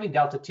the driving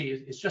delta T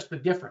is just the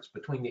difference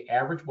between the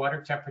average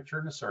water temperature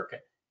in the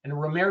circuit and the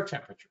room air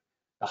temperature.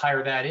 The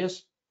higher that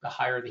is, the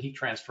higher the heat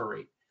transfer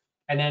rate.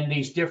 And then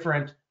these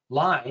different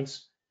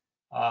lines,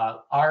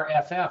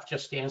 RFF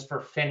just stands for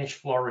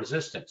finished floor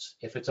resistance.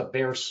 If it's a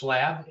bare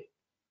slab,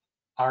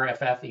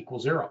 RFF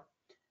equals 0.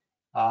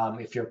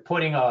 If you're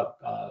putting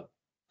a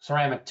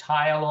ceramic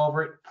tile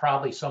over it,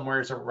 probably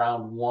somewhere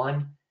around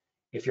 1.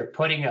 If you're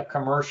putting a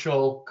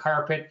commercial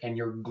carpet and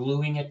you're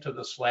gluing it to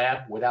the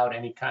slab without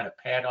any kind of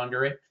pad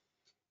under it,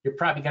 you're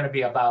probably going to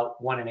be about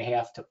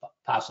 1.5 to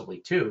possibly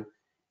 2.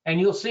 And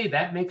you'll see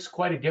that makes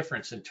quite a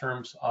difference in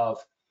terms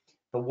of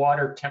the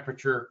water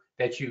temperature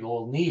that you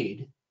will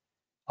need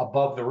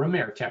above the room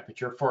air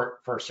temperature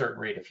for a certain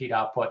rate of heat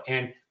output.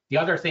 And the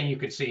other thing you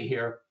can see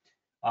here,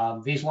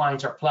 these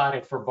lines are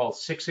plotted for both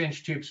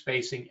 6-inch tube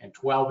spacing and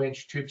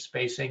 12-inch tube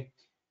spacing.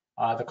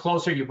 The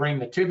closer you bring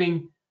the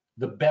tubing,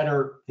 the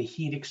better the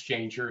heat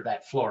exchanger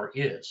that floor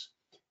is.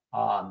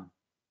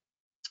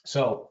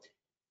 So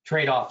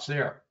trade-offs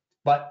there.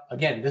 But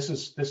again, this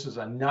is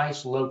a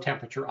nice low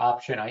temperature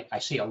option. I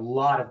see a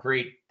lot of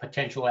great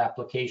potential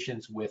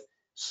applications with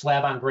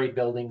slab on grade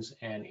buildings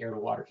and air to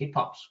water heat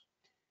pumps.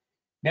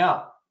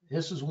 Now,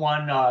 this is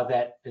one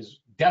that is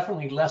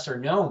definitely lesser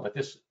known, but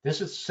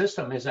this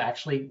system is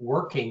actually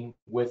working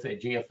with a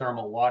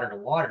geothermal water to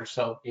water,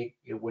 so it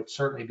would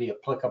certainly be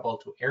applicable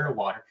to air to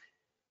water.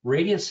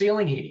 Radiant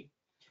ceiling heating.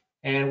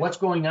 And what's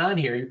going on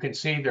here, you can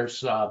see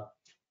there's a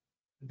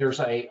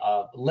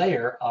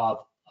layer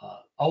of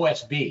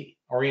OSB,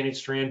 oriented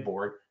strand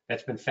board,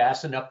 that's been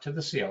fastened up to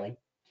the ceiling.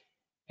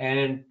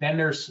 And then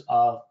there's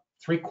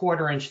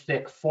 3/4 inch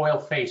thick foil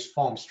face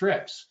foam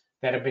strips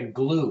that have been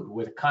glued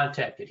with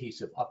contact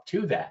adhesive up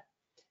to that.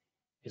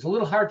 It's a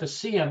little hard to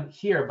see them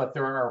here, but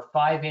there are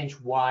 5-inch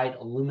wide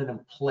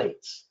aluminum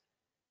plates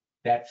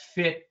that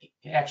fit.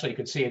 Actually, you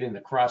can see it in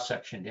the cross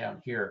section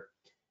down here.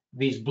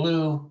 These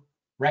blue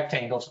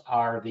rectangles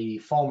are the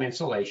foam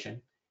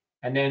insulation.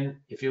 And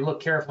then if you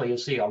look carefully, you'll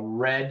see a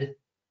red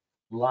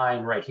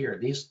line right here.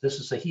 This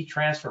is a heat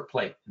transfer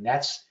plate, and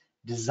that's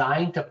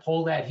designed to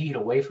pull that heat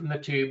away from the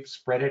tube,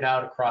 spread it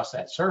out across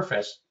that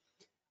surface.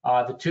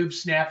 The tube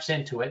snaps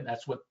into it, and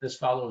that's what this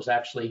fellow is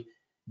actually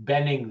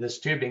bending this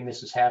tubing.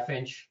 This is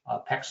 1/2-inch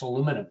PEX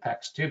aluminum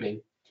PEX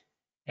tubing.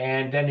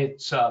 And then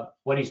it's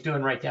what he's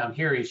doing right down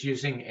here, he's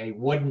using a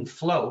wooden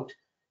float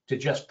to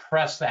just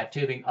press that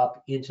tubing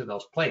up into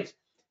those plates.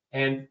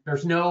 And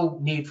there's no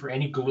need for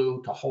any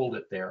glue to hold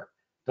it there.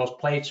 Those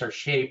plates are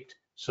shaped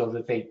so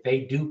that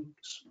they do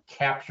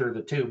capture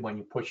the tube when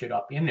you push it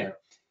up in there.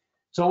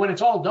 So when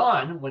it's all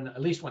done,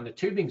 at least when the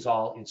tubing's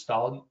all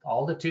installed,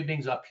 all the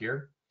tubing's up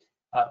here.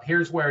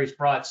 Here's where he's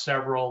brought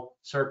several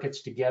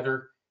circuits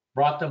together,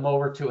 brought them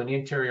over to an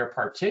interior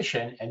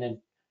partition, and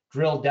then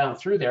drilled down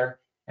through there.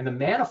 And the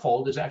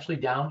manifold is actually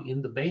down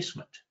in the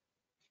basement.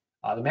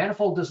 The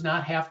manifold does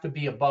not have to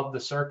be above the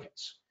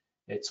circuits.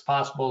 It's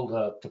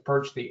possible to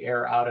purge the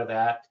air out of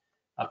that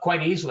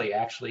quite easily,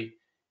 actually,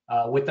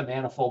 with the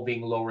manifold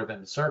being lower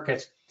than the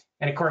circuits.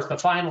 And of course, the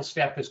final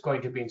step is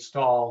going to be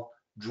install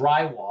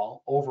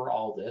drywall over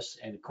all this.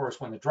 And of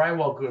course, when the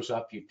drywall goes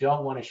up, you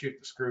don't want to shoot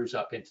the screws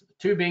up into the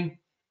tubing.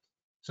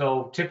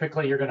 So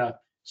typically you're going to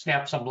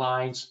snap some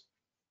lines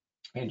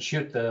and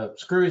shoot the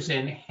screws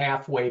in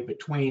halfway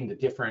between the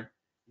different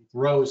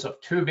rows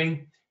of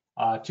tubing.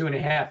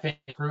 2.5-inch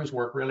screws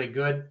work really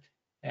good,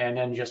 and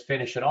then just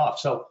finish it off.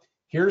 So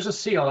here's a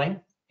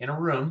ceiling in a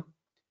room.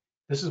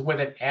 This is with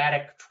an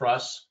attic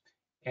truss.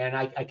 And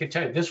I can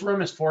tell you, this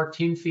room is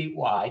 14 feet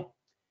wide,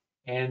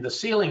 and the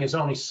ceiling is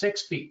only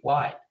 6 feet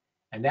wide.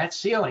 And that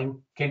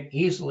ceiling can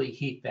easily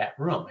heat that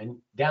room.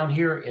 And down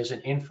here is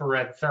an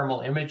infrared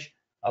thermal image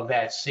of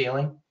that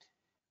ceiling.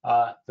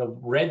 The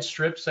red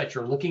strips that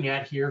you're looking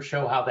at here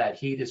show how that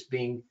heat is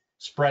being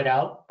spread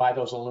out by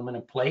those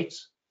aluminum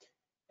plates.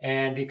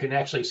 And you can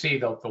actually see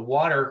the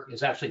water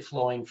is actually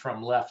flowing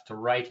from left to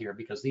right here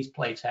because these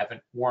plates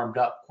haven't warmed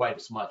up quite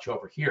as much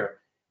over here.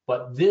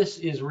 But this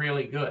is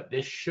really good.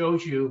 This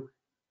shows you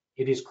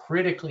it is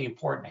critically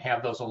important to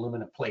have those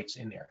aluminum plates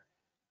in there.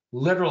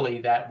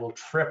 Literally, that will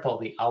triple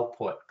the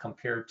output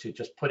compared to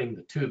just putting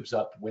the tubes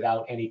up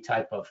without any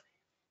type of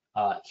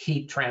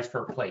heat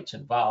transfer plates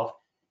involved.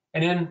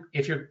 And then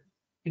if you're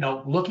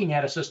looking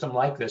at a system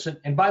like this,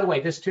 and by the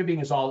way, this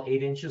tubing is all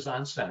 8 inches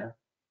on center.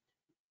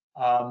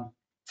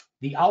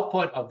 The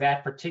output of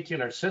that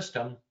particular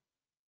system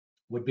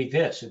would be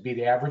this. It'd be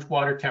the average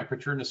water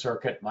temperature in the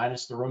circuit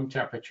minus the room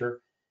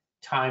temperature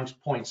times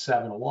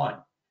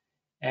 0.71.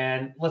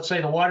 And let's say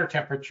the water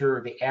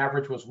temperature, the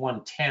average was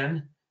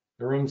 110,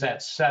 the room's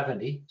at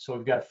 70, so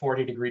we've got a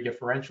 40-degree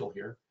differential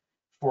here.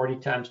 40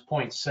 times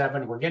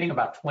 0.7, we're getting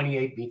about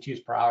 28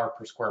 BTUs per hour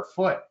per square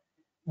foot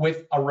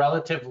with a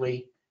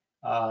relatively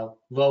low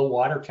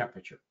water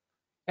temperature.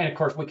 And of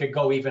course, we could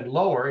go even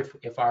lower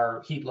if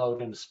our heat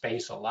load in the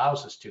space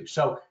allows us to.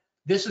 So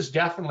this is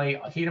definitely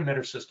a heat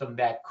emitter system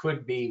that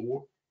could be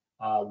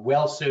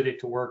well suited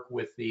to work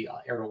with the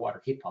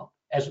air-to-water heat pump,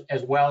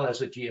 as well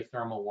as a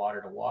geothermal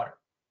water-to-water.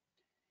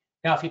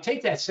 Now, if you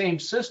take that same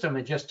system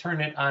and just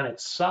turn it on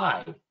its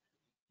side,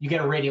 you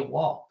get a radiant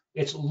wall.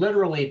 It's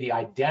literally the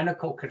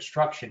identical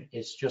construction.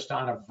 It's just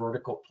on a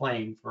vertical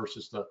plane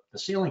versus the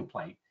ceiling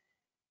plane.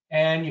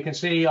 And you can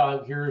see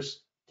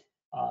here's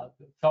the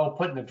fellow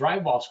putting the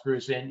drywall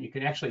screws in. You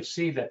can actually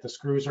see that the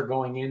screws are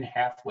going in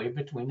halfway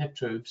between the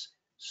tubes.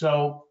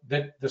 So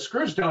the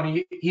screws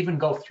don't even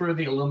go through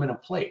the aluminum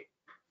plate.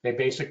 They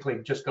basically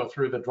just go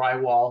through the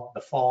drywall,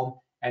 the foam,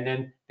 and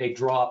then they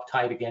draw up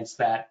tight against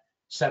that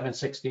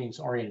 7/16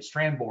 oriented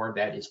strand board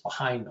that is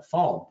behind the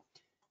foam.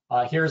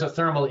 Here's a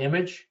thermal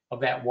image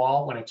of that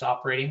wall when it's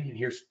operating, and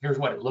here's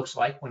what it looks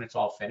like when it's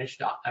all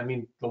finished. I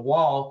mean, the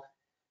wall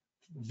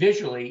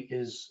visually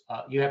is,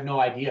 you have no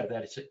idea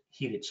that it's a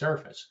heated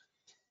surface.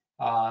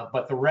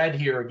 But the red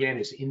here, again,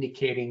 is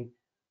indicating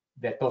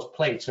that those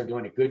plates are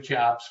doing a good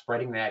job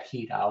spreading that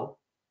heat out.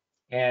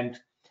 And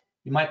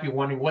you might be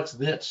wondering, what's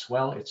this?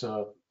 Well, it's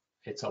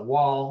a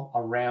wall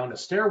around a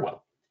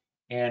stairwell.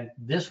 And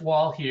this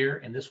wall here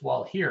and this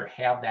wall here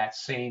have that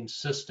same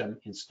system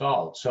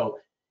installed. So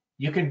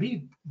you can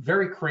be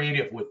very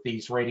creative with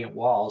these radiant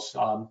walls.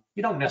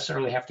 You don't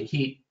necessarily have to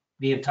heat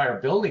the entire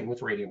building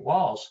with radiant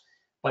walls,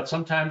 but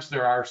sometimes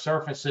there are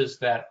surfaces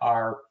that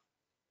are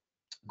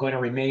going to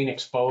remain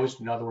exposed.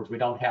 In other words, we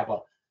don't have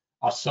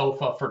a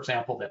sofa, for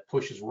example, that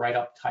pushes right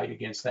up tight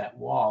against that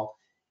wall.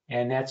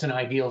 And that's an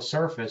ideal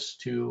surface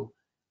to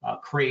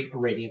create a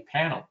radiant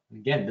panel. And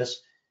again,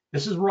 this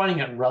is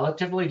running at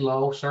relatively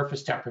low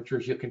surface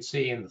temperatures. You can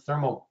see in the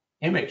thermal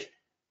image,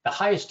 the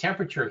highest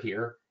temperature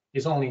here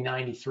is only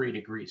 93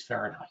 degrees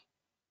Fahrenheit.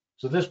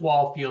 So this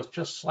wall feels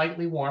just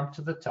slightly warm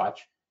to the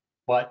touch,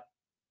 but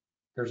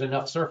there's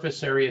enough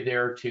surface area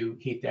there to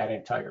heat that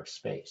entire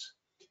space.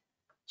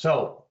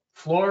 So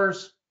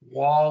floors,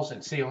 walls,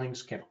 and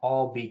ceilings can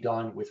all be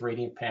done with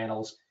radiant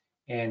panels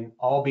and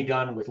all be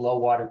done with low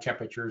water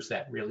temperatures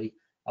that really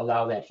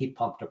allow that heat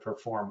pump to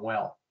perform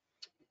well.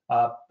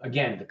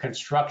 Again, the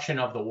construction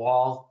of the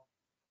wall,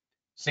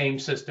 same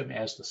system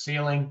as the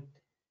ceiling,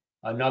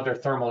 another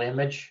thermal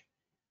image,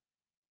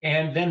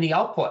 and then the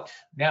output.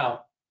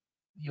 Now,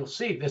 you'll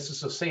see this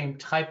is the same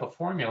type of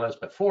formula as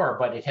before,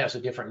 but it has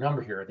a different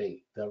number here.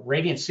 The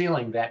radiant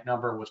ceiling, that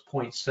number was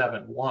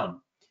 0.71.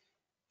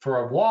 For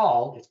a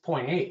wall, it's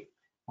 0.8.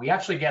 We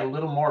actually get a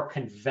little more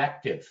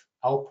convective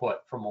output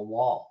from a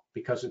wall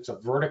because it's a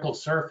vertical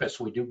surface.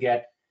 We do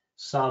get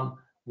some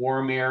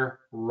warm air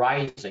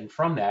rising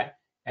from that,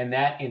 and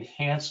that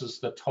enhances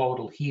the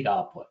total heat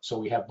output. So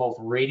we have both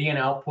radiant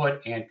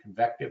output and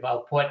convective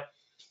output.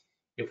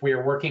 If we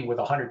are working with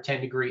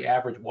 110 degree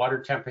average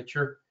water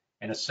temperature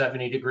in a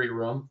 70 degree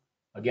room,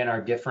 again,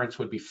 our difference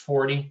would be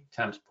 40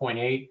 times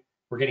 0.8.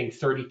 We're getting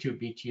 32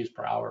 BTUs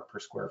per hour per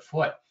square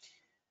foot.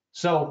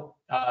 So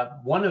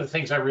one of the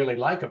things I really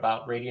like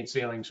about radiant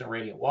ceilings and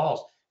radiant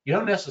walls, you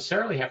don't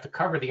necessarily have to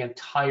cover the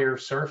entire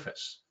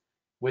surface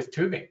with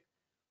tubing.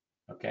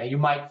 Okay, you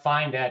might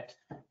find that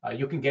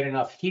you can get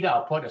enough heat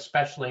output,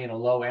 especially in a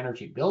low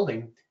energy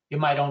building. You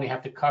might only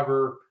have to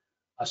cover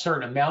a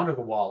certain amount of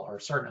the wall or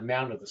a certain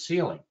amount of the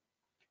ceiling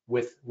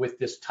with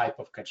this type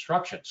of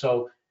construction.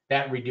 So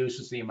that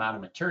reduces the amount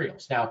of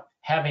materials. Now,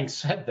 having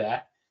said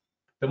that,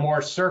 the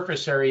more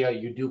surface area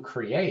you do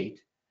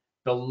create,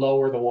 the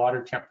lower the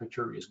water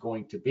temperature is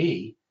going to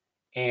be,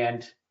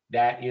 and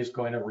that is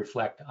going to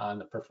reflect on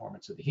the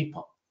performance of the heat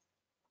pump.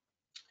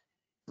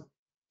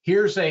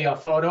 Here's a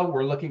photo.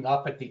 We're looking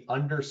up at the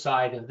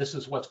underside, and this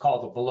is what's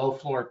called the below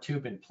floor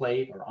tube and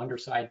plate or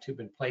underside tube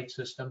and plate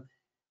system.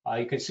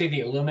 You can see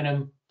the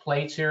aluminum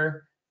plates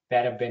here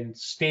that have been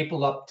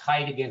stapled up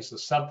tight against the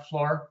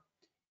subfloor.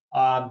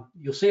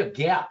 You'll see a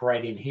gap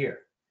right in here.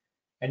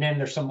 And then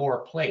there's some more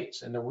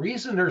plates. And the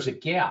reason there's a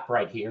gap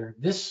right here,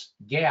 this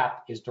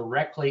gap is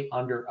directly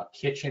under a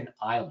kitchen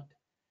island.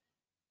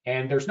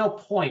 And there's no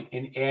point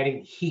in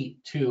adding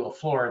heat to a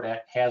floor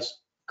that has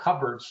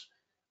cupboards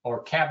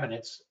or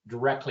cabinets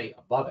directly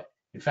above it.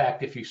 In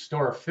fact, if you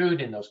store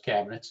food in those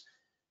cabinets,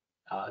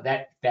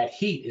 that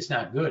heat is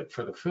not good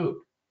for the food.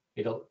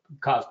 It'll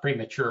cause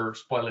premature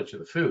spoilage of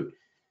the food.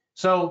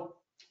 So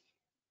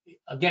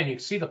again, you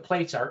can see the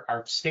plates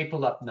are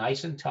stapled up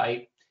nice and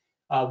tight.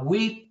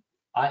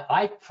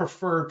 I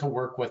prefer to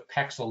work with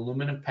PEX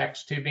aluminum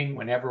PEX tubing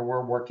whenever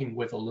we're working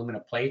with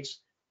aluminum plates.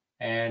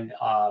 And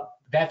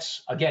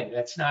that's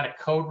not a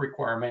code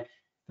requirement.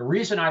 The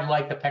reason I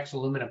like the PEX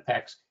aluminum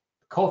PEX,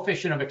 the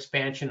coefficient of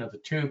expansion of the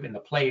tube and the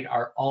plate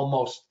are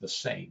almost the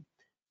same.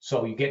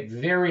 So you get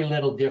very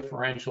little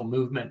differential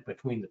movement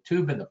between the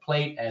tube and the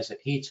plate as it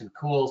heats and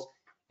cools,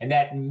 and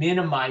that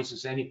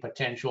minimizes any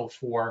potential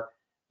for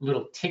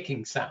little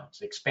ticking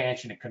sounds,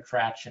 expansion and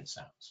contraction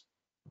sounds,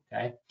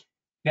 okay?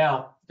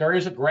 Now, there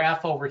is a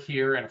graph over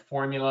here and a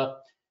formula.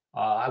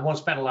 I won't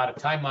spend a lot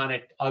of time on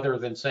it other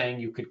than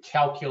saying you could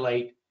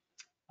calculate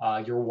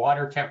your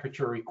water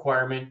temperature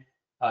requirement.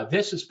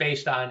 This is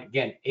based on,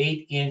 again,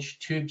 8-inch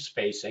tube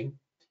spacing.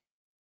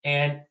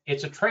 And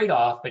it's a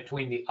trade-off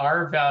between the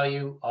R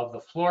value of the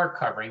floor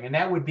covering, and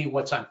that would be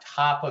what's on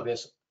top of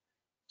this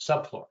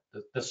subfloor.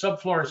 The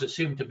subfloor is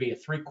assumed to be a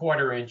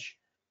 3/4 inch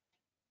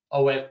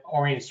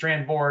oriented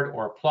strand board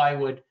or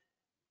plywood,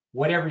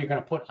 whatever you're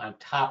going to put on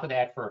top of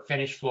that for a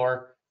finished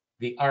floor.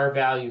 The R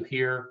value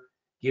here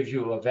gives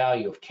you a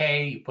value of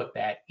K. You put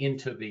that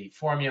into the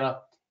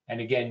formula. And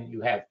again,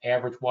 you have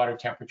average water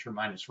temperature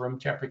minus room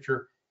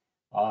temperature.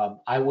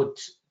 I would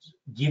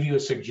give you a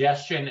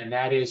suggestion, and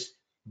that is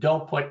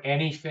don't put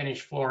any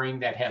finished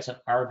flooring that has an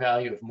R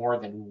value of more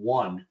than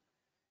 1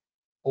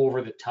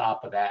 over the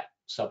top of that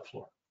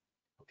subfloor,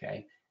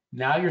 okay?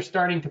 Now you're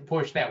starting to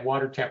push that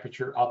water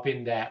temperature up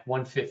in that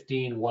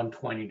 115,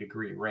 120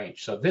 degree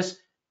range. So this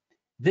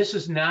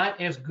is not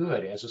as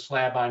good as a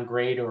slab on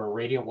grade or a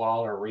radiant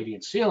wall or a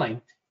radiant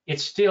ceiling.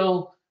 It's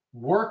still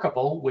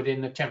workable within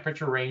the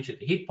temperature range of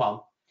the heat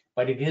pump,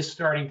 but it is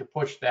starting to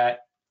push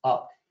that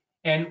up.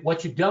 And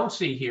what you don't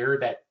see here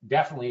that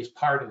definitely is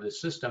part of the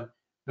system,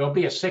 there'll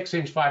be a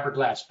 6-inch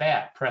fiberglass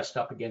bat pressed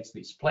up against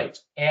these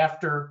plates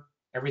after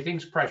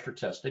everything's pressure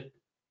tested.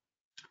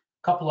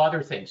 A couple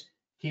other things.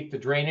 Keep the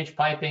drainage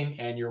piping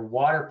and your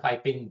water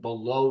piping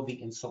below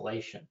the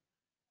insulation,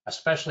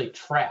 especially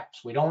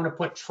traps. We don't want to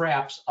put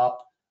traps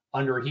up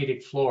under a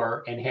heated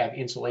floor and have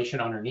insulation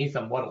underneath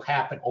them. What'll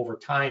happen over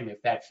time,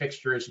 if that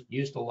fixture isn't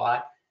used a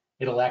lot,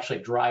 it'll actually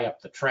dry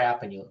up the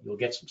trap and you'll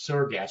get some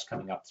sewer gas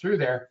coming up through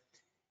there.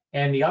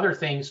 And the other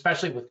thing,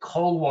 especially with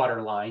cold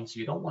water lines,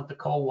 you don't want the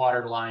cold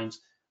water lines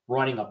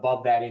running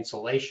above that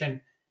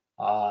insulation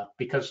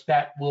because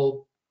that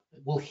will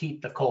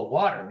heat the cold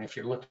water. And if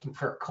you're looking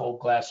for a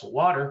cold glass of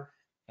water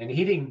and the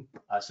heating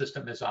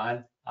system is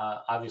on,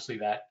 obviously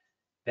that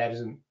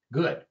isn't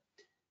good.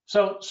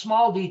 So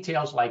small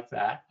details like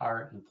that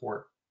are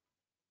important.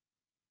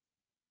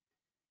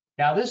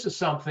 Now, this is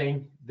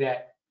something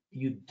that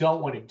you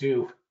don't want to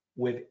do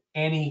with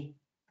any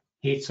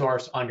heat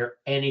source under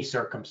any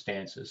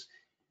circumstances.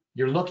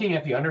 You're looking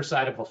at the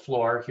underside of a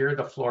floor. Here are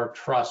the floor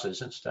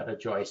trusses instead of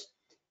joists.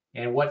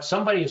 And what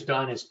somebody has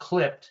done is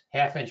clipped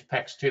 1/2-inch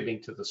PEX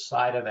tubing to the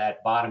side of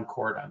that bottom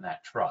cord on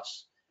that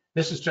truss.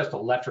 This is just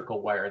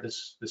electrical wire.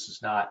 This is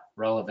not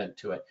relevant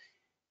to it.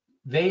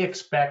 They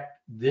expect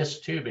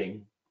this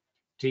tubing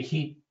to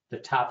heat the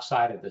top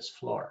side of this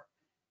floor.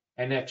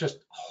 And that's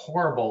just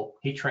horrible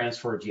heat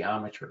transfer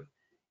geometry.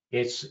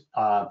 It's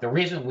the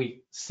reason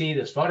we see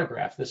this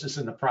photograph. This is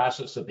in the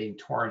process of being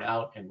torn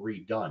out and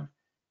redone,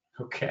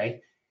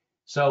 okay?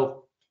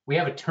 So we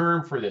have a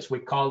term for this. We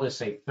call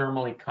this a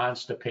thermally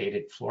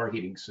constipated floor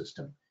heating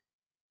system.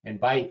 And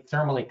by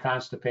thermally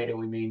constipated,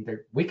 we mean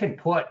that we can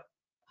put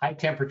high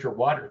temperature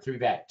water through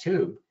that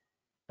tube,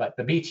 but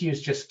the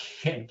BTUs just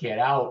can't get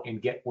out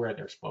and get where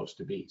they're supposed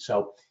to be.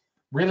 So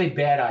really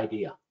bad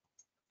idea.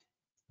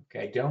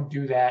 Okay, don't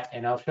do that.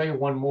 And I'll show you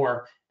one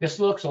more. This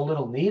looks a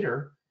little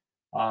neater.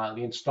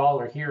 The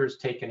installer here has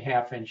taken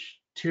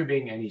 1/2-inch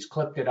tubing and he's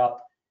clipped it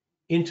up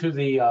into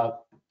the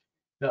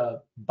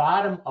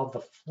bottom of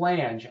the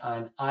flange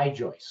on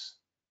I-joists.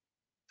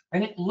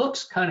 And it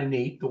looks kind of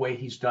neat the way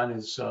he's done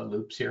his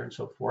loops here and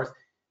so forth.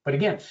 But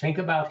again, think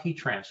about heat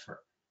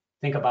transfer.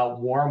 Think about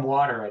warm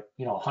water at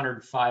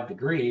 105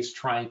 degrees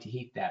trying to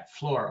heat that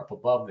floor up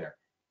above there.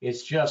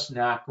 It's just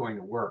not going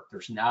to work.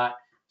 There's not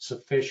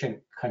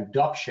sufficient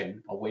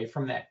conduction away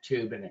from that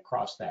tube and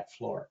across that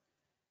floor.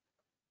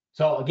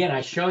 So again,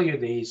 I show you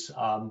these.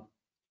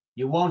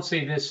 You won't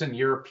see this in the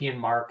European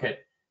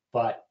market,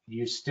 but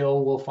you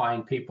still will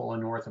find people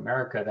in North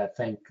America that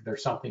think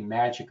there's something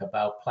magic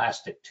about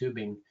plastic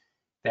tubing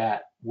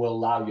that will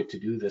allow you to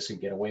do this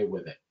and get away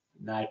with it.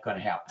 Not going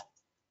to happen,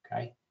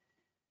 okay?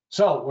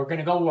 So we're going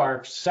to go to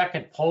our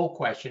second poll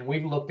question.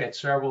 We've looked at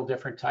several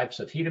different types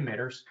of heat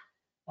emitters.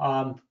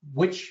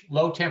 Which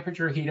low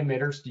temperature heat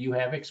emitters do you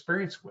have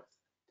experience with?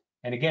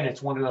 And again,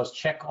 it's one of those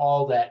check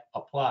all that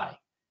apply.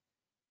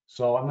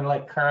 So I'm going to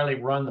let Carly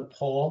run the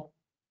poll.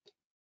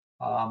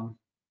 And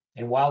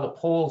while the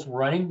poll's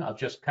running, I'll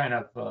just kind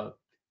of go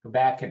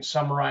back and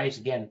summarize.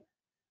 Again,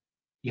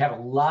 You have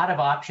a lot of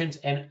options,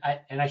 and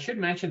I should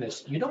mention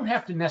this, you don't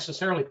have to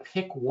necessarily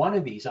pick one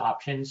of these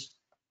options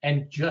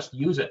and just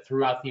use it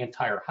throughout the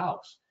entire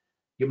house.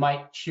 You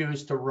might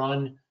choose to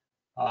run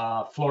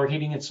floor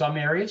heating in some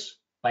areas,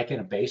 like in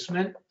a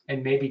basement,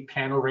 and maybe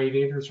panel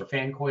radiators or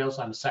fan coils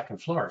on the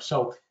second floor.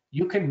 So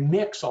you can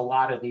mix a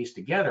lot of these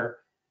together.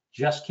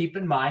 Just keep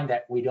in mind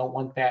that we don't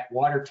want that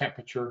water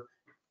temperature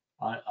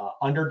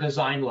under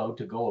design load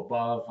to go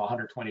above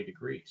 120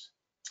 degrees.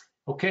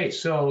 Okay,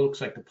 so it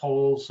looks like the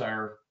polls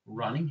are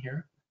running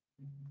here.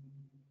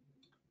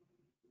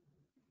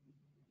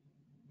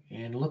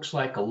 And it looks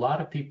like a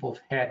lot of people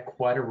have had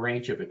quite a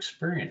range of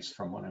experience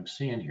from what I'm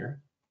seeing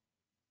here.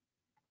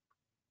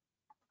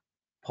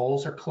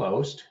 Polls are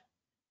closed.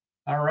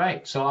 All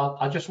right, so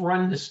I'll just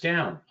run this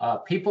down.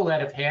 People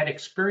that have had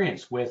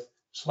experience with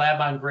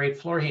slab-on-grade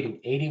floor heating,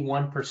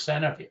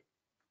 81% of you.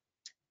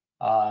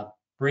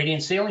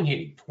 Radiant ceiling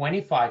heating,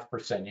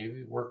 25%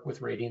 you work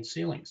with radiant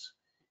ceilings.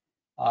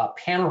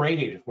 Panel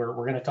radiators, we're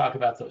going to talk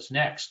about those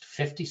next,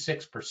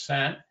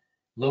 56%.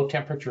 Low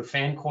temperature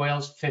fan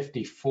coils,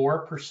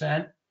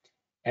 54%.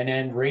 And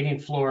then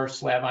radiant floor,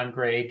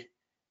 slab-on-grade,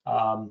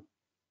 88%.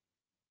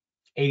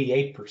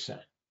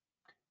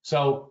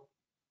 So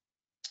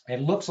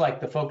it looks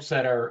like the folks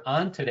that are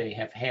on today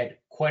have had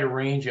quite a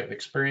range of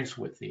experience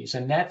with these,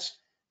 and that's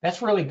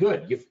really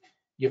good.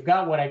 You've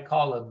got what I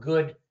call a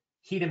good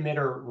heat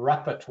emitter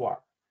repertoire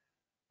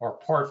or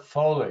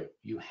portfolio.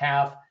 You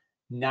have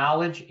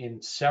knowledge in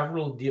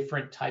several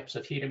different types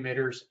of heat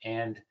emitters,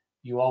 and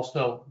you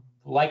also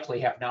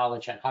likely have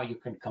knowledge on how you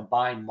can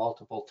combine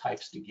multiple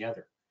types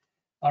together.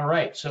 All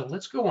right, so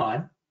let's go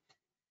on.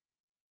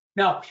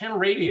 Now, panel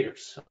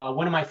radiators,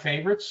 one of my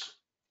favorites.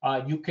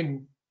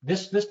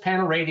 This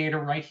panel radiator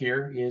right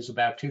here is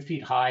about 2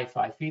 feet high,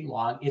 5 feet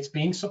long. It's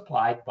being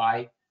supplied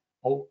by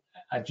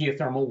a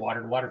geothermal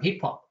water-to-water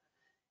heat pump.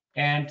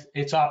 And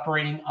it's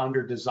operating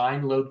under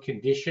design load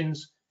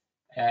conditions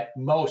at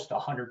most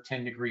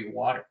 110 degree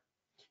water.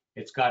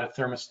 It's got a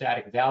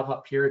thermostatic valve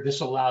up here.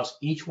 This allows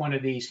each one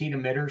of these heat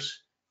emitters,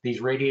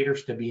 these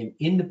radiators, to be an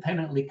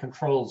independently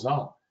controlled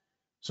zone.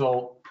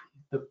 So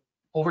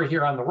over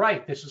here on the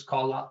right, this is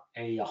called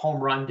a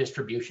home run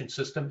distribution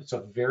system. It's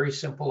a very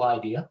simple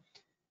idea.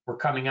 We're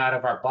coming out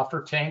of our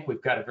buffer tank.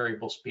 We've got a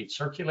variable speed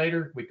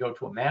circulator. We go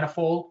to a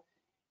manifold,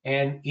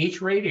 and each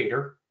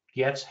radiator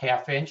gets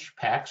 1/2-inch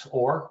PEX,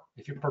 or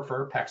if you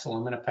prefer, PEX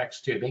aluminum,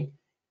 PEX tubing.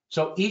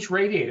 So each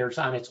radiator is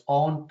on its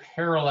own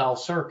parallel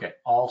circuit,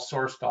 all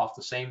sourced off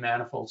the same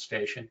manifold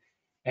station.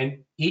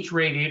 And each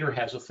radiator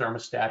has a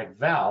thermostatic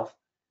valve,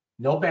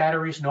 no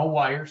batteries, no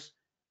wires.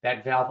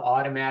 That valve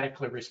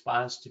automatically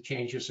responds to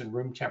changes in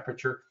room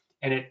temperature,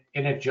 and it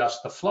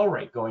adjusts the flow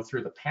rate going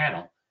through the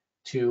panel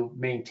to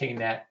maintain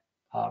that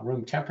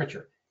room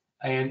temperature.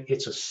 And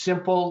it's a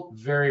simple,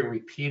 very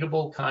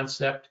repeatable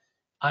concept.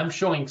 I'm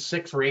showing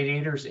 6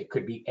 radiators. It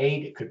could be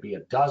 8, it could be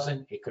a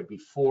dozen, it could be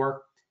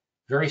 4.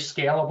 Very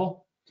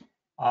scalable.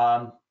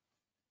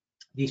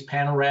 These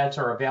panel rads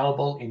are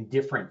available in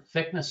different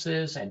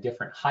thicknesses and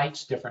different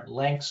heights, different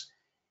lengths.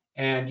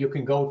 And you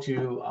can go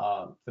to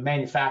the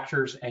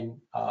manufacturers and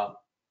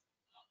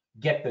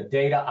get the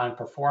data on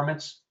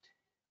performance.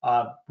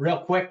 Real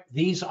quick,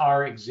 these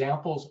are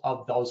examples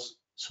of those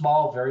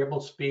small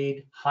variable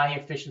speed, high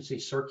efficiency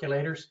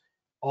circulators.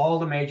 All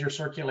the major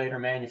circulator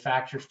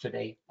manufacturers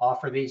today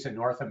offer these in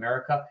North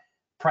America.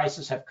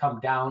 Prices have come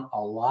down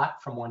a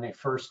lot from when they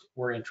first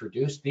were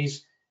introduced.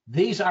 These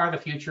are the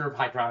future of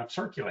hydronic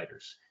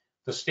circulators.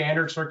 The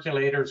standard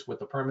circulators with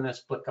the permanent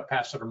split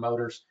capacitor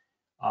motors,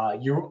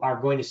 you are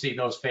going to see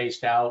those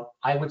phased out.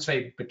 I would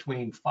say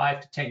between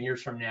 5 to 10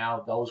 years from now,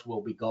 those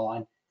will be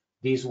gone.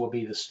 These will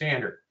be the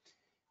standard.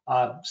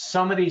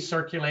 Some of these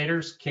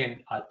circulators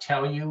can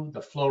tell you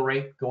the flow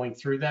rate going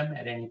through them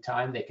at any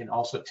time. They can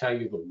also tell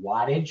you the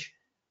wattage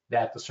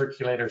that the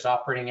circulator is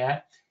operating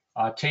at.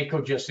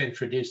 Taco just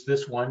introduced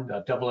this one,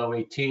 the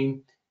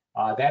 0018.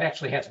 That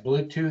actually has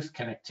Bluetooth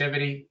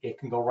connectivity. It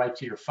can go right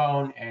to your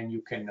phone, and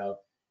you can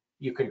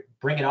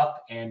bring it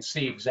up and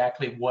see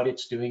exactly what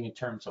it's doing in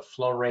terms of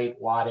flow rate,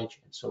 wattage,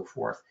 and so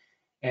forth.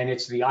 And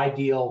it's the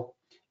ideal,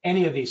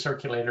 any of these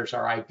circulators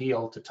are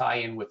ideal to tie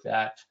in with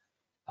that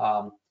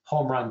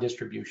home run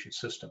distribution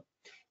system.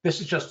 This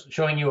is just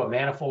showing you a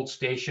manifold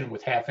station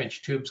with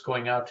 1/2-inch tubes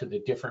going out to the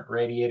different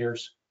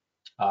radiators,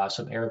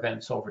 some air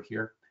vents over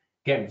here.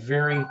 Again,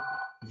 very,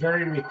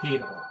 very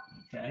repeatable,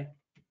 okay?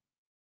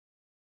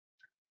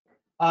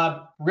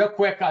 Real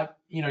quick,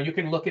 you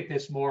can look at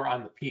this more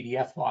on the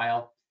PDF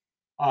file.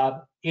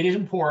 It is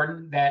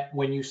important that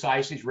when you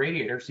size these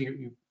radiators,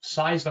 you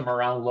size them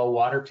around low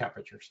water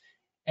temperatures.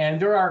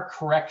 And there are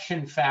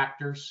correction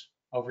factors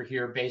over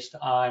here based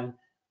on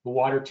the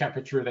water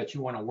temperature that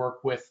you want to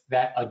work with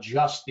that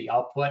adjust the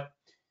output.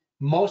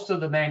 Most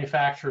of the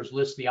manufacturers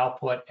list the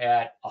output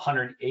at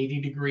 180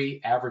 degree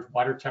average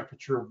water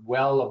temperature,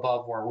 well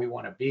above where we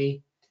want to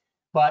be.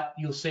 But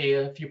you'll see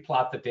if you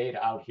plot the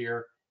data out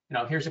here,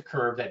 here's a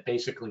curve that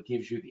basically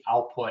gives you the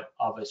output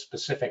of a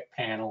specific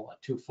panel, a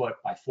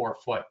 2-foot by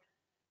 4-foot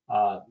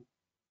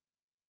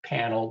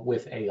panel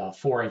with a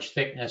 4-inch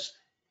thickness.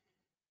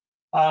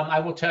 I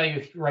will tell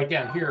you right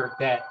down here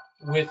that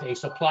with a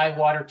supply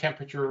water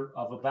temperature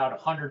of about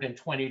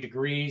 120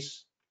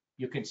 degrees,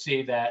 you can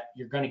see that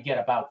you're going to get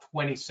about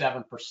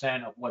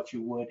 27% of what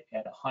you would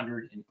at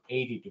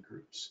 180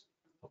 degrees.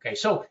 Okay,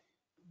 so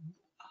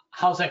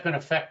how's that going to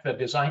affect the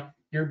design?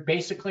 You're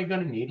basically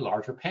going to need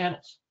larger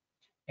panels.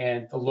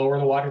 And the lower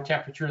the water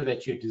temperature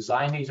that you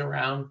design these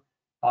around,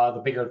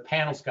 the bigger the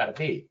panel's got to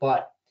be.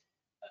 But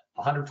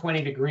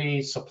 120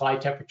 degrees supply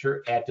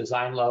temperature at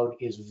design load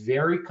is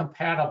very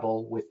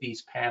compatible with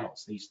these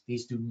panels.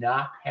 These do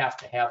not have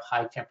to have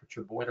high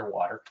temperature boiler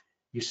water.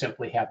 You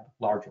simply have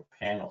larger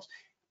panels.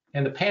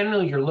 And the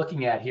panel you're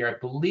looking at here, I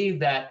believe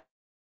that's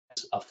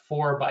a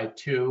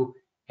 4x2,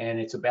 and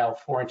it's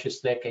about 4 inches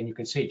thick. And you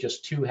can see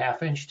just 2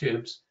 half-inch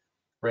tubes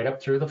right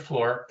up through the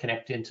floor,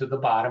 connect into the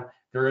bottom.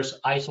 There is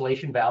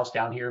isolation valves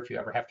down here if you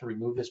ever have to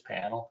remove this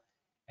panel.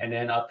 And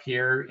then up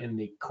here in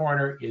the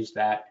corner is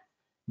that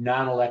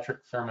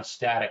non-electric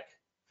thermostatic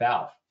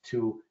valve.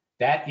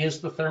 That is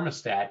the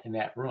thermostat in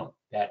that room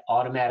that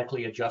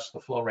automatically adjusts the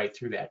flow rate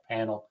through that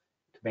panel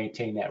to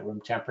maintain that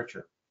room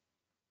temperature.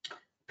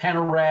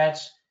 Panel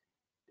rads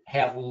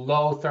have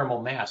low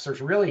thermal mass.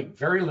 There's really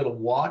very little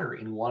water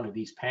in one of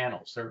these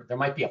panels. There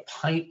might be a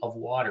pint of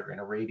water in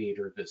a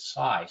radiator this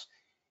size,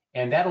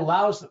 and that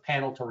allows the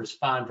panel to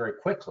respond very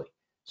quickly.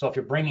 So if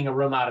you're bringing a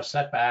room out of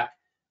setback,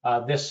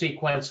 this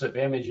sequence of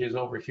images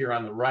over here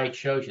on the right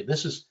shows you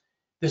this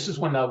is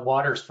when the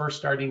water is first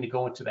starting to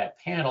go into that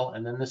panel,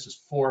 and then this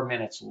is 4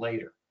 minutes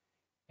later.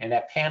 And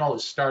that panel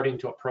is starting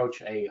to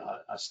approach a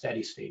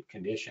steady state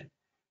condition.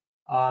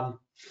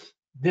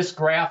 This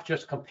graph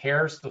just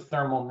compares the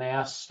thermal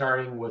mass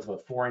starting with a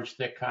 4-inch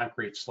thick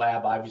concrete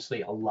slab,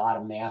 obviously a lot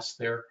of mass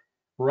there,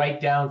 right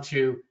down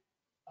to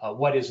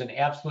what is an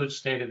absolute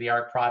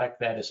state-of-the-art product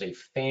that is a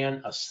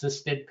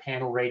fan-assisted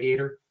panel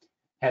radiator.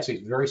 Has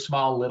these very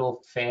small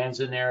little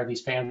fans in there.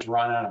 These fans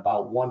run on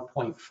about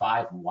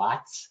 1.5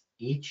 watts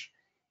each,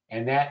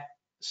 and that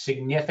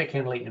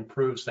significantly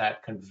improves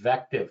that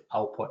convective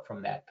output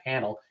from that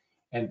panel.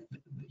 And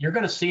you're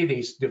going to see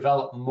these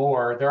develop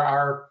more.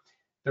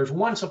 There's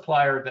one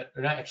supplier that,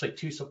 there are actually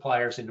 2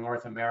 suppliers in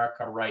North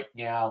America right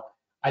now.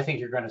 I think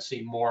you're going to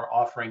see more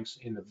offerings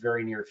in the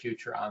very near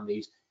future on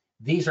these.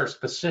 These are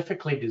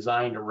specifically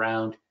designed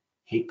around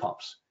heat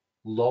pumps,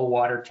 low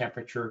water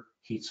temperature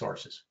heat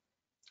sources.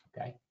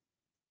 Okay.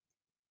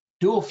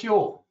 Dual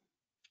fuel.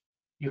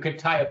 You can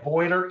tie a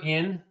boiler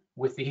in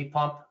with the heat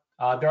pump.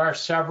 There are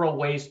several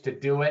ways to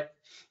do it.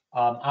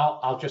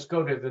 I'll just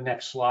go to the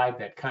next slide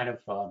that kind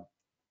of,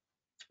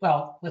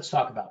 well, let's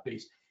talk about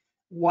these.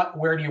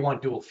 Where do you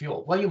want dual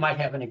fuel? Well, you might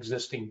have an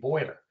existing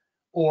boiler,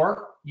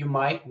 or you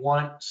might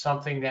want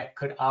something that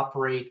could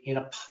operate in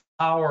a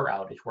power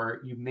outage where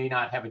you may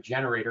not have a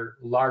generator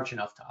large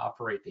enough to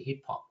operate the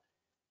heat pump.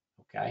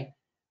 Okay.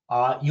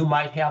 You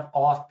might have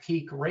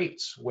off-peak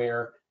rates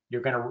where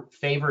you're going to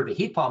favor the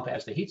heat pump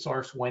as the heat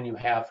source when you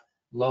have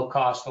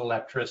low-cost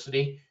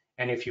electricity.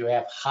 And if you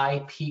have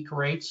high peak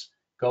rates,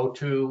 go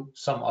to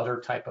some other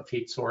type of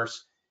heat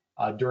source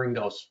during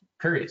those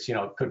periods. You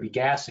know, it could be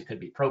gas, it could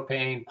be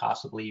propane,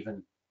 possibly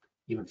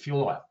even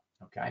fuel oil.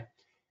 Okay.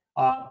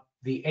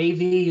 The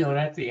AV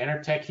unit, the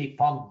Enertech heat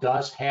pump,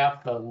 does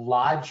have the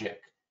logic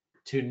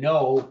to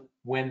know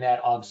when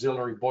that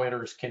auxiliary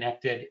boiler is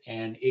connected,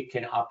 and it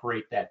can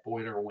operate that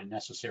boiler when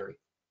necessary.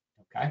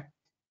 Okay.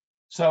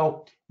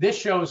 So this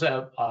shows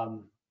a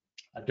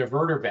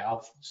diverter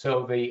valve.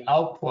 So the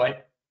output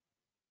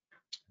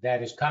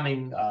that is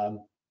coming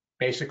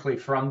basically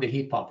from the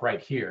heat pump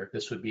right here,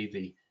 this would be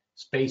the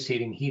space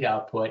heating heat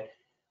output.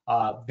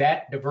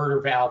 That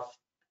diverter valve,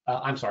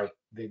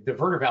 the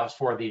diverter valve is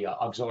for the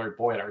auxiliary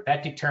boiler.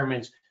 That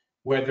determines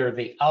whether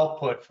the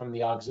output from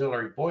the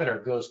auxiliary boiler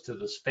goes to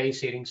the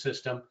space heating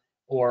system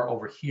or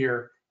over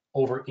here,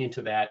 over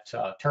into that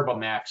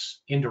TurboMax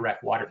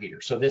indirect water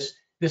heater. So this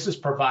is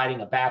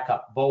providing a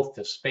backup both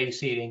to space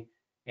heating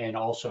and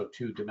also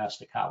to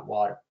domestic hot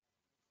water.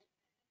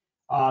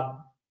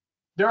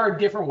 There are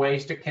different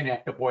ways to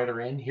connect the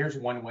boiler in. Here's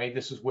one way.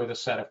 This is with a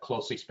set of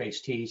closely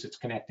spaced T's. It's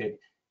connected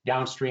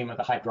downstream of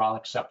the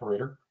hydraulic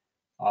separator.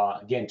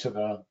 Again, to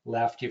the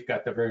left, you've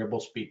got the variable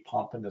speed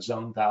pump and the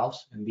zone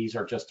valves, and these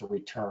are just the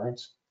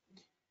returns.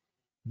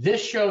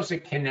 This shows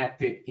it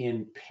connected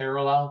in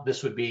parallel.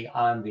 This would be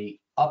on the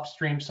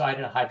upstream side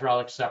of the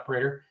hydraulic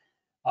separator.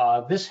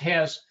 This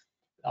has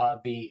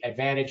the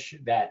advantage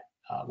that,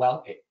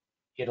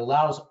 it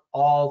allows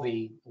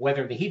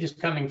whether the heat is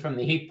coming from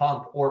the heat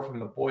pump or from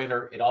the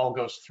boiler, it all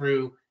goes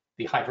through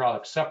the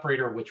hydraulic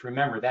separator, which,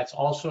 remember, that's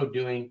also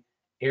doing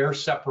air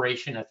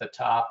separation at the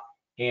top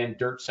and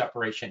dirt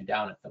separation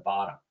down at the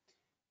bottom.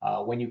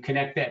 When you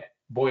connect that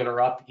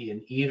boiler up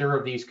in either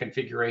of these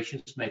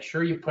configurations, make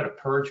sure you put a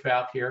purge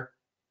valve here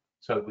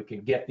so we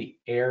can get the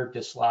air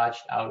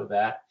dislodged out of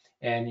that.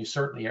 And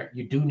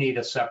you do need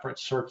a separate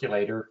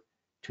circulator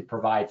to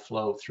provide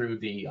flow through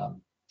the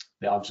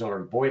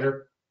auxiliary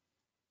boiler.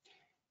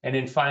 And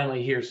then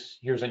finally, here's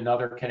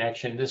another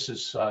connection. This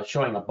is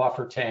showing a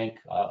buffer tank,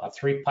 a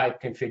 3-pipe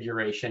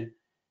configuration.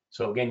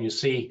 So again, you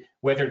see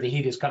whether the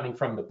heat is coming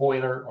from the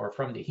boiler or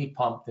from the heat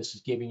pump, this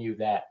is giving you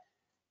that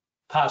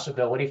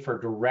possibility for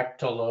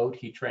direct to load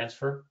heat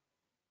transfer.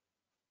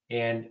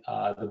 And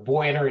the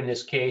boiler in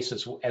this case,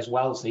 as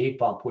well as the heat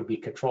pump, would be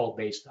controlled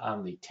based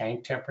on the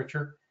tank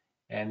temperature.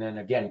 And then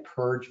again,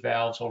 purge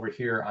valves over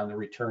here on the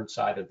return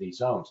side of these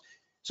zones.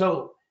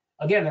 So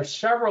again, there's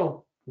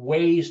several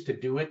ways to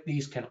do it.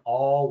 These can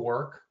all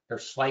work.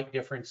 There's slight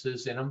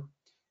differences in them.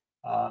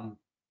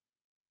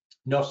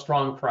 No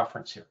strong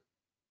preference here.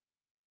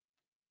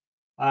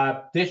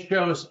 This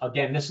shows,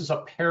 again, this is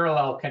a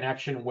parallel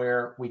connection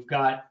where we've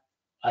got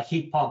a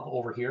heat pump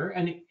over here.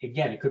 And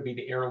again, it could be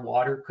the air to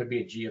water, it could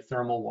be a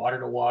geothermal water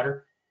to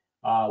water.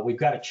 We've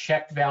got a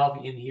check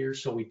valve in here,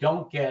 so we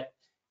don't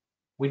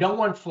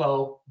want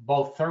flow,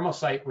 both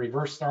thermosyphon,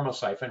 reverse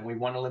thermosiphon. We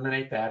want to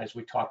eliminate that, as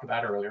we talked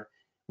about earlier.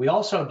 We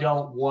also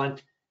don't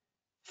want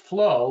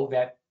flow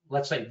that,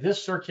 let's say,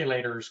 this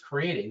circulator is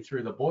creating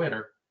through the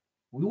boiler.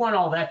 We want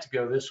all that to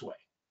go this way.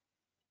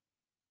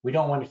 We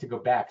don't want it to go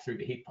back through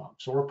the heat pump.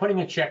 So we're putting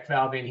a check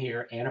valve in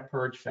here and a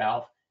purge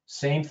valve.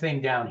 Same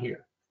thing down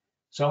here.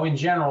 So in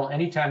general,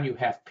 anytime you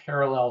have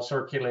parallel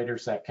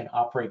circulators that can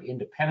operate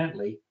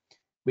independently,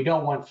 we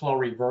don't want flow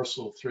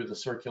reversal through the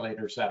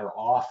circulators that are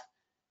off.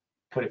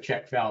 Put a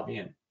check valve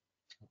in,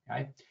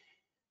 okay?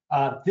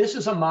 This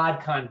is a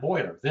ModCon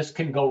boiler. This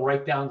can go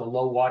right down to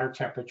low water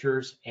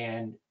temperatures,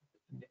 and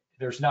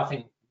there's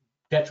nothing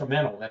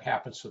detrimental that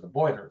happens to the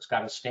boiler. It's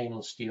got a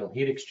stainless steel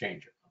heat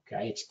exchanger,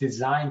 okay? It's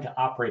designed to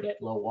operate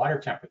at low water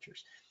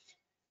temperatures.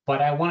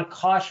 But I want to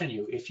caution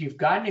you, if you've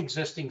got an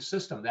existing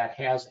system that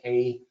has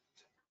a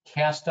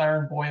cast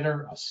iron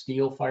boiler, a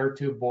steel fire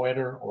tube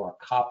boiler, or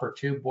a copper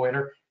tube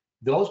boiler,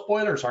 those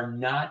boilers are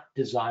not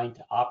designed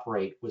to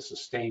operate with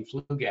sustained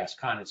flue gas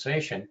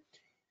condensation.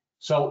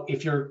 So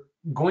if you're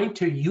going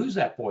to use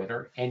that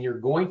boiler and you're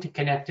going to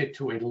connect it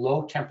to a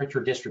low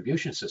temperature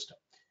distribution system,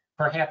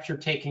 perhaps you're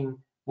taking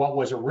what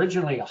was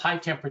originally a high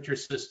temperature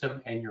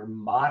system and you're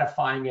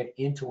modifying it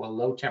into a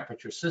low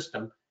temperature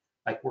system,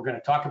 like we're going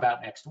to talk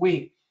about next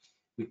week,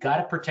 we've got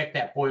to protect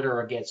that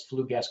boiler against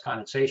flue gas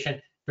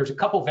condensation. There's a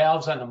couple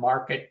valves on the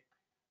market.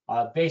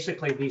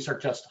 Basically, these are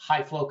just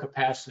high flow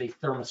capacity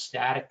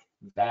thermostatic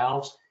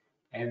valves,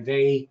 and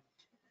they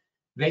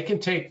can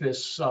take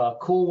this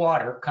cool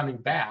water coming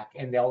back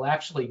and they'll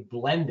actually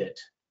blend it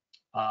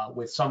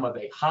with some of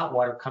the hot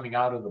water coming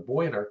out of the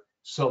boiler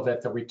so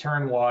that the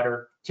return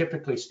water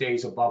typically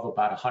stays above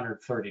about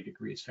 130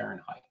 degrees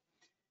Fahrenheit.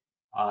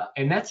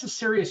 And that's a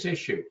serious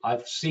issue.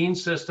 I've seen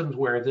systems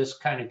where this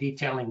kind of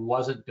detailing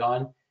wasn't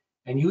done,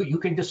 and you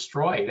can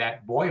destroy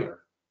that boiler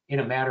in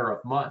a matter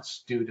of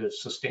months due to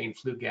sustained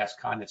flue gas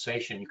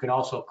condensation. You can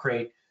also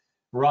create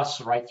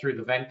rust right through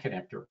the vent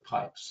connector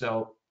pipe.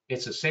 So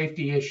it's a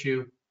safety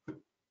issue.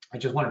 I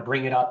just want to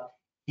bring it up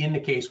in the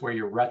case where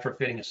you're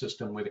retrofitting a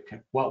system with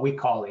what we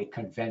call a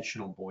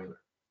conventional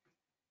boiler.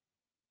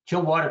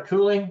 Chill water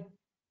cooling,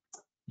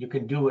 you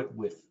can do it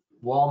with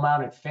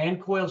wall-mounted fan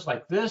coils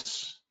like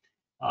this.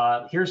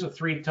 Here's a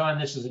 3-ton.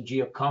 This is a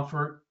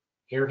GeoComfort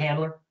air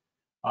handler.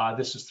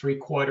 This is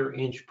 3/4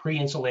 inch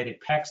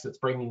pre-insulated PEX that's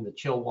bringing the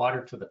chill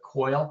water to the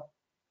coil.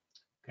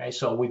 Okay,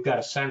 so we've got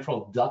a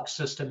central duct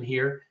system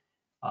here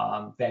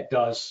that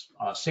does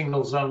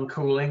single zone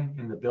cooling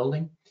in the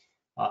building.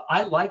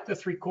 I like the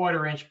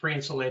 3/4 inch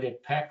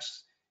pre-insulated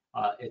PEX.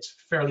 It's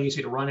fairly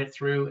easy to run it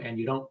through, and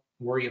you don't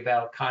worry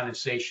about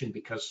condensation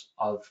because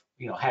of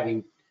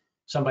having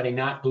somebody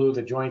not glue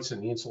the joints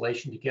and the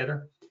insulation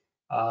together.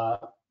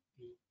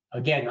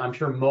 Again, I'm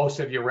sure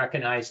most of you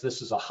recognize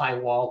this is a high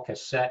wall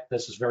cassette.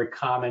 This is very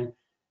common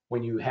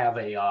when you have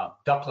a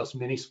ductless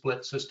mini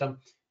split system.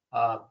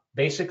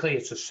 Basically,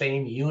 it's the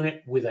same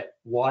unit with a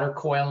water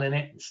coil in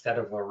it instead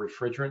of a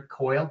refrigerant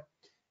coil.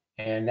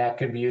 And that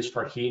can be used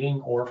for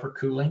heating or for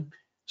cooling.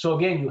 So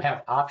again, you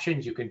have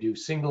options. You can do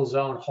single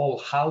zone whole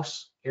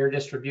house air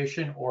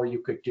distribution, or you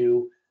could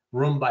do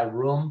room by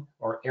room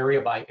or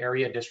area by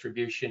area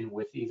distribution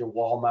with either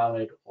wall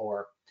mounted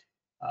or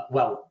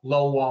low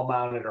wall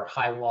mounted or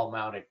high wall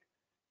mounted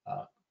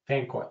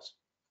fan coils.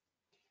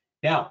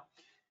 Now,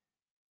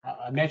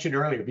 I mentioned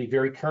earlier, be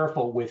very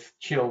careful with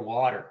chill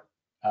water.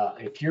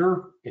 If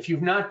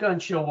you've not done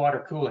chill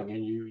water cooling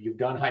and you've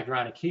done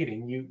hydronic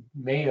heating, you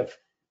may have,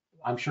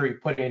 I'm sure you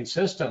put in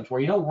systems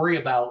where you don't worry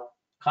about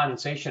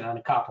condensation on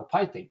the copper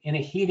piping in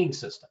a heating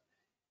system.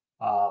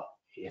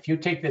 If you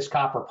take this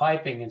copper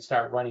piping and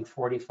start running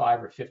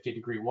 45 or 50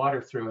 degree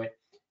water through it,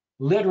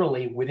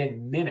 literally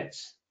within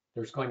minutes,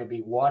 there's going to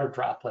be water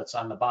droplets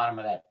on the bottom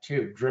of that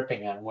tube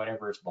dripping on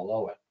whatever is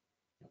below it,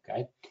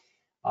 okay?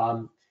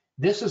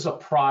 This is a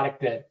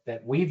product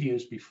that we've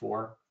used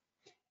before,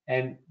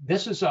 and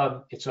this is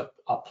it's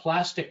a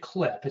plastic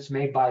clip. It's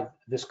made by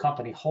this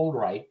company,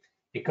 Holdrite.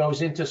 It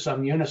goes into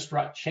some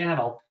unistrut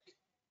channel,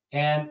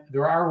 and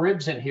there are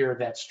ribs in here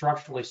that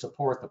structurally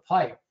support the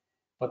pipe.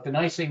 But the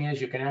nice thing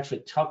is you can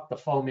actually tuck the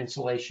foam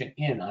insulation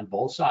in on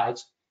both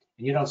sides,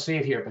 and you don't see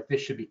it here, but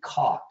this should be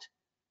caulked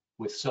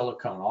with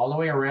silicone all the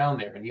way around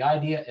there. And the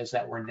idea is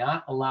that we're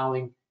not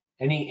allowing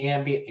any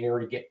ambient air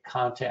to get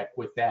contact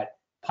with that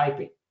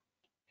piping.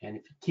 And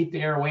if you keep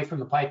the air away from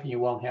the piping, you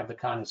won't have the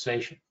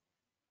condensation.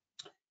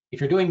 If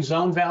you're doing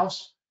zone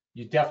valves,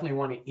 you definitely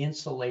want to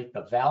insulate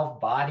the valve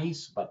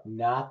bodies, but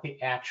not the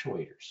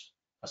actuators,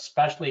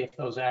 especially if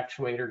those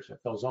actuators,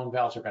 if those zone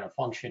valves are going to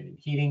function in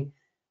heating.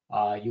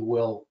 You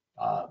will,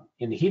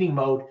 in the heating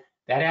mode,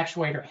 that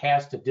actuator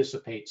has to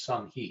dissipate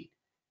some heat.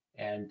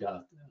 And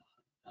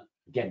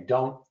again,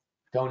 don't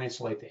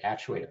insulate the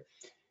actuator.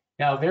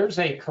 Now, there's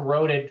a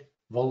corroded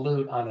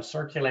volute on a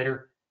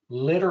circulator,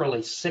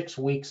 literally 6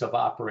 weeks of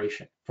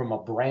operation from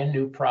a brand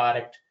new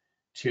product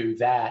to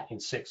that in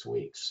 6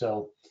 weeks.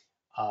 So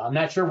I'm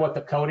not sure what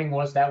the coating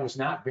was. That was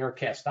not bare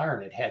cast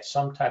iron. It had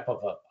some type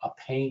of a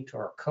paint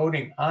or a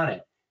coating on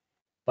it,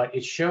 but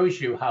it shows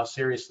you how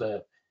serious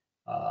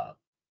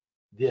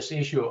this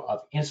issue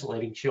of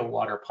insulating chill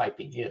water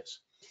piping is.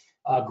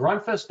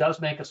 Grundfos does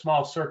make a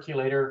small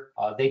circulator.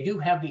 They do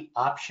have the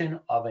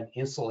option of an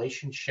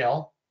insulation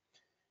shell.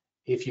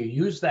 If you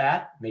use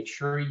that, make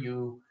sure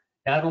you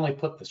not only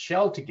put the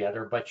shell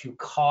together, but you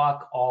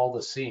caulk all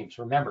the seams.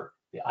 Remember,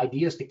 the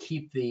idea is to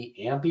keep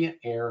the ambient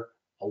air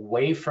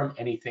away from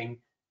anything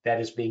that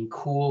is being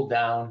cooled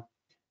down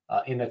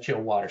in the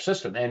chill water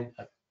system. And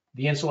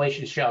the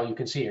insulation shell, you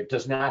can see here,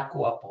 does not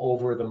go up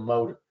over the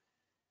motor.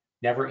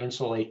 Never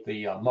insulate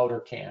the motor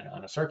can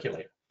on a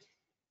circulator.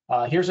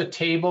 Here's a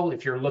table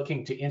if you're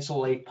looking to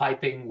insulate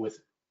piping with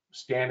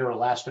standard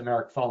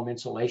elastomeric foam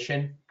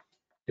insulation.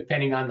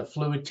 Depending on the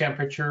fluid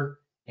temperature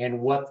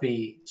and what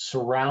the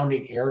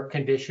surrounding air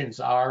conditions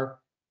are,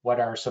 what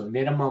are some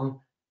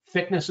minimum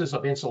thicknesses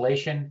of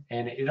insulation,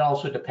 and it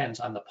also depends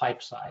on the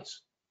pipe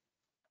size.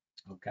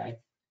 Okay,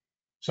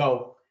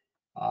 so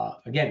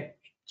again,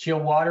 chill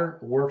water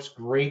works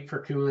great for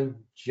cooling.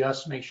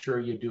 Just make sure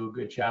you do a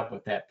good job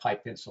with that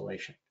pipe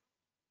insulation.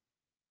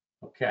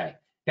 Okay,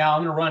 now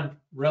I'm going to run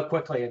real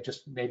quickly,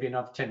 just maybe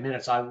another 10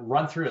 minutes. I'll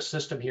run through a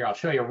system here. I'll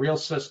show you a real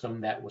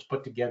system that was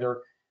put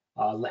together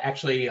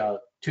actually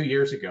 2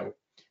 years ago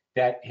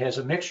that has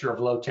a mixture of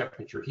low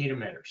temperature heat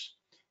emitters.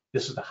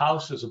 This is the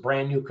house, is a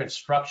brand new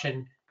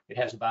construction. It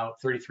has about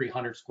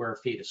 3,300 square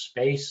feet of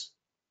space.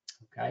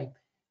 Okay,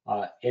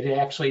 it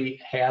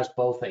actually has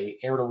both a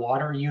air to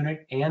water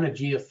unit and a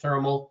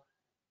geothermal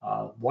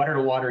water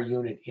to water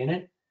unit in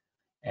it.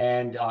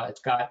 And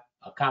it's got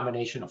a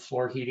combination of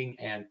floor heating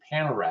and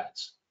panel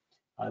racks.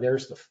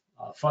 There's the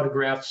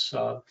photographs.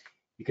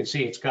 You can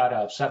see it's got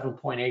a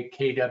 7.8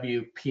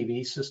 kW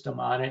PV system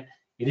on it.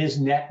 It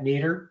is net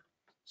meter,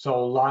 so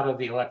a lot of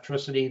the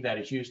electricity that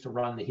is used to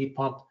run the heat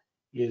pump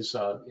is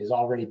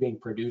already being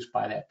produced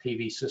by that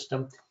PV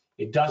system.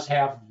 It does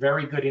have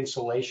very good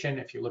insulation.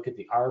 If you look at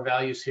the R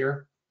values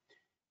here,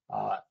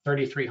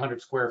 3,300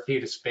 square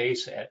feet of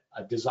space at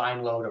a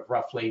design load of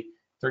roughly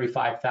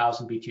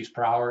 35,000 BTUs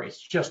per hour.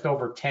 It's just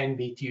over 10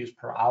 BTUs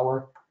per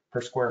hour per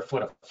square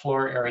foot of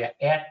floor area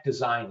at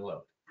design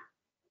load.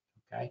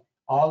 Okay.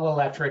 All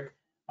electric.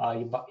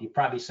 You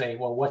probably say,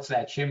 well, what's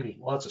that chimney?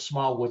 Well, it's a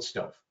small wood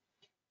stove.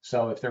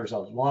 So if there's a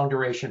long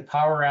duration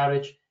power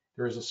outage,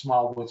 there is a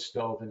small wood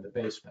stove in the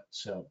basement.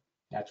 So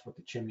that's what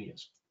the chimney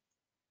is.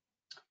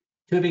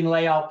 Tubing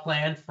layout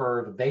plan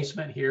for the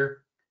basement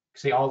here.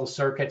 See, all the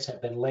circuits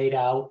have been laid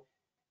out,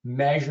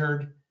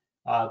 measured.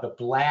 The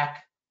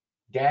black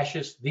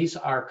dashes, these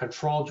are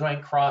control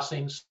joint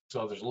crossings.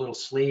 So there's a little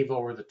sleeve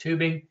over the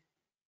tubing.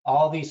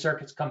 All these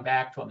circuits come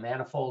back to a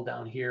manifold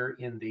down here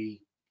in the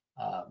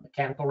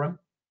mechanical room.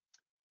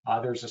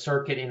 There's a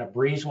circuit in a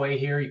breezeway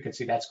here. You can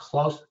see that's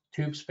close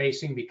tube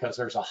spacing because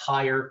there's a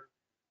higher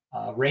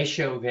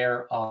ratio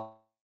there of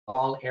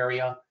wall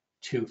area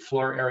to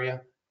floor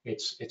area.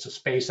 It's a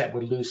space that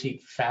would lose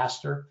heat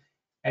faster.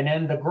 And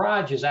then the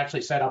garage is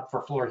actually set up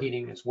for floor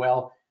heating as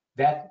well.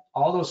 That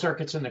all those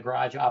circuits in the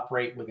garage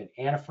operate with an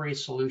antifreeze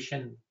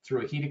solution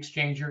through a heat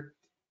exchanger.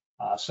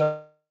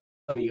 So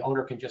the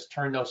owner can just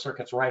turn those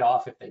circuits right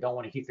off if they don't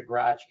want to heat the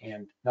garage,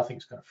 and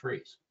nothing's going to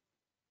freeze.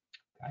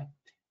 Okay.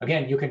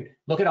 Again, you can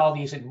look at all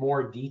these in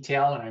more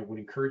detail, and I would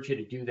encourage you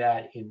to do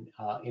that in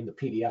the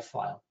PDF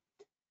file.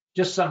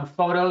 Just some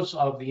photos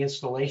of the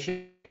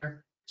installation.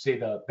 See,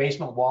 the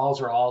basement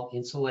walls are all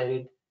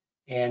insulated,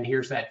 and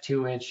here's that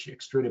 2-inch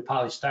extruded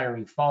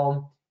polystyrene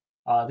foam.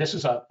 This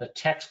is the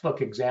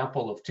textbook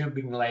example of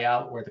tubing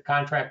layout where the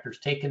contractor's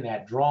taken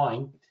that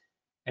drawing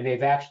and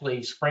they've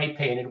actually spray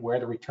painted where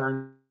the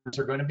returns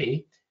are going to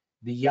be.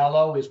 The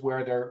yellow is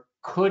where there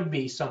could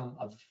be some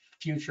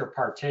future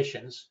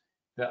partitions.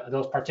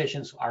 Those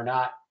partitions are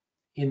not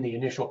in the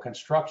initial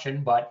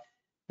construction, but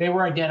they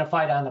were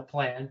identified on the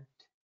plan.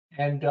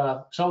 And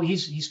so he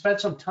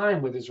spent some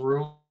time with his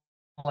rule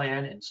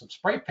plan and some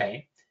spray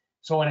paint.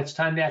 So when it's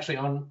time to actually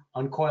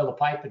uncoil the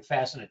pipe and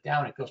fasten it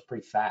down, it goes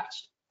pretty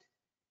fast.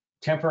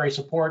 Temporary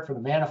support for the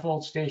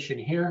manifold station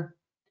here.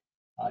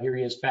 Here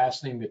he is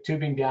fastening the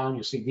tubing down.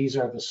 You see these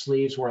are the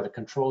sleeves where the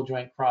control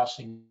joint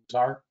crossings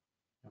are.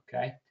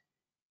 Okay.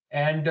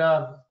 And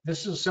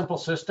this is a simple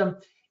system.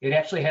 It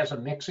actually has a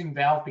mixing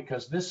valve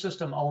because this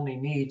system only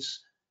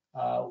needs,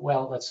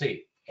 well, let's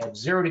see, at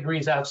 0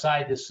 degrees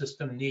outside, this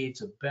system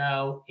needs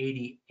about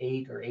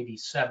 88 or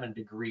 87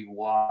 degree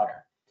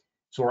water.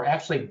 So we're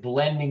actually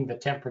blending the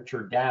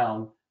temperature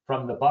down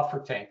from the buffer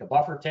tank. The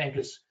buffer tank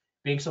is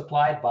being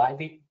supplied by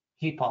the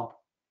heat pump,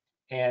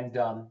 and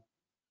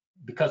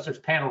because there's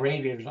panel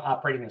radiators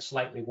operating at a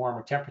slightly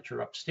warmer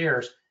temperature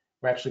upstairs,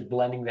 we're actually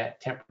blending that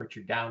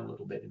temperature down a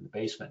little bit in the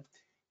basement.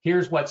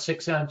 Here's what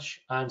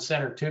 6-inch on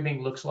center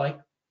tubing looks like.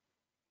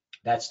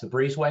 That's the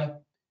breezeway.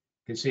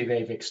 You can see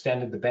they've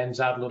extended the bends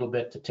out a little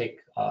bit to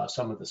take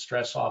some of the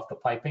stress off the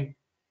piping.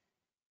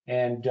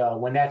 And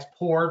when that's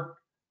poured,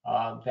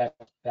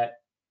 that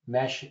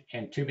mesh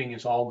and tubing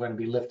is all going to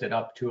be lifted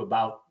up to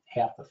about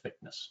half the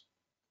thickness.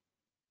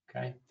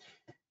 Okay.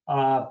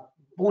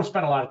 Won't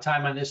spend a lot of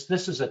time on this.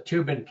 This is a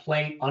tube and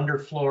plate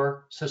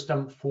underfloor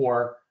system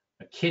for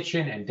a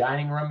kitchen and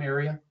dining room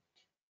area.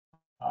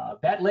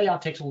 That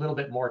layout takes a little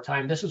bit more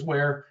time. This is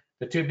where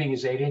the tubing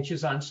is 8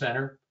 inches on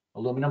center,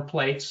 aluminum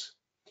plates.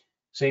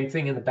 Same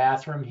thing in the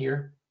bathroom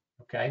here.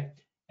 Okay.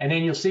 And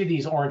then you'll see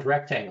these orange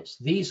rectangles.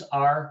 These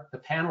are the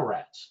panel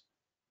rats.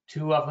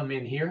 2 of them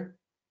in here,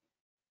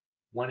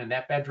 one in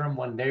that bedroom,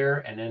 one there,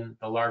 and then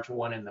the larger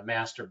one in the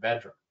master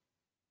bedroom.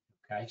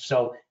 Okay,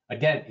 so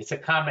again, it's a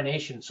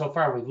combination. So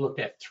far, we've looked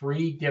at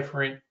 3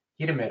 different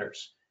heat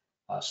emitters: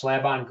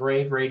 slab on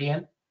grade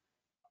radiant,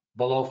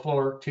 below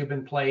floor tube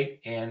and plate,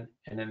 and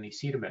then these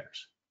heat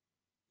emitters.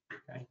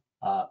 Okay,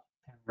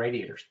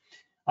 radiators.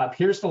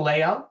 Here's the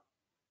layout.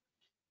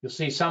 You'll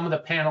see some of the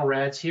panel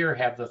rads here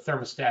have the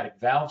thermostatic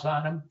valves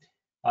on them.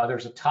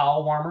 There's a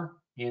towel warmer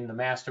in the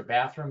master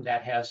bathroom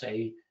that has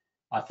a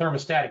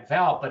thermostatic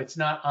valve, but it's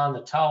not on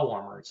the towel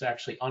warmer. It's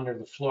actually under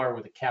the floor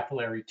with a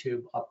capillary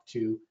tube up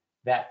to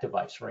that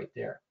device right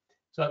there.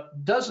 So it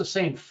does the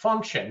same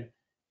function,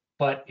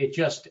 but it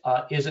just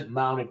isn't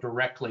mounted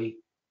directly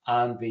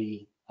on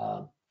the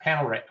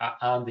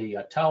on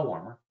the towel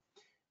warmer.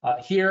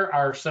 Here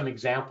are some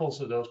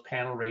examples of those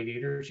panel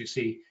radiators. You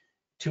see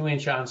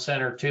 2-inch on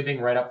center tubing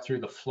right up through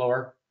the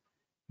floor,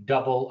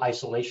 double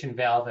isolation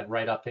valve, and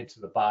right up into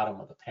the bottom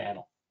of the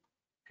panel.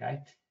 Okay.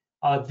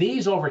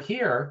 These over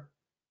here,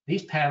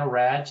 these panel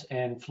rads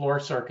and floor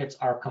circuits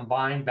are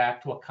combined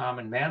back to a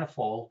common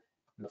manifold.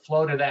 And the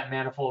flow to that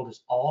manifold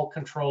is all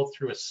controlled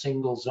through a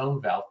single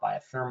zone valve by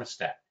a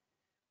thermostat.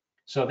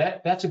 So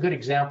that's a good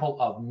example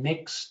of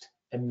mixed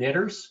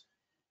emitters.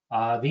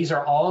 These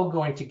are all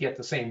going to get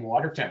the same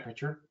water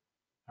temperature.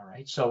 All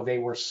right, so they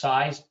were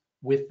sized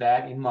with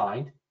that in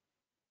mind.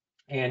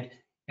 And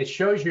it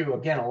shows you,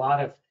 again, a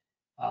lot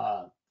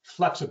of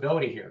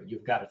flexibility here.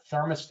 You've got a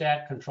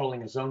thermostat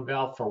controlling a zone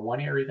valve for one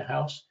area of the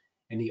house.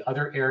 In the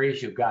other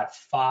areas, you've got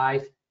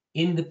 5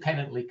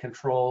 independently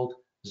controlled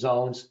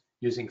zones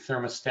using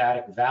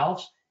thermostatic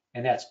valves.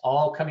 And that's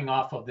all coming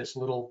off of this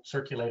little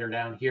circulator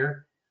down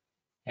here.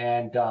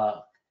 And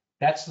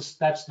that's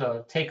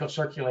the take-off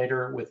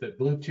circulator with the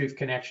Bluetooth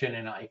connection.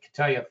 And I can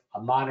tell you, I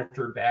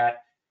monitored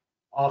that.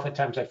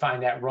 Oftentimes I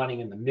find that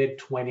running in the mid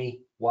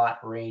 20 watt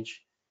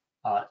range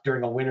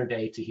during a winter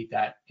day to heat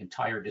that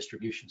entire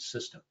distribution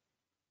system.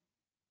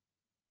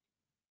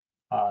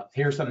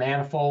 Here's the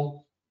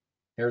manifold.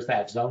 There's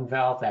that zone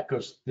valve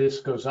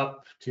this goes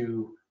up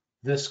to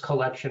this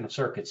collection of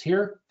circuits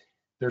here.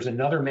 There's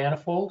another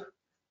manifold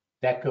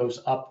that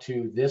goes up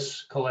to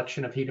this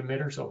collection of heat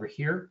emitters over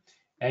here.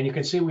 And you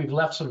can see we've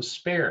left some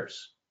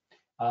spares.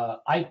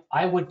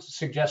 I would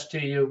suggest to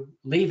you,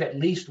 leave at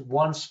least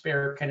one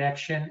spare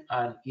connection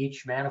on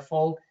each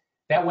manifold.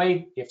 That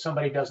way, if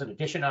somebody does an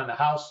addition on the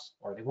house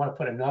or they want to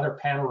put another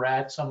panel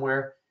rad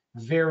somewhere,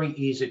 very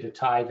easy to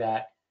tie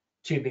that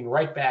tubing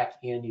right back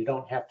in. You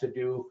don't have to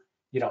do,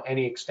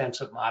 any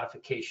extensive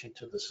modification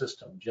to the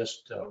system.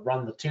 Just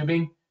run the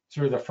tubing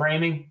through the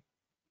framing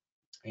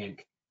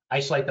and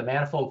isolate the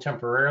manifold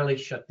temporarily,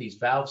 shut these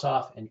valves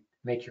off, and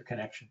make your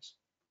connections.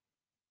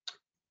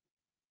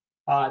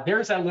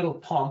 There's that little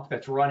pump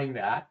that's running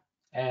that,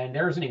 and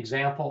there's an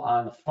example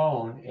on the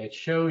phone. It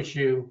shows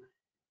you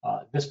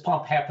this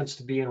pump happens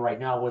to be in right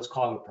now what's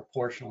called a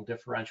proportional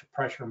differential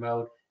pressure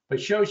mode, but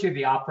it shows you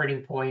the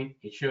operating point.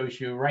 It shows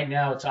you right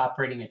now it's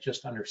operating at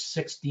just under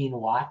 16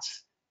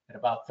 watts at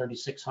about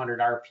 3,600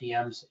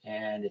 RPMs,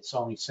 and it's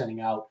only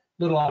sending out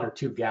a little under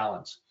 2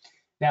 gallons.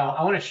 Now,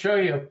 I want to show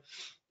you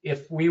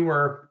if we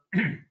were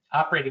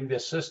operating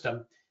this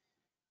system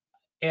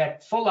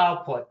at full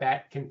output,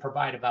 that can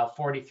provide about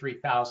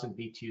 43,000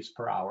 BTUs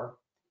per hour,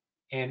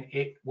 and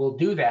it will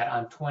do that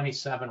on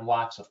 27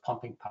 watts of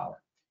pumping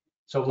power.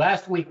 So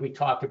last week we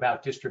talked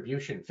about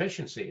distribution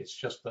efficiency. It's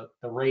just the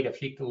rate of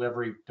heat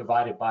delivery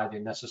divided by the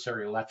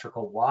necessary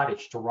electrical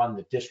wattage to run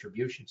the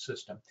distribution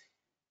system.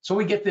 So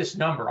we get this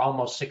number,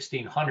 almost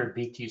 1,600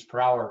 BTUs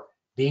per hour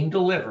being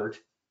delivered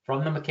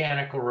from the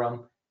mechanical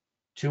room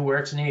to where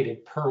it's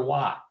needed per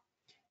watt.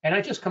 And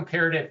I just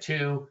compared it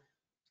to,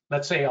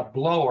 let's say, a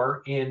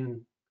blower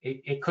in,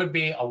 it could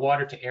be a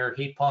water to air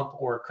heat pump,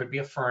 or it could be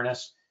a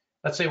furnace.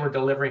 Let's say we're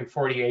delivering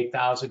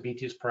 48,000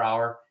 BTUs per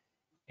hour,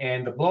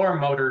 and the blower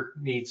motor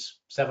needs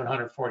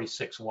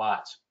 746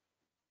 watts.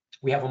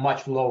 We have a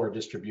much lower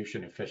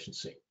distribution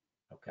efficiency,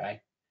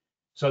 okay?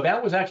 So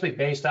that was actually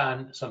based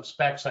on some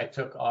specs I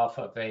took off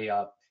of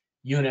a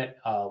unit,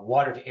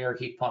 water to air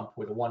heat pump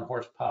with a 1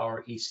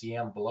 horsepower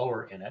ECM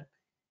blower in it.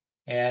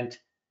 And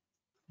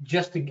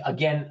just to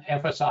again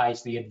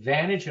emphasize the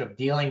advantage of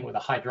dealing with a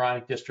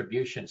hydronic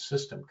distribution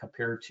system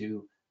compared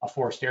to a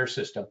forced air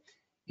system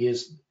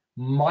is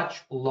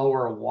much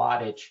lower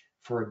wattage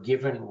for a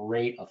given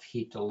rate of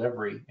heat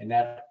delivery. And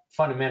that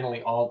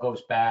fundamentally all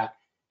goes back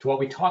to what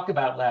we talked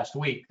about last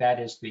week. That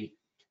is the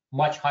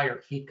much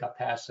higher heat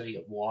capacity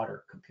of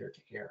water compared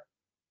to air.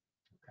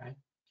 Okay.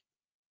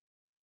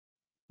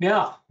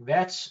 Now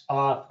that's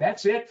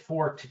it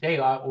for today.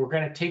 We're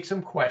going to take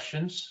some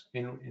questions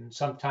in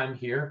some time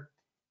here.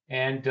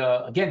 And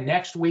again,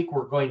 next week,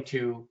 we're going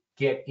to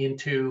get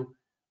into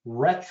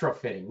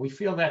retrofitting. We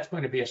feel that's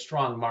going to be a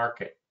strong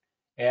market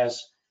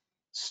as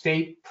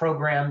state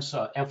programs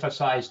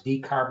emphasize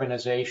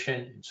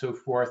decarbonization and so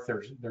forth.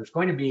 There's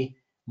going to be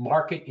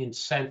market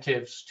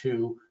incentives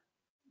to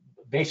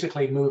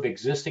basically move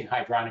existing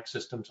hydronic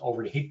systems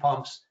over to heat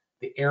pumps.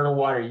 The air to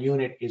water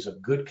unit is a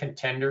good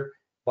contender,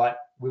 but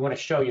we want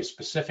to show you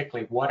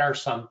specifically what are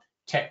some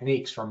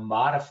techniques for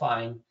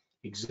modifying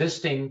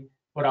existing,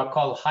 what I'll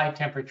call high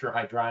temperature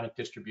hydronic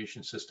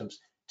distribution systems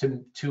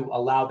to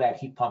allow that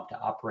heat pump to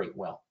operate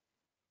well.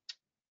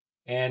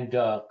 And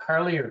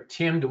Carly or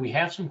Tim, do we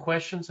have some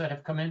questions that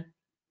have come in?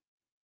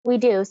 We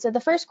do. So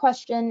the first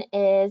question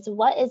is,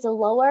 what is a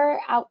lower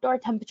outdoor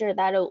temperature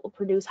that it will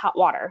produce hot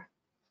water?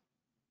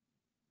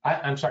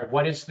 I'm sorry,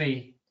 what is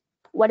the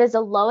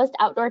lowest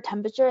outdoor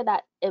temperature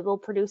that it will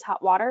produce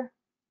hot water?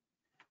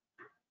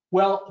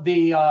 Well,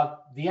 the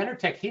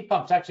Enertech heat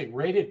pump's actually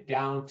rated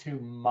down to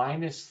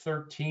minus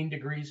 13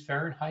 degrees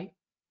Fahrenheit.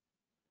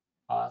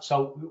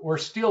 So we're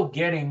still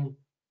getting,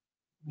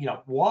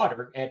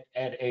 water at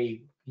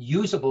a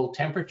usable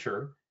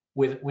temperature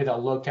with a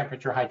low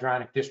temperature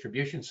hydronic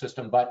distribution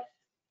system. But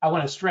I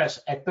want to stress,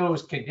 at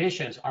those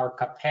conditions, our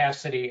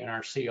capacity and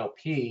our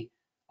COP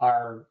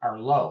are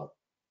low.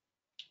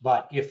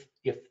 But if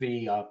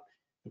the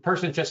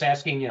person's just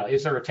asking,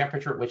 is there a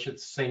temperature at which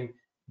this thing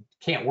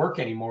can't work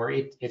anymore,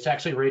 it's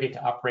actually rated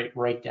to operate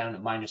right down to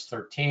minus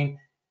 13.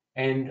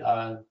 And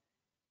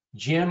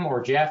Jim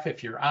or Jeff,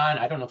 if you're on,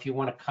 I don't know if you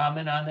want to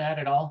comment on that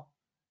at all.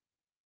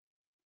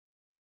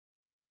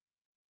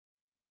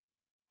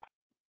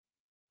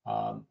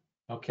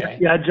 Okay.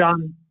 Yeah,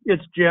 John,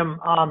 it's Jim.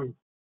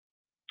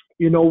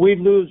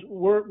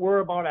 We're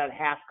about at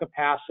half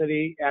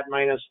capacity at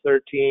minus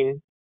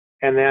 13.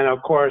 And then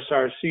of course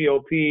our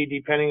COP,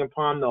 depending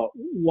upon the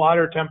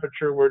water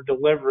temperature we're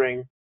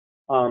delivering,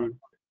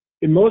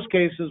 in most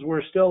cases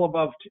we're still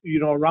above,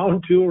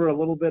 around 2 or a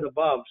little bit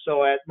above.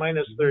 So at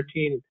minus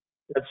 13,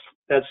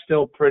 that's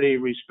still pretty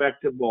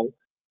respectable.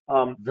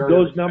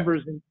 Those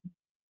numbers,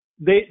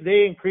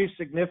 they increase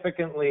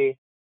significantly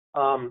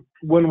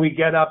when we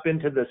get up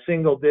into the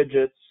single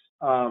digits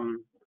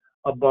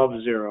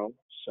above 0.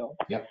 So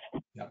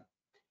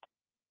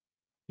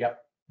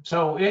Yep.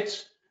 So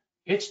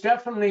it's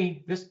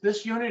definitely,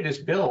 this unit is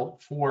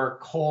built for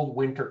cold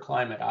winter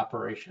climate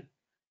operation.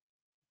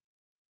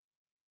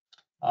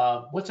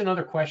 What's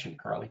another question,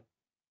 Carly?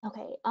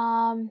 Okay.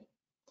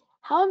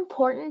 How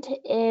important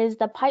is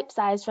the pipe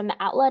size from the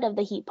outlet of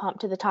the heat pump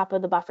to the top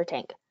of the buffer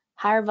tank?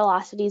 Higher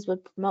velocities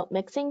would promote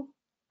mixing?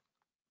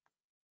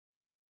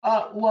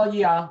 Well,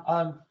 yeah.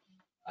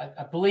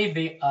 I believe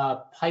the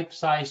pipe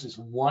size is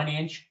 1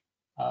 inch.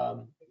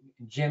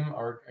 Jim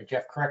or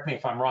Jeff, correct me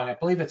if I'm wrong. I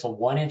believe it's a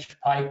 1 inch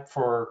pipe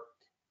for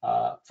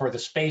the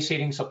space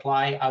heating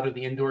supply out of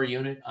the indoor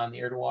unit on the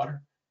air to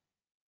water.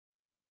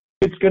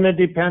 It's going to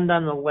depend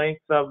on the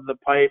length of the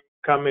pipe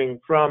coming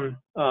from,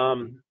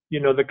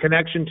 the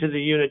connection to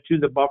the unit to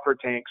the buffer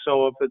tank.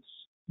 So if it's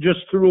just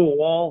through a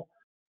wall,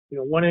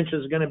 1 inch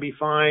is going to be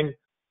fine.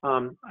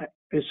 I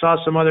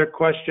saw some other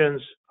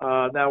questions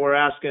that were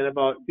asking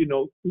about,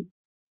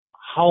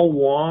 how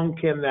long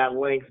can that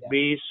length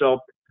be? So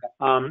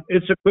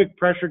it's a quick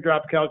pressure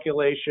drop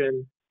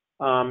calculation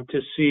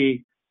to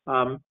see.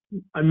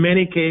 In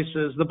many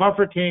cases, the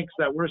buffer tanks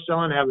that we're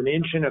selling have 1.25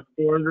 inch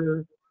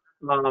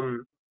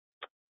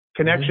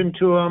connection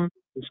to them.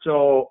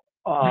 So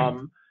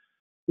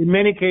in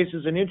many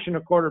cases, 1.25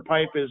 inch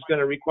pipe is going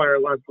to require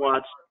less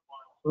watts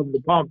of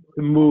the pump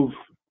to move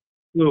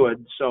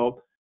fluid.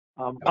 So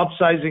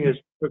upsizing is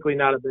typically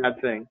not a bad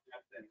thing.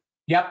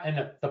 Yep,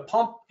 and the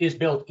pump is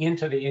built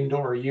into the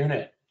indoor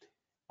unit.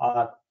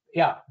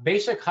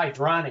 Basic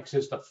hydronics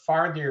is the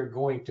farther you're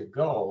going to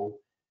go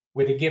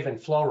with a given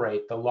flow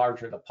rate, the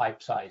larger the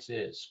pipe size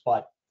is.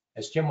 But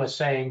as Jim was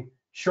saying,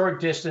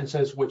 short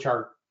distances, which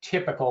are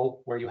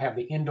typical, where you have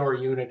the indoor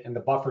unit and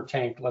the buffer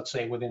tank, let's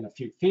say within a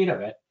few feet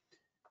of it,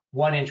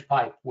 1 inch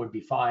pipe would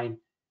be fine.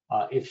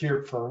 If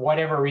you're, for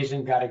whatever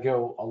reason, got to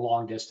go a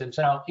long distance,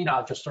 and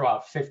I'll just throw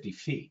out 50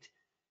 feet.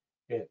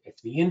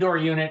 If the indoor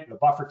unit and the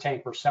buffer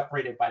tank were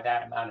separated by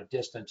that amount of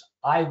distance,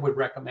 I would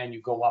recommend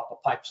you go up a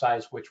pipe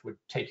size, which would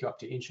take you up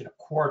to 1.25 inches,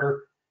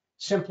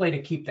 simply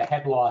to keep the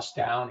head loss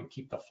down and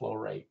keep the flow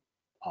rate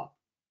up.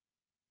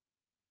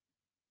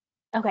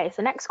 Okay,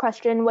 so next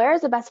question, where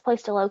is the best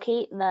place to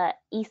locate the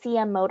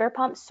ECM motor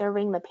pumps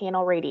serving the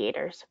panel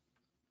radiators?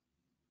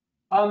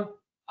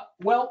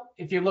 Well,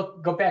 if you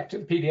go back to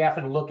the PDF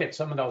and look at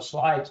some of those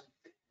slides,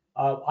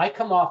 I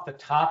come off the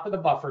top of the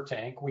buffer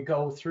tank. We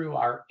go through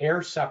our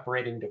air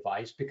separating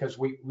device because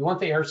we want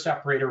the air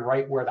separator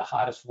right where the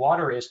hottest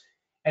water is.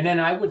 And then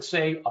I would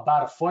say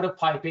about a foot of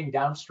piping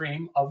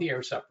downstream of the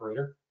air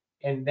separator,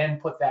 and then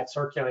put that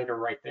circulator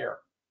right there.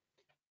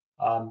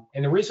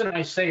 And the reason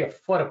I say a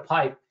foot of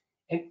pipe,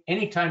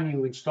 anytime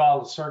you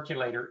install a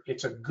circulator,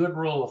 it's a good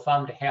rule of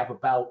thumb to have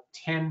about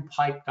 10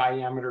 pipe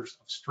diameters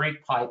of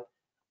straight pipe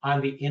on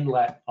the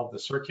inlet of the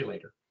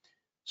circulator.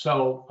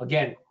 So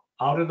again,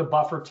 out of the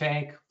buffer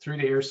tank, through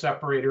the air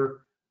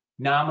separator,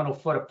 nominal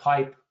foot of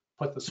pipe,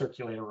 put the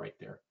circulator right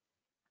there.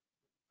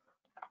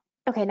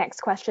 Okay, next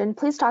question.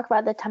 Please talk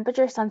about the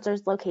temperature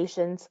sensors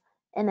locations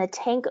in the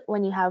tank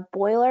when you have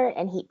boiler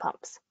and heat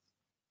pumps.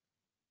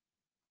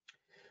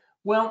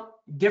 Well,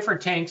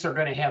 different tanks are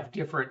going to have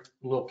different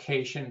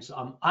locations.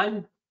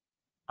 I'm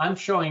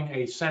showing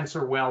a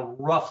sensor well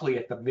roughly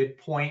at the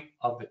midpoint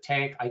of the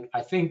tank.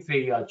 I think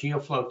the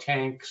GeoFlow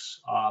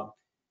tanks,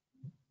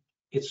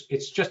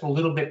 it's just a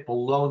little bit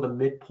below the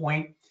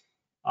midpoint.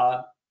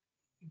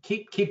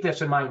 Keep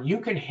this in mind. You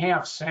can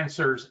have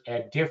sensors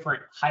at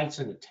different heights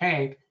in the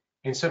tank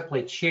and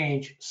simply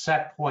change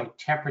set point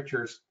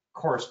temperatures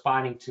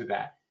corresponding to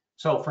that.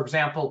 So for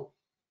example,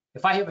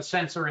 if I have a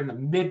sensor in the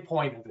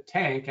midpoint of the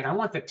tank and I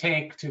want the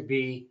tank to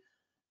be,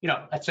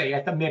 let's say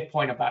at the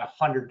midpoint about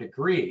 100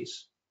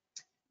 degrees,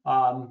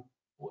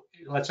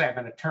 let's say I'm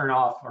going to turn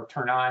off or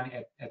turn on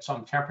at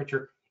some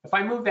temperature. If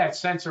I move that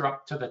sensor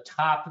up to the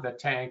top of the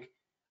tank,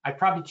 I'd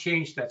probably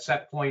change that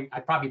set point.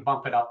 I'd probably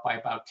bump it up by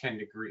about 10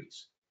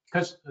 degrees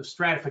because the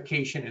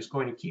stratification is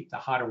going to keep the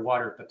hotter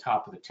water at the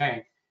top of the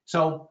tank.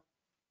 So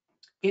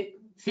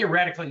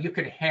theoretically, you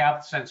could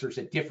have sensors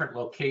at different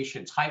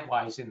locations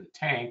height-wise in the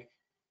tank.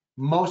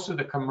 Most of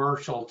the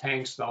commercial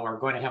tanks, though, are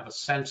going to have a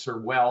sensor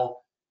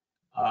well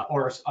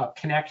or a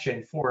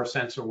connection for a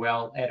sensor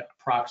well at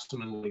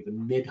approximately the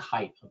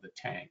mid-height of the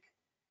tank.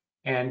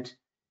 And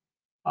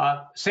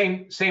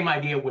same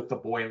idea with the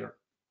boiler,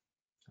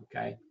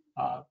 okay?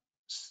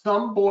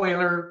 Some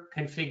boiler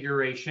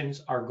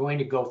configurations are going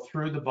to go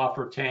through the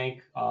buffer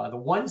tank. The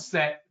ones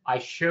that I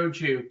showed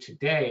you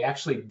today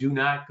actually do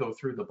not go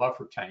through the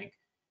buffer tank.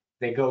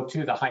 They go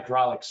to the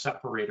hydraulic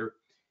separator.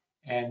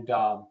 And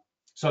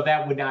so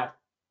that would not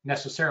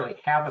necessarily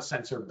have a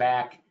sensor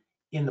back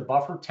in the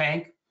buffer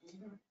tank.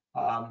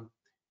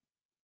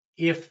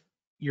 If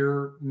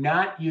you're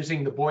not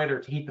using the boiler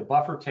to heat the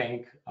buffer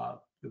tank,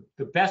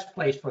 the best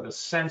place for the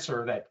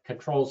sensor that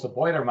controls the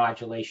boiler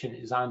modulation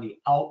is on the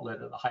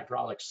outlet of the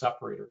hydraulic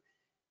separator.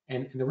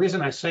 And the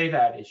reason I say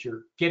that is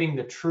you're getting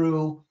the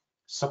true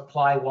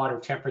supply water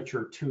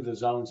temperature to the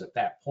zones at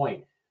that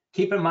point.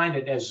 Keep in mind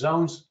that as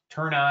zones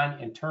turn on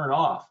and turn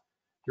off,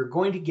 you're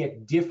going to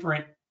get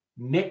different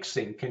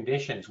mixing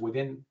conditions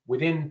within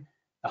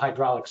the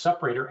hydraulic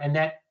separator, and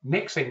that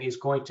mixing is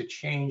going to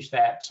change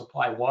that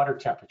supply water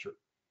temperature.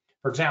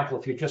 For example,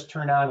 if you just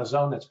turn on a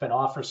zone that's been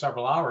off for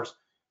several hours,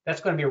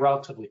 that's going to be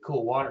relatively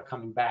cool water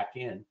coming back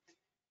in.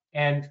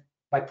 And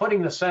by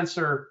putting the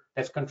sensor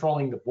that's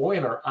controlling the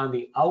boiler on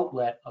the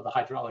outlet of the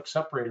hydraulic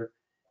separator,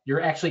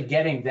 you're actually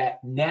getting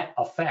that net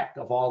effect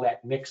of all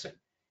that mixing.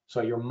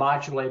 So you're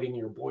modulating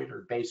your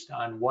boiler based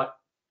on what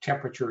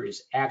temperature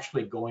is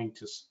actually going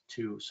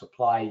to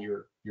supply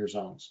your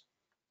zones.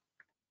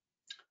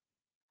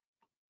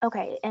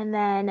 Okay, and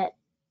then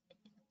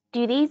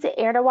do these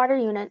air to water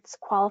units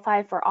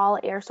qualify for all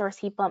air source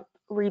heat pump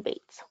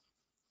rebates?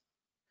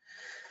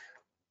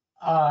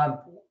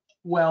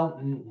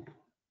 Well,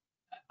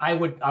 I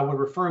would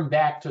refer them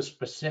back to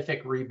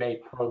specific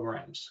rebate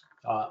programs.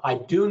 I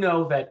do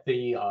know that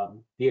the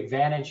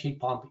Advantage heat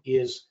pump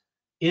is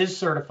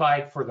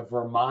certified for the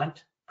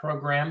Vermont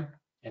program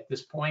at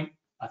this point,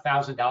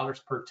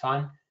 $1,000 per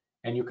ton,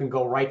 and you can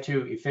go right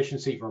to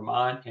Efficiency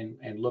Vermont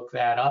and look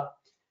that up.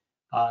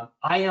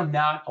 I am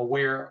not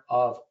aware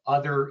of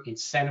other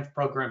incentive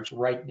programs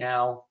right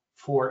now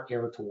for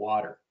air to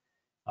water.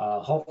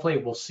 Hopefully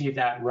we'll see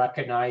that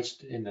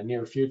recognized in the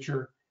near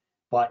future,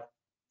 but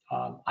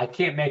I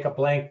can't make a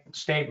blank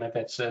statement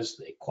that says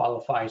it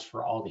qualifies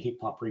for all the heat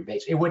pump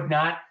rebates. It would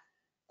not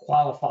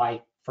qualify,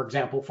 for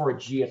example, for a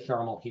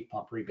geothermal heat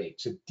pump rebate.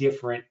 It's a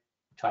different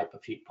type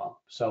of heat pump.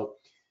 So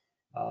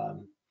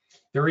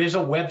there is a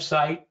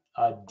website,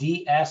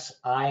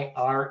 DSIRE,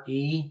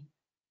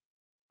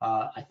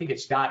 I think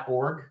it's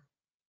 .org,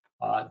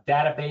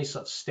 database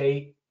of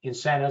state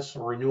incentives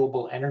for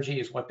renewable energy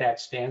is what that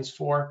stands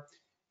for.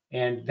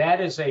 And that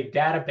is a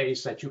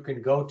database that you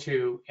can go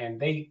to, and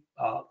they,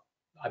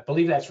 I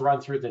believe that's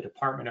run through the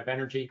Department of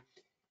Energy.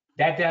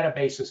 That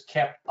database is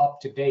kept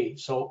up to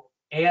date. So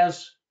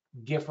as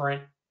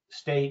different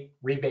state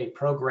rebate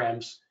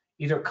programs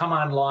either come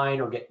online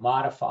or get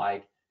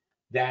modified,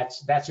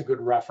 that's a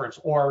good reference,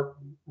 or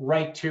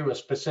write to a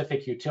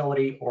specific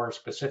utility or a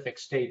specific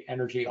state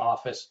energy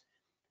office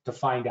to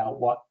find out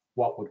what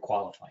would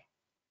qualify.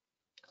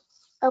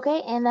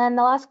 Okay, and then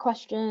the last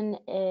question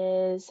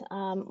is,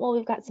 well,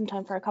 we've got some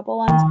time for a couple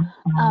ones.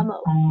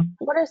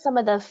 What are some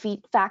of the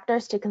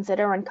factors to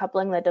consider when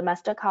coupling the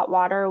domestic hot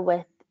water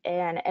with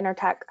an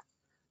Intertech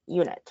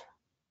unit?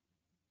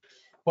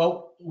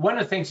 Well, one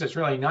of the things that's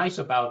really nice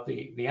about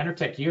the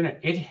Intertech unit,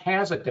 it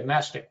has a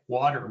domestic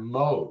water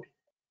mode.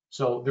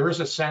 So there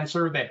is a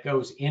sensor that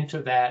goes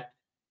into that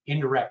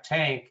indirect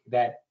tank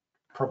that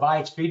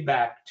provides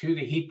feedback to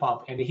the heat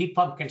pump, and the heat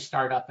pump can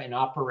start up and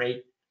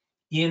operate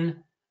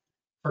in,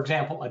 for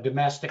example, a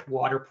domestic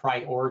water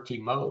priority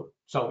mode.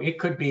 So it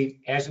could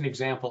be, as an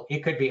example, it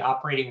could be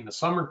operating in the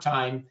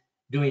summertime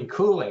doing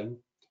cooling.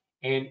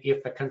 And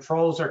if the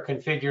controls are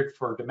configured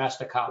for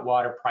domestic hot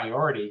water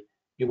priority,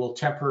 it will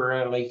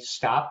temporarily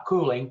stop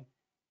cooling,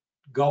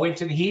 go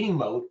into the heating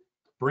mode,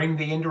 bring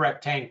the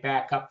indirect tank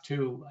back up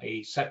to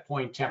a set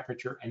point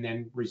temperature, and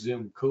then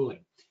resume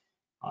cooling.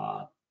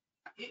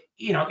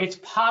 It's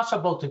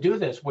possible to do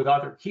this with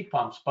other heat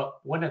pumps, but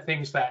one of the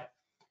things that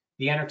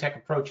the Intertech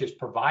approach is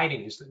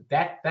providing is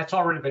that's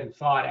already been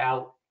thought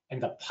out,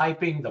 and the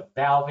piping, the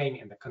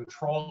valving, and the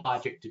control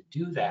logic to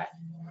do that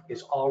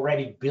is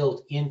already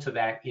built into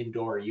that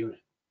indoor unit.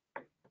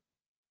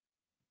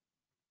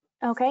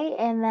 Okay,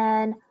 and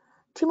then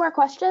two more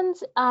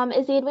questions.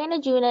 Is the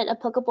Advantage unit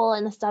applicable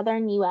in the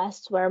southern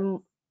US where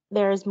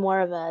there's more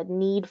of a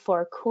need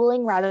for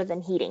cooling rather than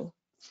heating?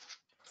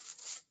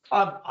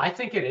 I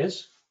think it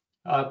is.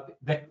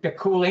 The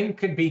cooling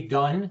can be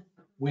done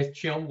with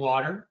chilled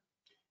water.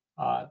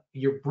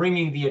 You're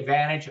bringing the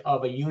advantage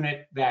of a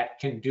unit that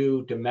can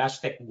do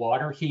domestic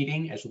water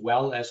heating as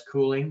well as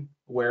cooling,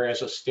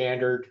 whereas a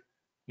standard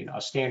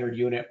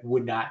unit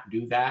would not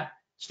do that.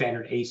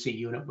 Standard AC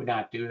unit would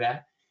not do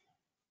that.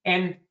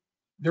 And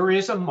there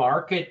is a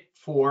market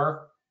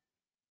for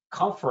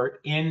comfort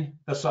in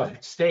the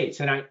southern states.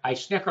 And I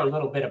snicker a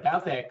little bit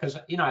about that because,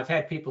 I've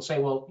had people say,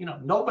 well,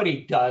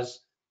 nobody does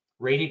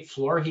radiant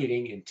floor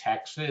heating in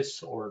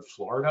Texas or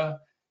Florida,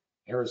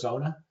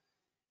 Arizona.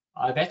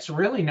 That's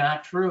really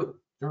not true.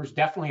 There's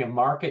definitely a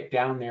market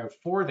down there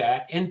for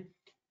that. And,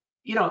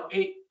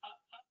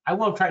 I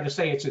won't try to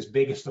say it's as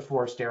big as the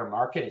forced air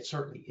market. It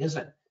certainly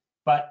isn't.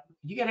 But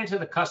you get into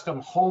the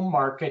custom home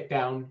market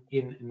down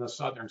in the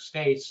southern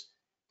states,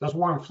 those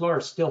warm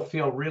floors still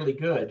feel really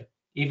good,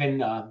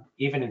 even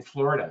in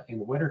Florida in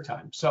the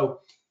wintertime.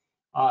 So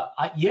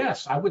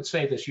yes, I would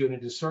say this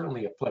unit is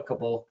certainly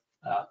applicable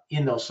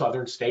in those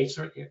southern states.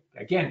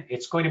 Again,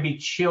 it's going to be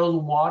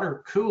chilled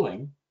water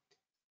cooling,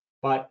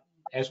 but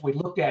as we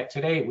looked at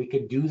today, we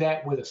can do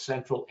that with a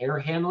central air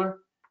handler.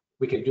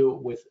 We can do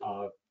it with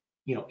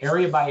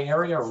area by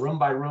area or room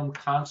by room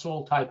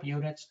console type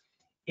units.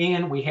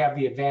 And we have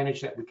the advantage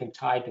that we can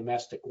tie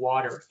domestic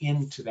water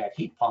into that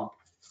heat pump.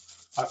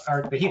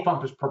 The heat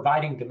pump is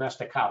providing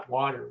domestic hot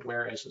water,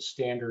 whereas a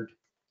standard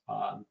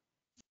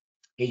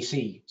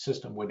AC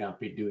system would not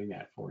be doing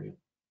that for you.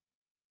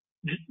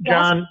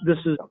 John,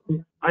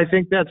 I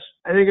think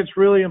it's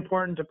really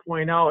important to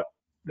point out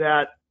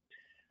that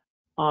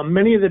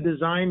many of the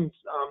designs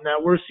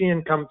that we're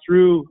seeing come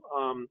through,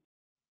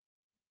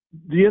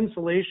 the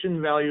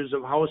insulation values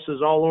of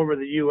houses all over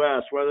the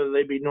U.S., whether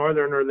they be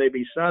northern or they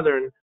be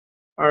southern,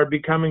 are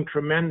becoming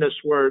tremendous,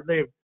 where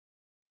they've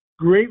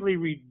greatly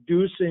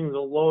reducing the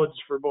loads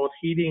for both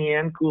heating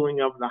and cooling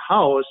of the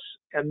house.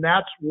 And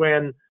that's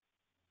when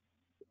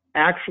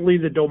actually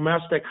the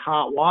domestic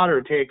hot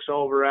water takes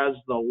over as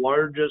the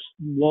largest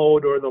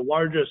load or the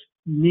largest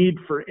need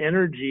for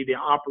energy to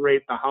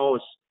operate the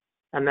house.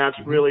 And that's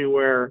really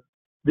where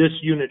this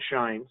unit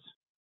shines.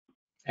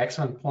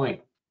 Excellent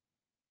point.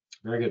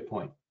 Very good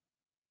point.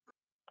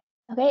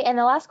 Okay, and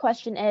the last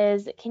question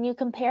is, can you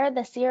compare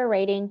the SEER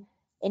rating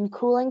in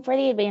cooling for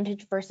the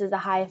Advantage versus a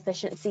high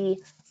efficiency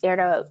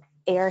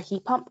air-to-air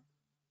heat pump?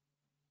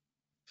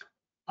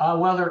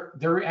 Well,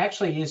 there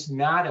actually is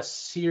not a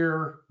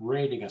SEER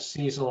rating, a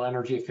seasonal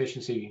energy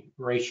efficiency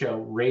ratio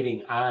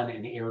rating on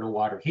an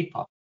air-to-water heat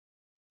pump.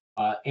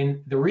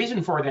 And the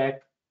reason for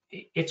that,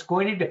 it's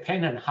going to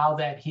depend on how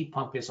that heat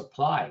pump is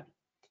applied.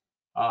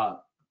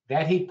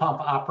 That heat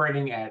pump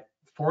operating at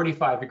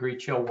 45-degree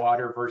chill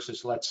water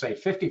versus, let's say,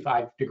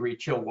 55-degree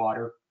chill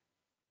water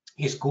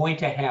is going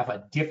to have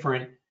a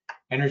different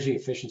energy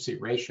efficiency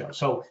ratio.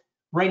 So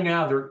right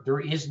now,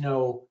 there is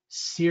no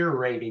SEER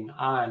rating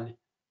on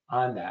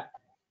that.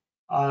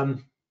 I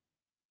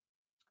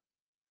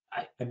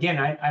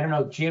don't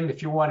know, Jim,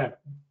 if you want to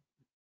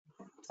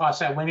toss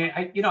that one in.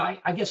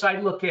 I guess I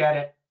look at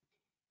it,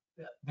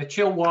 the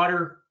chill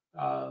water,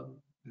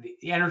 the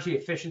energy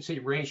efficiency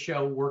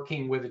ratio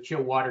working with a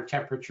chill water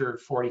temperature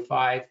of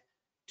 45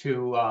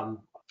 to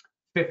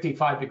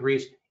 55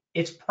 degrees,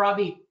 it's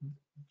probably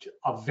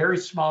a very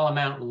small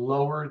amount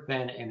lower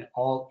than an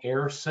all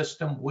air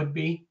system would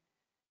be,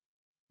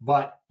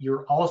 but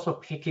you're also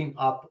picking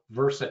up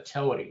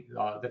versatility.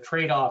 The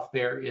trade-off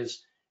there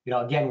is,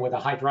 again, with a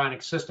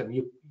hydronic system,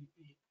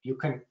 you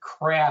can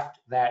craft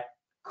that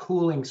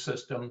cooling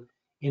system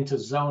into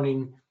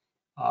zoning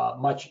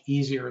much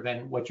easier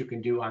than what you can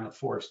do on the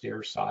forced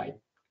air side.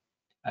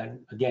 And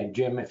again,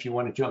 Jim, if you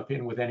want to jump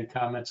in with any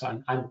comments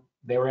on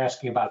they were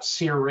asking about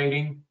SEER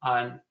rating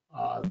on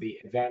the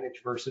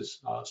Advantage versus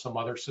some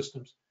other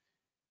systems.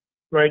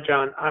 Right,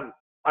 John.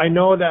 I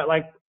know that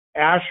like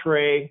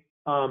ASHRAE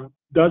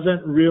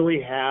doesn't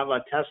really have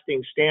a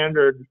testing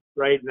standard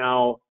right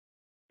now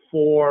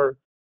for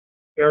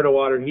air to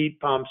water heat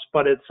pumps,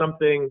 but it's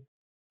something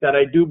that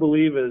I do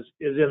believe is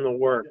in the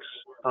works,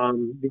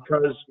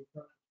 because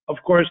of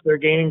course they're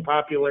gaining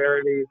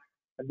popularity.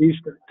 These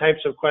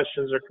types of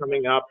questions are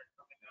coming up.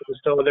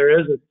 So there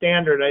is a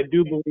standard, I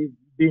do believe,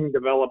 being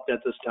developed at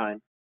this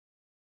time.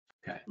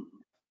 Okay.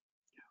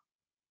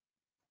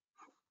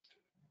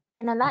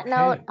 And on that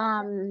note,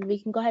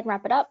 we can go ahead and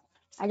wrap it up.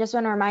 I just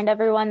want to remind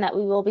everyone that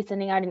we will be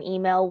sending out an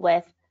email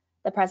with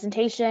the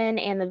presentation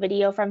and the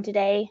video from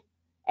today.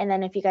 And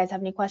then if you guys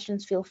have any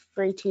questions, feel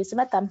free to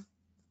submit them.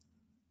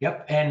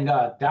 Yep, and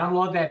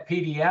download that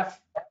PDF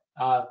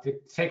to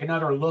take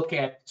another look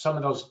at some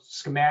of those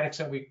schematics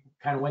that we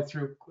kind of went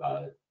through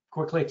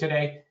quickly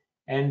today.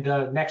 And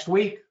next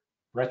week,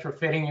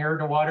 retrofitting air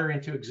to water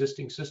into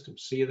existing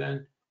systems. See you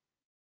then.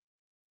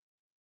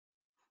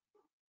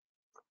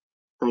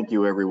 Thank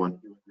you, everyone.